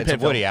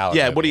 Independent Woody film. Allen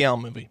Yeah, movie. Woody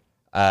Allen movie.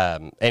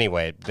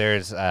 Anyway,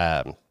 there's.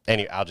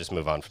 I'll just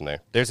move on from there.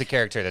 There's a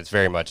character that's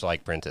very much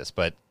like Prentice,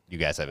 but you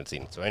guys haven't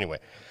seen it. So anyway,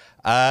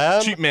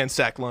 Cheap man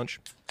sack lunch.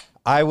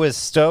 I was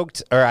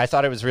stoked, or I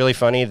thought it was really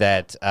funny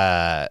that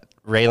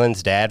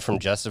Raylan's dad from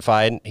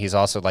Justified, he's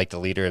also like the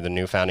leader of the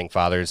New Founding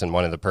Fathers in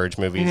one of the Purge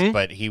movies,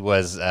 but he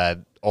was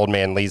Old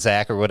Man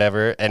Lezak or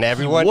whatever, and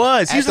everyone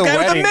He's the guy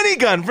with the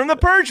minigun from the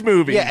Purge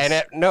movies. Yeah,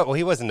 and no,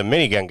 he wasn't the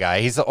minigun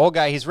guy. He's the old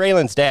guy. He's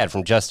Raylan's dad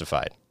from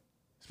Justified.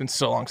 It's been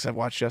so long since I've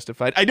watched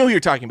Justified. I know who you're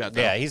talking about,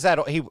 though. Yeah, he's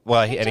that. He was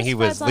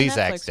Justified's on Lezak's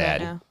Netflix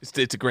dad. right now.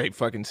 It's a great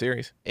fucking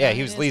series. Yeah,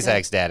 he was it is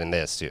Lezak's dad in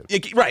this too.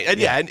 Right.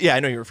 Yeah, I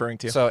know you're referring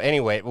to. So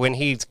anyway, when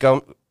he's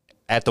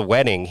at the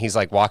wedding, he's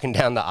like walking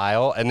down the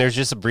aisle, and there's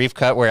just a brief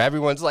cut where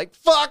everyone's like,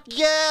 "Fuck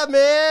yeah,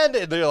 man!"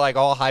 And they're like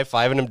all high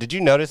fiving him. Did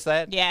you notice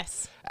that?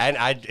 Yes. And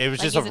it was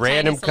Like just a he's a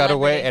random tiny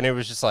cutaway, celebrity. and it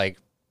was just like,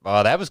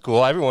 "Oh, that was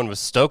cool." Everyone was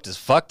stoked as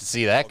fuck to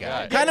see that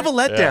guy. kind of a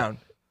letdown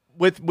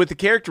with the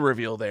character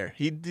reveal there.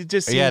 He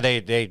just seemed, Yeah,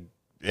 they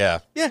yeah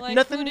Like,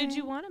 nothing. who did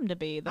you want him to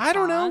be? The I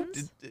don't know.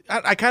 Fonz?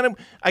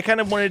 I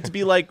kind of wanted it to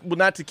be like, well,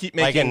 not to keep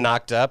like making get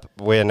knocked up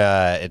when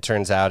it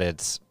turns out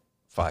it's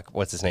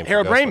what's his name?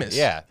 Harold from Ghostbusters? Ramis.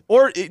 Yeah.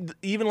 Or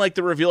even like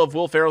the reveal of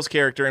Will Ferrell's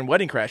character in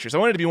Wedding Crashers. I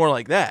wanted it to be more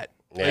like that.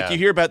 Yeah. Like you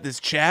hear about this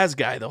Chaz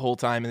guy the whole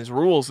time and his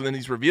rules, and then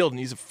he's revealed and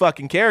he's a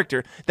fucking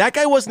character. That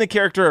guy wasn't a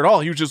character at all.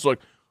 He was just like,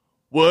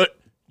 what?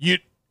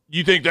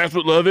 You think that's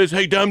what love is?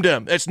 Hey,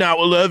 dum-dum, that's not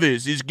what love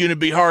is. It's going to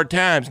be hard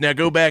times. Now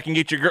go back and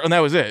get your girl. And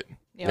that was it.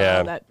 Yeah,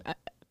 Yeah. well, that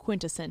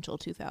quintessential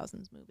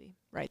 2000s movie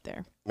right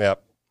there.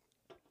 Yep.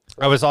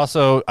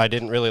 I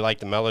didn't really like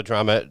the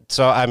melodrama,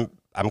 so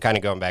I'm kind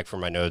of going back for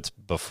my notes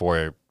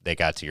before they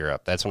got to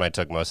Europe. That's when I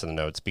took most of the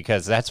notes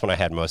because that's when I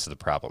had most of the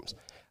problems.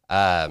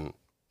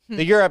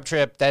 The Europe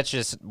trip, that's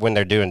just when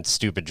they're doing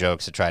stupid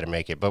jokes to try to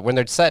make it. But when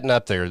they're setting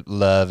up their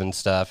love and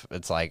stuff,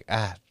 it's like,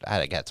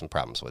 I got some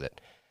problems with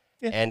it.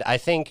 Yeah. And I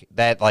think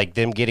that, like,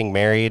 them getting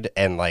married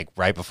and, like,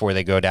 right before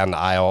they go down the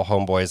aisle,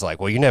 Homeboy's like,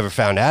 well, you never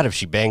found out if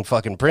she banged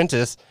fucking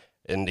Prentice.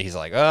 And he's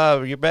like,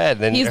 oh, you're bad.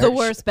 And then He's the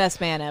worst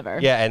best man ever.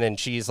 Yeah, and then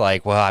she's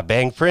like, well, I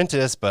banged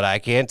Prentice, but I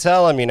can't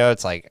tell him. You know,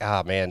 it's like,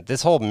 oh, man,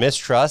 this whole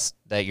mistrust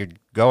that you're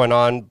going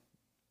on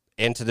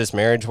into this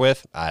marriage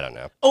with, I don't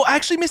know. Oh, I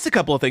actually missed a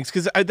couple of things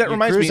because that You're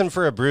reminds me. cruising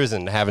for a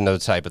bruising, having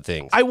those type of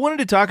things. I wanted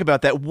to talk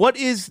about that. What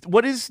is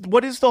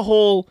the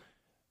whole?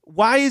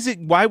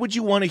 Why would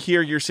you want to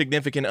hear your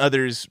significant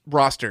other's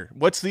roster?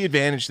 What's the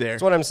advantage there?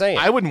 That's what I'm saying.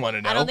 I wouldn't want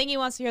to know. I don't think he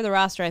wants to hear the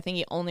roster. I think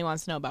he only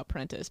wants to know about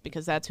Prentice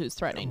because that's who's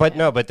threatening But him.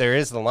 no, but there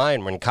is the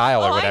line when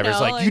Kyle or Oh, I whatever is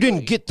know, like, you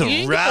didn't get the you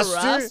didn't get the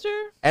roster?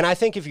 roster? And I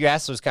think if you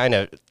ask those kind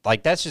of,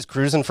 like, that's just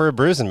cruising for a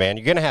bruising, man.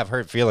 You're going to have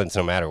hurt feelings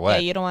no matter Yeah,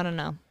 what. you don't want to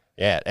know.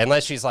 Yeah,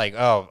 unless she's like,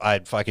 oh, I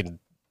fucking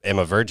am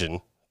a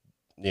virgin,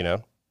 you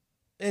know?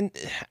 And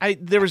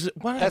there was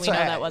one. we know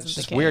that wasn't it's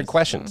the just weird case.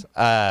 questions.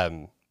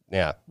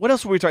 Yeah. What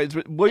else were we talking?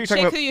 What are you The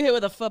talking chick about? who you hit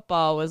with a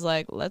football was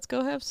like, "Let's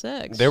go have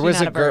sex." There She's was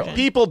not a girl- virgin.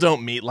 People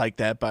don't meet like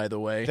that, by the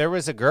way. There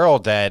was a girl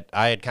that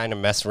I had kind of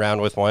messed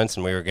around with once,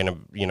 and we were gonna,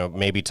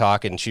 maybe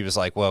talk, and she was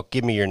like, "Well,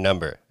 give me your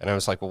number," and I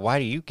was like, "Well, why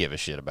do you give a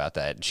shit about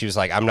that?" And she was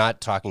like, "I'm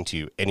not talking to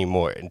you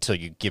anymore until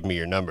you give me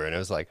your number," and I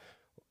was like,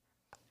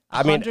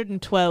 I mean,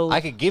 112.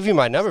 I could give you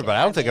my number, but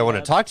I don't think I want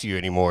to talk to you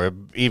anymore,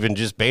 even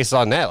just based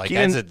on that. Like,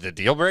 Keenan- that's the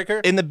deal breaker?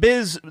 In the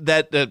biz,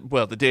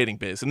 the dating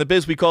biz, in the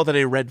biz, we call that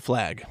a red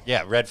flag.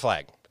 Yeah, red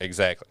flag.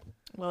 Exactly.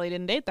 Well, he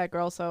didn't date that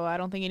girl, so I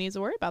don't think he needs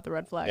to worry about the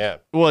red flag. Yeah.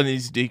 Well, and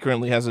he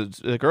currently has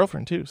a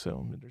girlfriend too,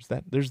 so there's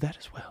that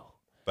as well.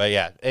 But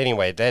yeah,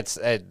 anyway, that's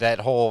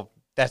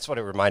that's what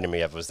it reminded me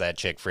of, was that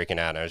chick freaking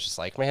out. And I was just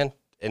like, man,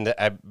 and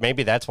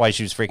maybe that's why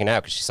she was freaking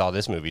out, because she saw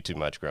this movie too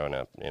much growing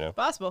up,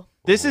 Possible.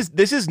 This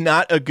is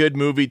not a good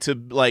movie to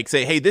like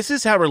say, hey, this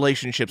is how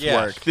relationships Yeah.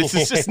 work. This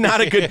is just not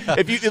a good.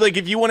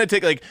 If you want to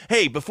take like,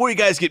 hey, before you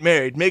guys get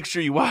married, make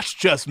sure you watch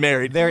Just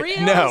Married.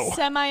 Real No.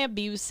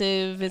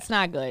 semi-abusive. It's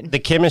not good. The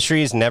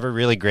chemistry is never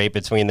really great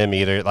betwing them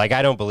either. Like,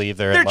 I don't believe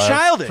they're in love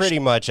childish. pretty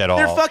much at all.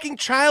 They're fucking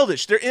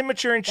childish. They're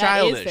immature and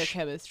That is their childish.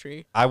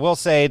 chemistry. I will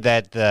say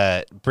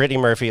that Brittany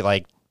Murphy,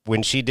 like,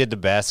 when she did the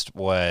best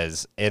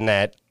was in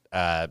that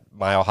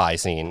Mile High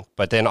scene,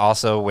 but then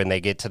also when they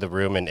get to the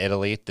room in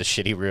Italy, the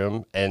shitty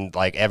room, and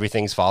like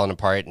everything's falling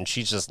apart, and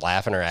she's just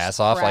laughing her ass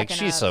off. Like, Cracking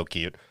she's up. so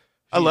cute.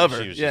 I love her.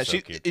 was Yeah, just so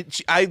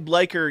cute. I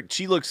like her.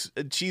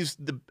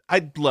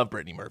 I love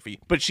Brittany Murphy,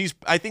 but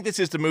I think this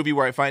is the movie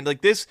where I find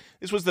like this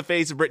was the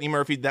phase of Brittany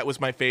Murphy that was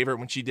my favorite,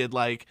 when she did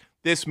like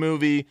this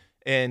movie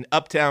and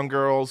Uptown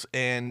Girls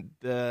and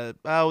there's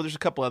a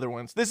couple other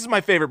ones. This is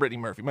my favorite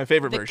Brittany Murphy, my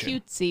favorite The version.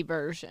 cutesy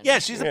version. Yeah,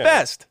 she's the Yeah.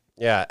 best.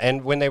 Yeah,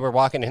 and when they were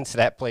walking into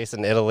that place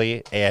in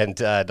Italy, and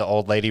the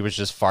old lady was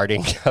just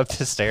farting up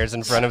the stairs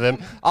in front of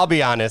them, I'll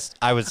be honest,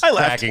 I was I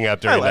laughed. cracking up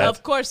I during laughed. that.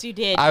 Of course you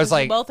did. I was 'cause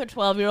you like- both are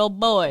 12-year-old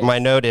boys. My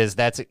note is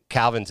that's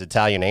Calvin's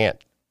Italian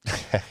aunt,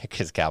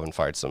 because Calvin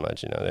farts so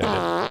much.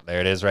 There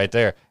it is right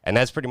there, and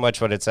that's pretty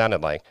much what it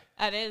sounded like.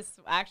 That is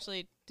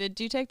actually. Did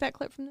you take that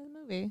clip from the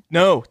movie?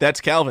 No,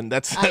 that's Calvin.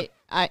 That's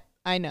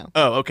I know.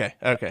 oh, okay.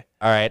 All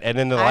right, and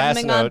then the I haven't last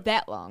been gone note,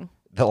 that long.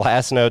 the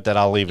last note that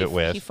I'll leave it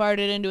with. He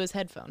farted into his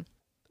headphone.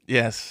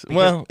 Yes.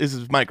 Well, this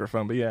is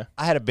microphone, but yeah.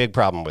 I had a big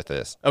problem with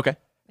this. Okay.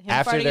 Him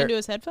After farting their- into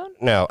his headphone?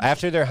 No,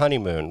 after their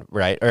honeymoon,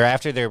 right, or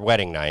after their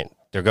wedding night,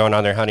 they're going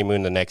on their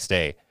honeymoon the next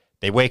day.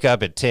 They wake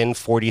up at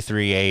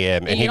 10:43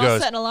 a.m. and you he don't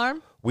goes, set an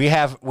alarm? we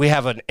have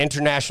an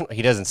international,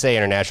 he doesn't say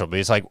international, but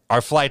he's like,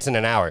 our flight's in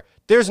an hour.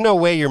 There's no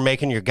way you're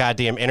making your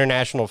goddamn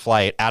international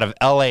flight out of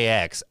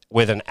LAX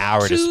with an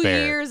hour to 2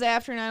 spare. years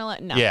after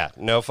 9/11? No. Yeah,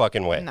 no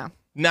fucking way. No.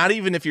 Not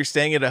even if you're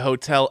staying at a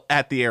hotel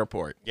at the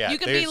airport. Yeah, You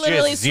could there's be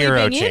literally just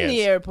zero sleeping chance. in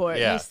the airport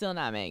Yeah. and he's still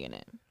not making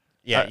it.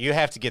 Yeah, you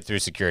have to get through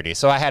security.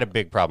 So I had a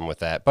big problem with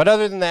that. But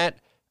other than that,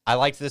 I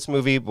liked this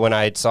movie when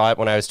I saw it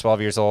when I was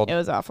 12 years old. It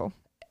was awful.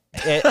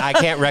 I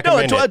can't No,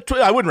 recommend it.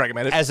 I wouldn't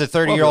recommend it. As a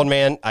 30-year-old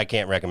man, I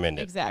can't recommend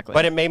it. Exactly.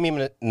 But it made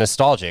me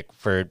nostalgic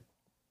for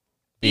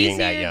being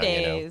that Easier young,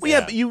 days. Well,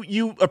 yeah, but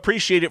you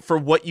appreciate it for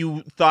what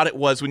you thought it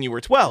was when you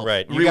were 12.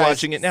 Right. You guys-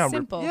 Rewatching it now.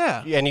 Simple.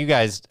 Yeah. And you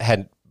guys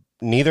had,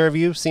 neither of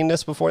you seen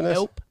this before this?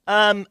 Nope.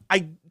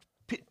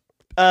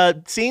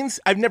 Scenes,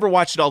 I've never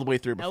watched it all the way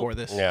through before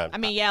this. Yeah. I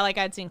mean, yeah, like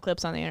I'd seen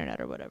clips on the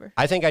internet or whatever.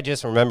 I think I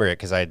just remember it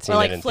because I had seen Or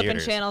like it in flipping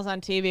theaters. channels on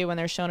TV when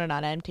they're showing it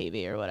on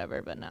MTV or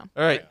whatever, but no.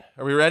 All right.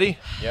 Are we ready?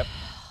 Yep.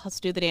 Let's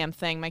do the damn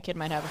thing. My kid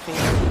might have a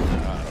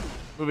fever.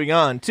 Moving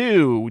on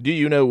to, do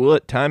you know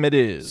what time it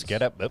is?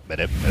 Get up.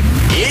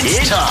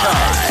 It's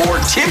time for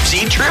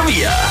Tipsy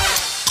Trivia.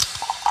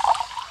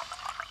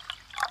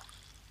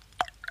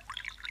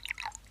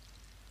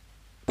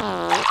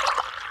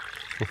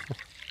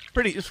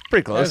 It's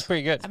pretty close. That's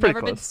pretty good. I've pretty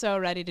never been close. so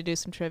ready to do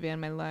some trivia in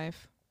my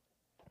life.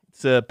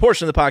 It's a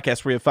portion of the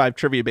podcast where we have 5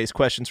 trivia-based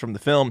questions from the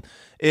film.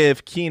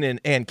 If Keenan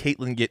and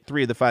Caitlin get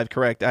 3 of the 5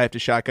 correct, I have to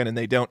shotgun and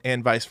they don't,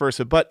 and vice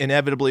versa. But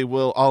inevitably,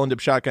 we'll all end up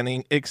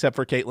shotgunning, except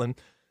for Caitlin.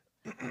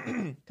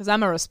 Because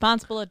I'm a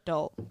responsible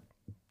adult.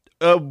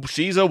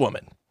 She's a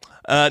woman.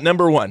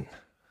 Number 1.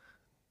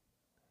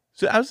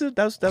 So that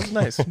was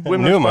nice.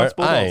 Women are Nummer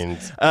responsible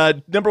adults.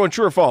 eins. Number 1,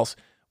 true or false?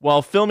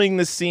 While filming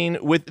the scene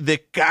with the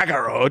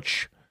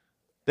cockroach,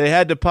 they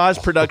had to pause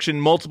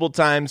production multiple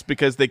times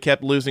because they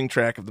kept losing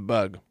track of the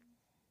bug.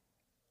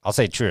 I'll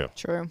say true.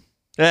 True.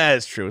 That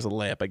is true. It was a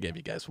layup. I gave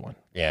you guys 1.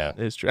 Yeah. It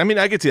is true. I mean,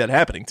 I could see that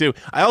happening too.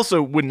 I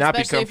also would not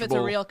Especially be if it's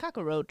comfortable. a real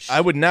cockroach. I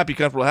would not be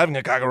comfortable having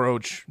a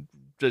cockroach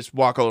just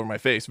walk all over my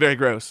face. Very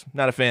gross.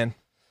 Not a fan.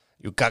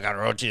 You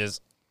cockroaches.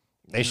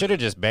 They should have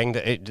just banged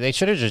it. They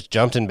should have just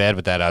jumped in bed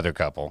with that other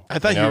couple. I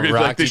thought you were gonna be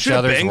like, rocked they each should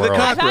have other's banged the world.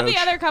 I thought cockroach. the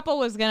other couple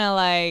was gonna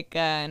like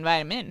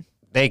invite him in.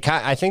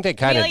 I think they I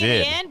kind mean, of like did.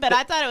 in the end, but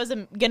I thought it was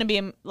gonna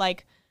be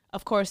like,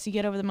 of course, you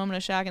get over the moment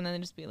of shock, and then they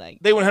just be like,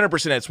 They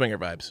 100% had swinger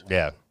vibes.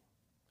 Yeah.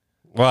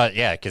 Well,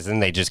 yeah, because then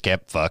they just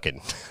kept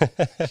fucking.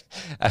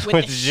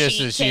 with the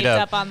sheet taped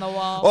up on the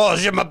wall. Oh,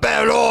 shit, my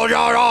bed.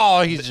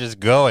 Oh, he's just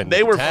going.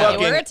 They were to town. They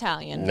fucking were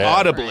Italian. No.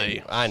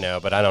 audibly. I know,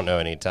 but I don't know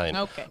any Italian.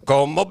 Okay.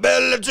 Come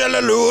bella c'è la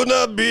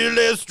luna,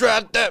 Billy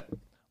Strata.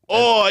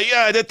 Oh,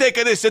 yeah, the take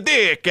of this a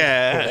dick.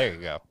 There you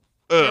go.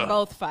 You're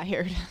both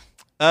fired.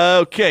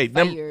 Okay.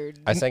 Fired.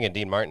 I sang a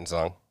Dean Martin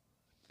song.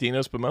 Dino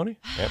Spumoni?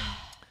 Yep.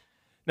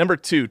 Number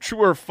 2, true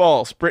or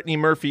false, Brittany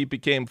Murphy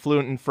became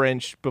fluent in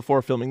French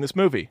before filming this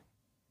movie.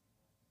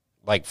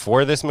 Like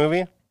for this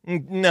movie?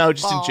 No,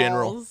 just in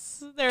general.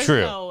 False. There's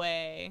True. no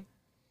way.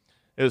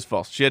 It was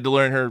false. She had to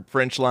learn her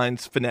French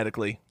lines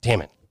phonetically.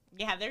 Damn it.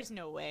 Yeah, there's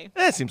no way.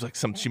 That seems like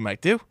something she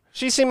might do.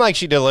 She seemed like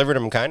she delivered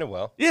them kind of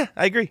well. Yeah,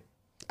 I agree.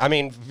 I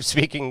mean,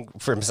 speaking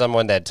from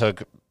someone that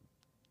took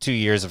 2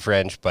 years of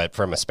French, but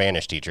from a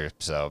Spanish teacher.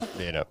 So,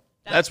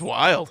 That's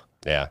wild.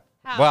 yeah.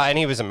 How? Well, and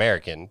he was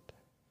American.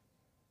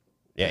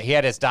 Yeah, he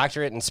had his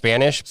doctorate in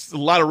Spanish, There's a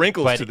lot of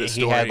wrinkles but to this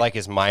he story. had like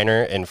his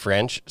minor in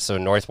French. So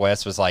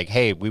Northwest was like,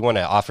 hey, we want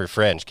to offer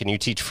French. Can you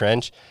teach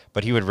French?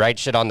 But he would write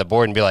shit on the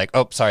board and be like,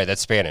 oh, sorry,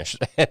 that's Spanish.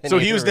 So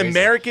he was the erase it.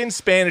 American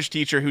Spanish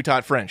teacher who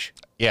taught French.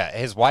 Yeah,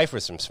 his wife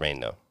was from Spain,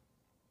 though.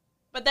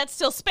 But that's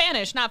still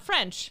Spanish, not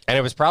French. And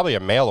it was probably a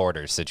mail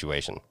order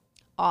situation.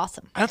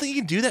 Awesome. I don't think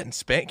you can do that in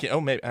Spain.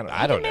 Oh, maybe. I don't know.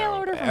 I don't mail know.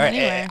 order from I-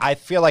 anywhere. I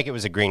feel like it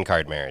was a green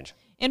card marriage.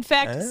 In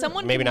fact,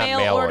 someone Maybe can not mail,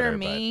 mail order order,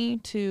 me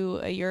to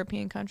a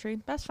European country.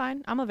 That's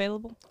fine. I'm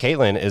available.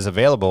 Caitlin is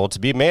available to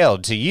be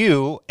mailed to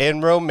you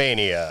in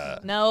Romania.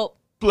 Nope.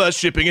 Plus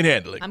shipping and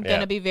handling. I'm Yeah.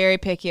 going to be very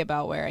picky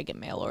about where I get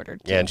mail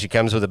ordered to. Yeah, and she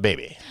comes with a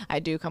baby. I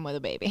do come with a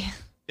baby.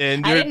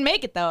 And I your- didn't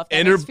make it, though, if that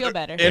and makes her, you feel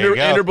better. And There her, you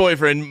go. and her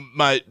boyfriend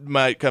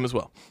might come as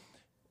well.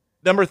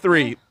 Number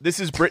 3, this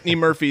is Brittany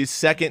Murphy's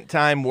second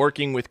time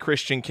working with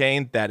Christian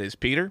Kane. That is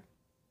Peter.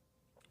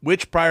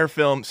 Which prior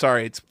film,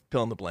 sorry, it's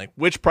fill in the blank.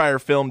 Which prior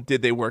film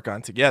did they work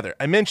on together?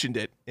 I mentioned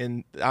it,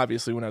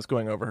 obviously when I was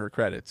going over her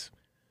credits.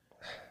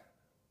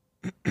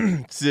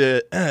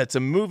 It's a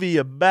movie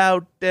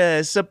about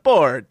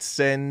supports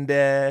and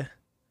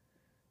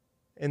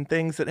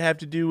things that have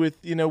to do with,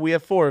 we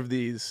have 4 of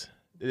these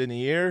in a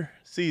year,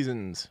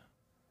 seasons.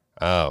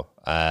 Oh,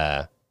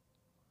 fuck,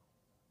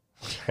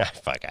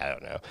 I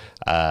don't know.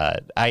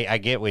 I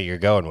get what you're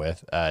going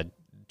with.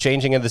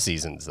 Changing of the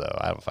seasons, though.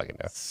 I don't fucking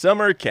know.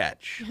 Summer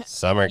Catch.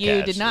 Summer You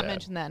Catch, did not yeah.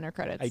 mention that in her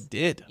credits. I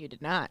did. You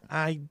did not.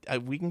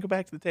 We can go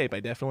back to the tape. I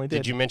definitely did.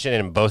 Did you mention it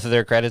in both of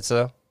their credits,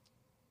 though?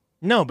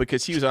 No,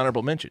 because he was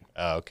honorable mention.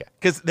 Oh, okay.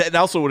 Because that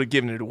also would have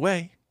given it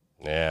away.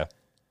 Yeah.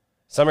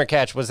 Summer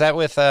Catch, was that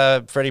with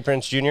Freddie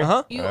Prinze Jr.?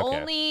 Uh-huh. You Okay.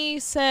 only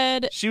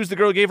said She was the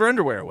girl who gave her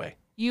underwear away.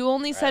 you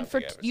only said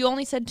think I was- you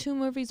only said 2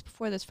 movies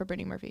before this for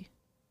Brittany Murphy.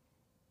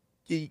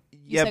 You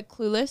Yeah. said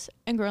Clueless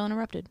and Girl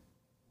Interrupted.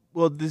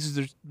 Well, this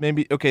is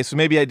maybe okay. So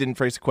maybe I didn't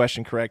phrase the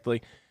question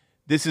correctly.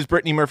 This is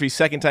Brittany Murphy's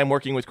second time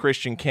working with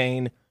Christian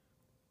Kane.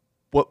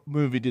 What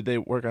movie did they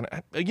work on?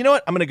 You know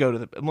what? I'm gonna go to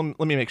the.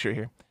 Let me make sure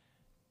here.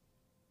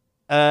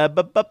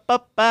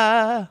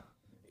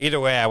 Either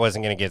way, I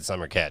wasn't going to get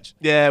Summer Catch.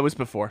 Yeah, it was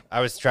before.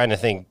 I was trying to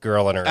think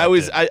Girl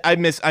Interrupted. I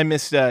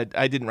missed. I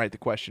didn't write the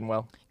question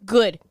well.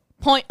 Good.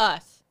 Point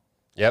us.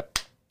 Yep.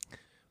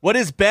 What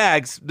is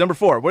Bags? Number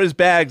 4. What is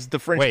Bags? The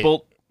French Wait,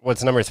 Bolt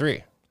what's number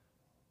 3?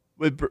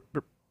 with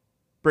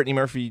Brittany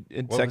Murphy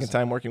in What second was-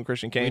 time working with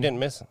Christian Kane. We didn't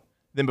miss.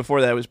 Then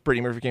before that was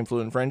Brittany Murphy came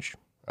fluent in French.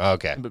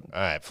 Okay. All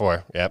right,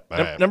 4. Yep. All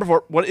right. Number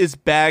 4. What is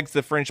Bags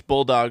the French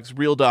Bulldog's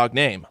real dog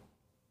name?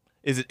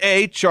 Is it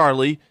A,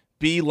 Charlie,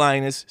 B,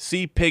 Linus,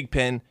 C,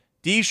 Pigpen,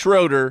 D,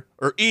 Schroeder,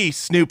 or E,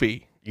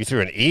 Snoopy? You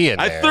threw an E in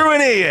there. I threw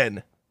an E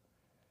in.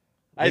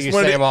 Will you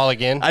say them all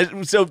again?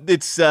 So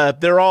it's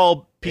they're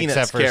all Peanuts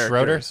Except for characters.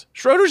 Schroeder?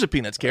 Schroeder's a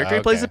Peanuts character.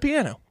 He plays Okay. the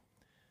piano.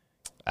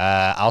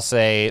 I'll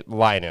say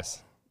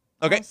Linus.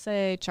 Okay. I'll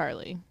say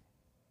Charlie.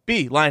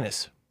 B,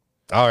 Linus.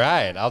 All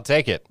right, I'll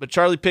take it. But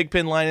Charlie,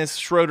 Pigpen, Linus,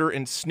 Schroeder,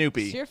 and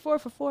Snoopy. So you're 4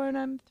 for 4 and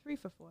I'm 3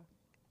 for 4.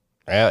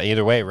 Well,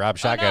 either way, Rob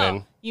Oh, no.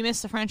 shotgunning. You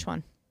missed the French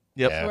one.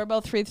 Yep. Yeah. So we're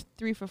both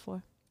 3 for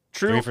 4.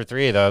 True. 3 for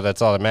 3, though.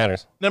 That's all that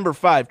matters. Number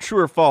 5, true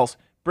or false?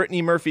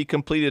 Brittany Murphy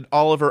completed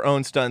all of her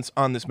own stunts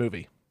on this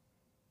movie.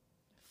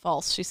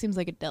 False. She seems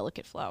like a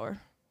delicate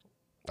flower.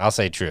 I'll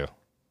say true.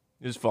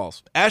 It is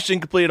false. Ashton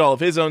completed all of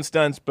his own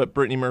stunts, but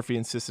Brittany Murphy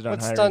insisted on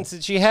What hiring stunts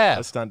did she a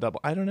have? stunt double.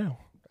 I don't know.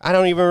 I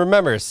don't even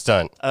remember a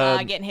stunt.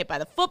 Getting hit by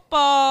the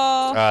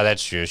football. Oh,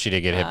 that's true. She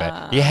did get hit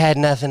back. You had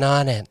nothing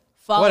on it.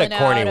 falling what a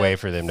corny out of- way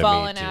for them to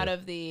falling meet, out too.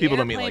 of the People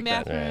don't meet airplane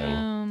like that.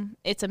 bathroom.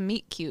 It's a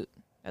meet cute.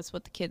 That's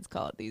what the kids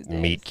call it these days.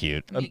 Meet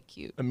cute. Meet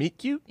cute. A meet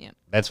cute?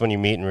 That's when you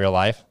meet in real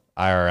life,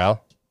 IRL.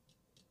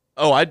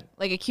 Oh,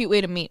 Like a cute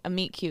way to meet. A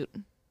meet cute.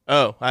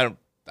 I don't.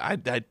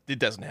 It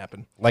doesn't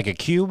happen. Like a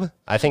cube?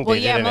 I think Well,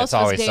 they yeah, did, and most it's of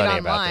us always date sunny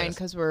about online this.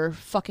 because we're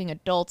fucking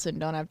adults and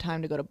don't have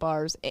time to go to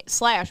bars.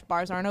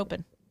 Bars aren't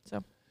open.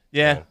 So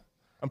Yeah,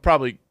 I'm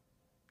probably.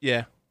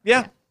 Yeah.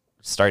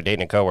 Start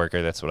dating a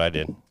coworker. That's what I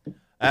did.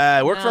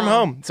 Work from No.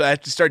 home, so I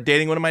have to start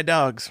dating one of my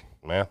dogs.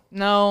 Yeah.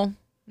 no.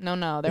 There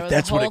was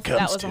that's a what whole, it comes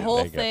that was to. a whole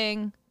There you go.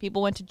 thing.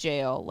 People went to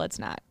jail. Let's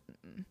not.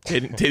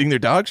 Dating their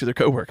dogs or their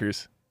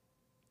coworkers.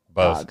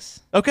 Both. Dogs.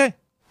 Okay.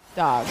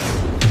 Dogs.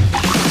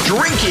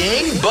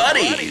 Drinking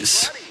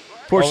Buddies.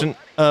 Portion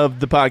of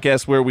the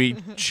podcast where we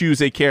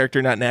choose a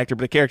character, not an actor,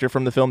 but a character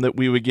from the film that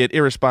we would get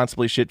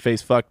irresponsibly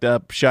shit-faced, fucked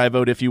up, shy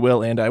vote, if you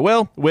will, and I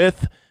will,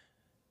 with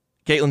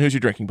Caitlin, who's your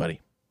drinking buddy?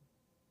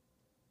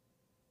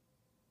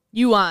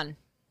 Yuan.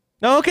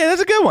 Oh, okay,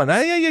 that's a good one.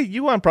 Yeah,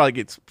 Yuan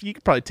probably you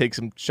could probably take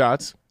some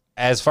shots.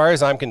 As far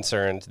as I'm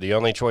concerned, the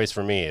only choice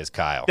for me is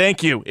Kyle.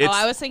 Thank you.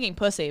 I was thinking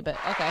pussy, but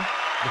okay.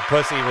 The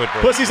pussy would work.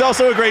 Pussy's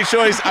also a great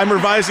choice. I'm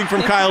revising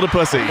from Kyle to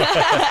pussy.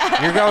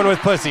 You're going with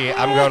pussy.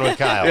 I'm going with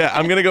Kyle. Yeah,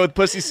 I'm gonna go with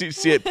pussy.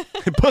 See it.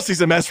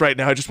 Pussy's a mess right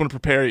now. I just want to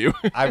prepare you.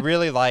 I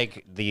really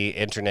like the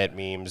internet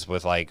memes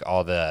with like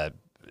all the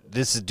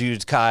this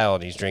dude's Kyle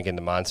and he's drinking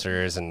the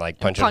monsters and like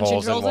punching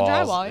holes in walls.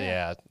 drywall,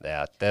 yeah.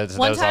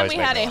 One time we always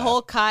had make a me whole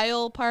laugh.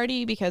 Kyle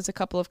party because a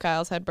couple of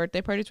Kyles had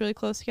birthday parties really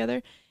close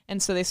together.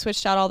 And so they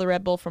switched out all the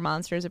Red Bull for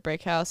Monsters at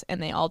Brick House, and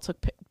they all took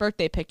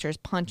birthday pictures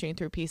punching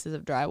through pieces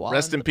of drywall.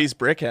 Rest in peace,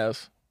 Brick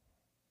House.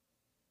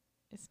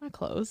 It's not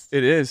closed.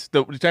 It is.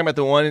 You're talking about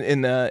the one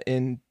in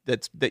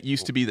that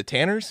used to be the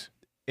Tanners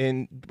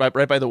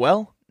right by the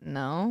well.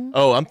 No.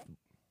 Oh,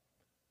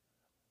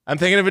 I'm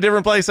thinking of a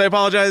different place. I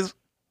apologize.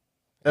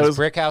 That Is was.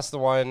 Brick House the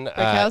one Brick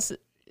House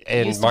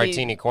in used to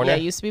Martini be, Corner? Yeah,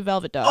 it used to be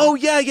Velvet Dog. Oh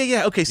yeah.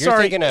 Okay, You're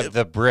sorry. thinking of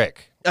the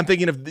Brick. I'm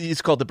thinking of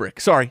it's called the Brick.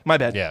 Sorry, my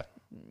bad. Yeah.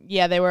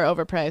 Yeah, they were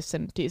overpriced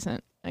and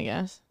decent, I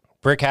guess.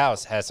 Brick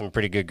House has some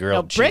pretty good No,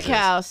 grilled Brick cheeses.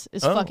 House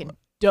is Oh. fucking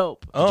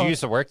dope. Oh. Did you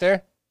used to work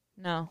there?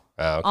 No.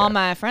 Oh, okay. All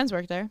my friends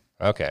work there.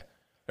 Okay.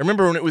 I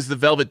remember when it was the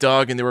Velvet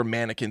Dog and there were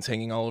mannequins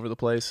hanging all over the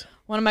place.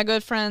 One of my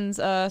good friends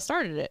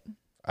started it.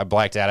 I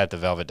blacked out at the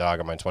Velvet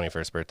Dog on my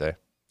 21st birthday.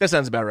 That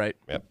sounds about right.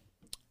 Yep.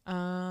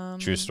 True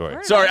True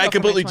story. Sorry, I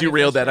completely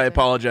derailed that. I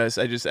apologize.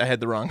 I had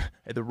the wrong.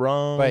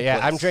 But yeah,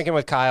 I'm place. drinking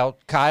with Kyle.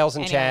 Kyle's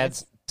and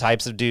Anyways. Chads,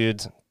 types of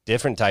dudes,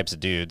 different types of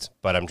dudes,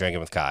 but I'm drinking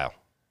with Kyle.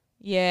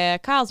 Yeah,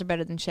 Kyle's are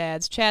better than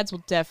Chad's. Chad's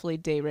will definitely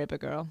date rape a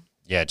girl.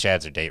 Yeah,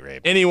 Chads are date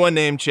rape. Anyone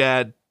named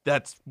Chad,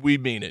 we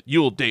mean it.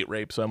 You will date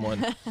rape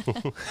someone.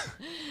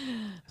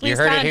 Please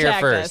heard it here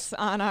contact first. us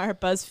on our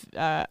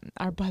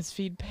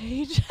BuzzFeed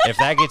page. If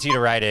that gets you to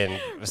write in,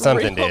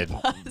 something Real did.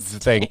 Buzz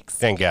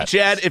Thank God.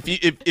 Chad,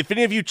 if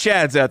any of you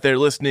Chads out there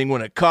listening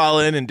want to call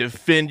in and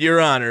defend your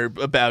honor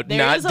about There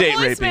not is a date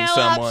raping voicemail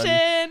someone,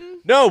 option.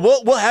 no,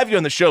 we'll have you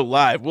on the show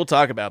live. We'll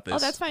talk about this. Oh,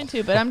 that's fine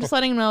too. But I'm just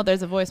letting you know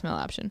there's a voicemail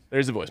option.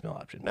 There's a voicemail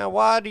option. Now,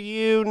 why do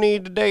you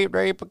need to date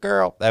rape a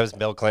girl? That was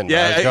Bill Clinton.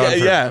 Yeah, I was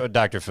going yeah. for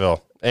Dr.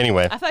 Phil.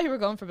 Anyway. I thought you were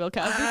going for Bill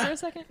Cosby for a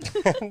second.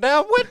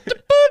 Now, what the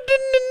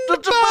pudding in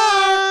the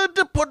bar?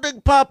 The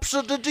pudding pops.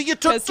 Do you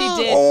Because he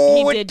did. Oh,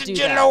 he what did did do you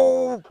that.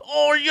 know?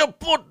 Oh, you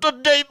put the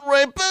date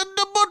rape in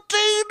the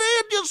martini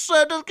and you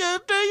said, "Okay,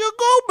 there you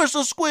go,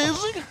 Mrs.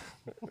 Squeezy."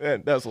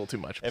 That was a little too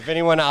much. If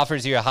anyone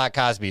offers you a hot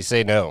Cosby,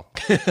 say no.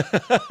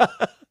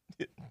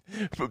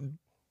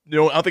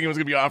 No, I don't think anyone's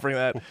gonna be offering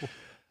that.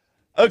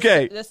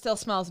 Okay, This still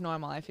smells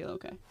normal. I feel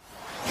okay.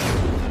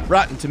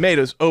 Rotten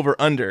Tomatoes over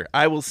under.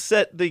 I will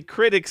set the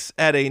critics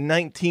at a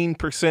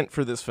 19%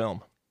 for this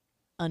film.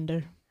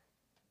 Under.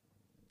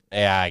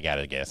 Yeah, I got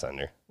to guess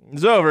under.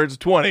 It's over. It's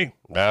 20.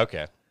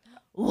 Okay.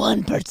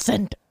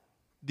 1%.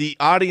 The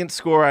audience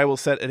score I will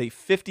set at a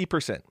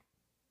 50%.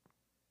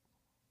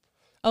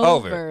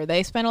 Over.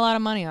 They spent a lot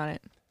of money on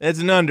it. It's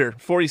an under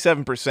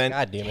 47%.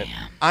 God damn it.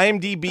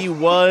 IMDb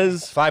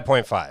was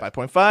 5.5.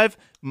 5.5.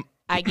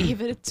 I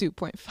gave it a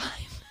 2.5.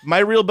 My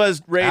Real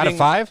Buzz rating Out of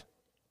 5?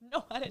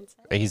 No, I didn't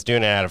say. He's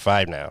doing it out of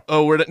 5 now.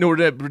 Oh, we're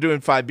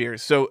doing 5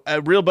 beers. So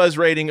Real Buzz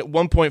rating at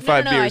 1.5 No,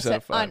 I beers said out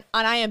of 5.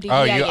 on IMDb. Oh,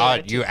 I gave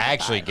it a you 2.5.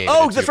 actually gave it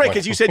Oh, a that's right, 2.5.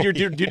 because you said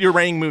you're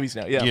rating movies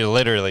now. Yeah. You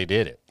literally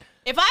did it.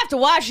 If I have to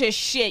watch this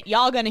shit,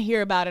 y'all gonna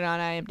hear about it on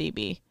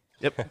IMDb.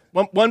 Yep.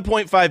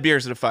 1.5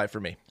 beers out of 5 for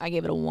me. I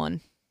gave it a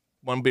 1,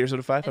 1 beers out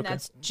of 5. and Okay.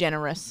 that's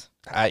generous.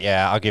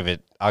 Yeah, I'll give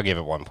it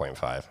 1.5.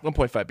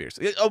 1.5 beers.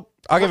 Oh,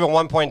 I'll give it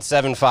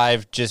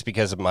 1.75 just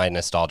because of my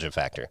nostalgia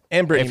factor.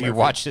 And Brittany if you Murphy.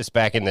 watched this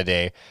back in the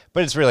day,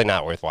 but it's really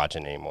not worth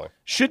watching anymore.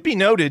 should be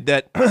noted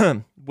that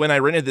when I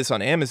rented this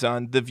on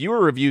Amazon, the viewer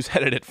reviews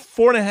had it at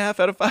 4.5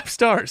 out of 5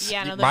 stars.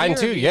 Yeah, no, the Mine viewer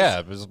too. reviews. Yeah.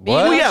 It was, Well, what?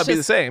 Well, yeah, it's it'd be the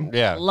just same.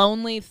 Yeah.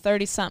 Lonely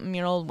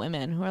 30-something-year-old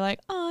women who are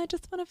like, oh, I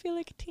just want to feel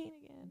like a teen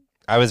again.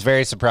 I was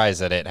very surprised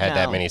that it had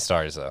that No. many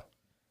stars, though.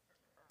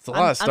 It's a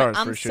lot of stars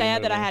I'm for a shitty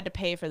sad that I movie. had to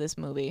pay for this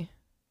movie.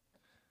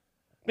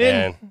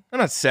 Man, I'm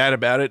not sad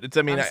about it.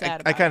 I'm I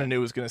sad I about kind it. of knew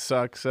it was going to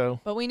suck, so.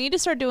 But we need to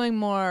start doing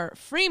more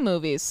free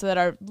movies so that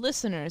our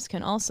listeners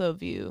can also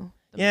view.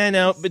 Yeah, I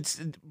know, but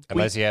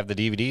Unless you have the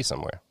DVD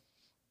somewhere.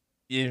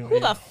 Who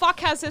the fuck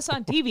has this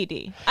on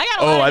DVD? I got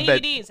a Oh, lot I of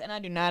bet- DVDs, and I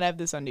do not have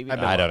this on DVD.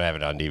 I don't have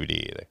it on DVD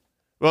either.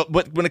 Well,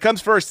 but when it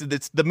comes first,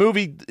 it's the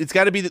movie. It's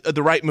got to be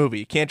the right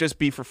movie. It can't just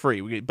be for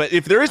free. But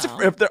if there is,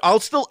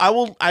 I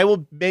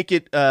will make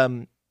it.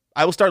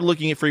 I will start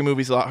looking at free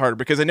movies a lot harder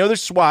because I know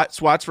there's SWAT.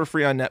 SWAT's for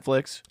free on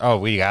Netflix. Oh,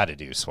 we got to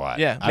do SWAT.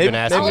 Yeah, I've been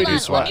asking maybe to we do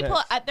do Hold on, SWAT. let me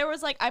pull. There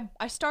was like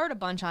I started a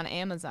bunch on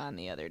Amazon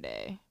the other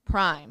day,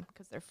 Prime,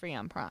 because they're free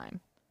on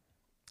Prime.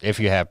 If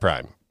you have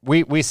Prime.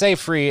 We say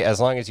free as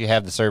long as you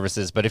have the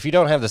services, but if you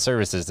don't have the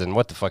services, then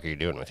what the fuck are you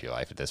doing with your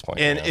life at this point?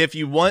 And you know? if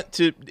you want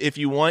to,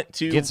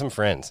 Get some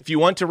friends. if you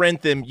want to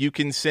rent them, you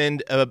can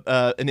send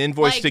an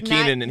invoice Like to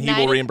Keenan, and he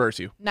will reimburse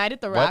you. Night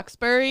at the What?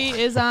 Roxbury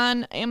is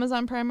on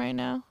Amazon Prime right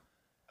now.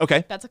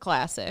 Okay. That's a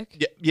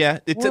classic. Yeah.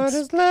 It's What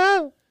is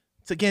love?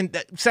 So again,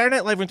 Saturday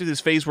Night Live went through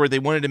this phase where they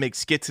wanted to make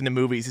skits into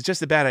movies. It's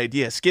just a bad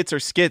idea. Skits are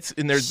skits,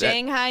 and there's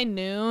Shanghai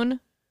Noon.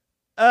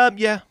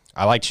 Yeah.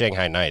 I like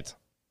Shanghai Nights.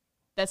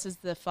 This is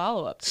the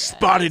follow-up. to that.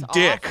 Spotted It's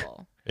Dick.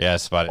 awful. Yeah,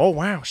 Spotted. Oh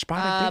wow,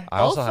 Spotted Dick. I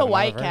also Both have the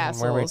White another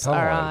version where we Castles put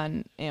are one.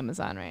 on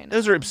Amazon right now.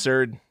 Those are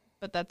absurd.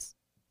 But that's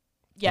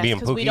yes, Being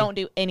because we Pookie? don't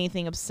do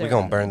anything absurd. We're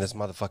going to burn this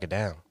motherfucker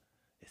down.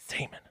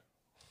 Damon.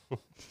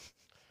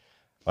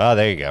 Well,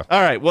 there you go.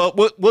 All right. Well,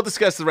 we'll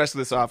discuss the rest of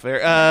this off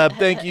air.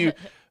 Thank you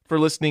for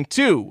listening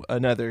to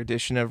another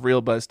edition of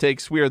Real Buzz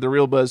Takes. We are the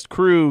Real Buzz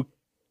crew.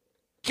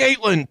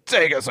 Caitlin,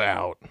 take us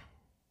out.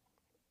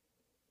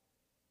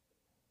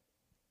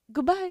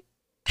 Goodbye.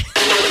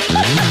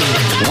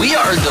 We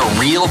are the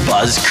Real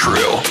Buzz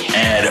Crew,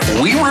 and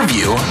we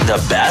review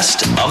the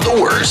best of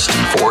the worst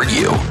for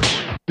you.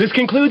 This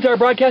concludes our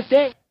broadcast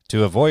day.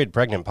 To avoid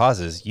pregnant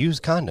pauses, use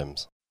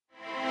condoms.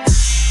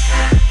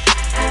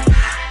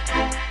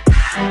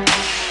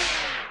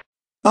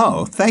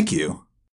 Oh, thank you.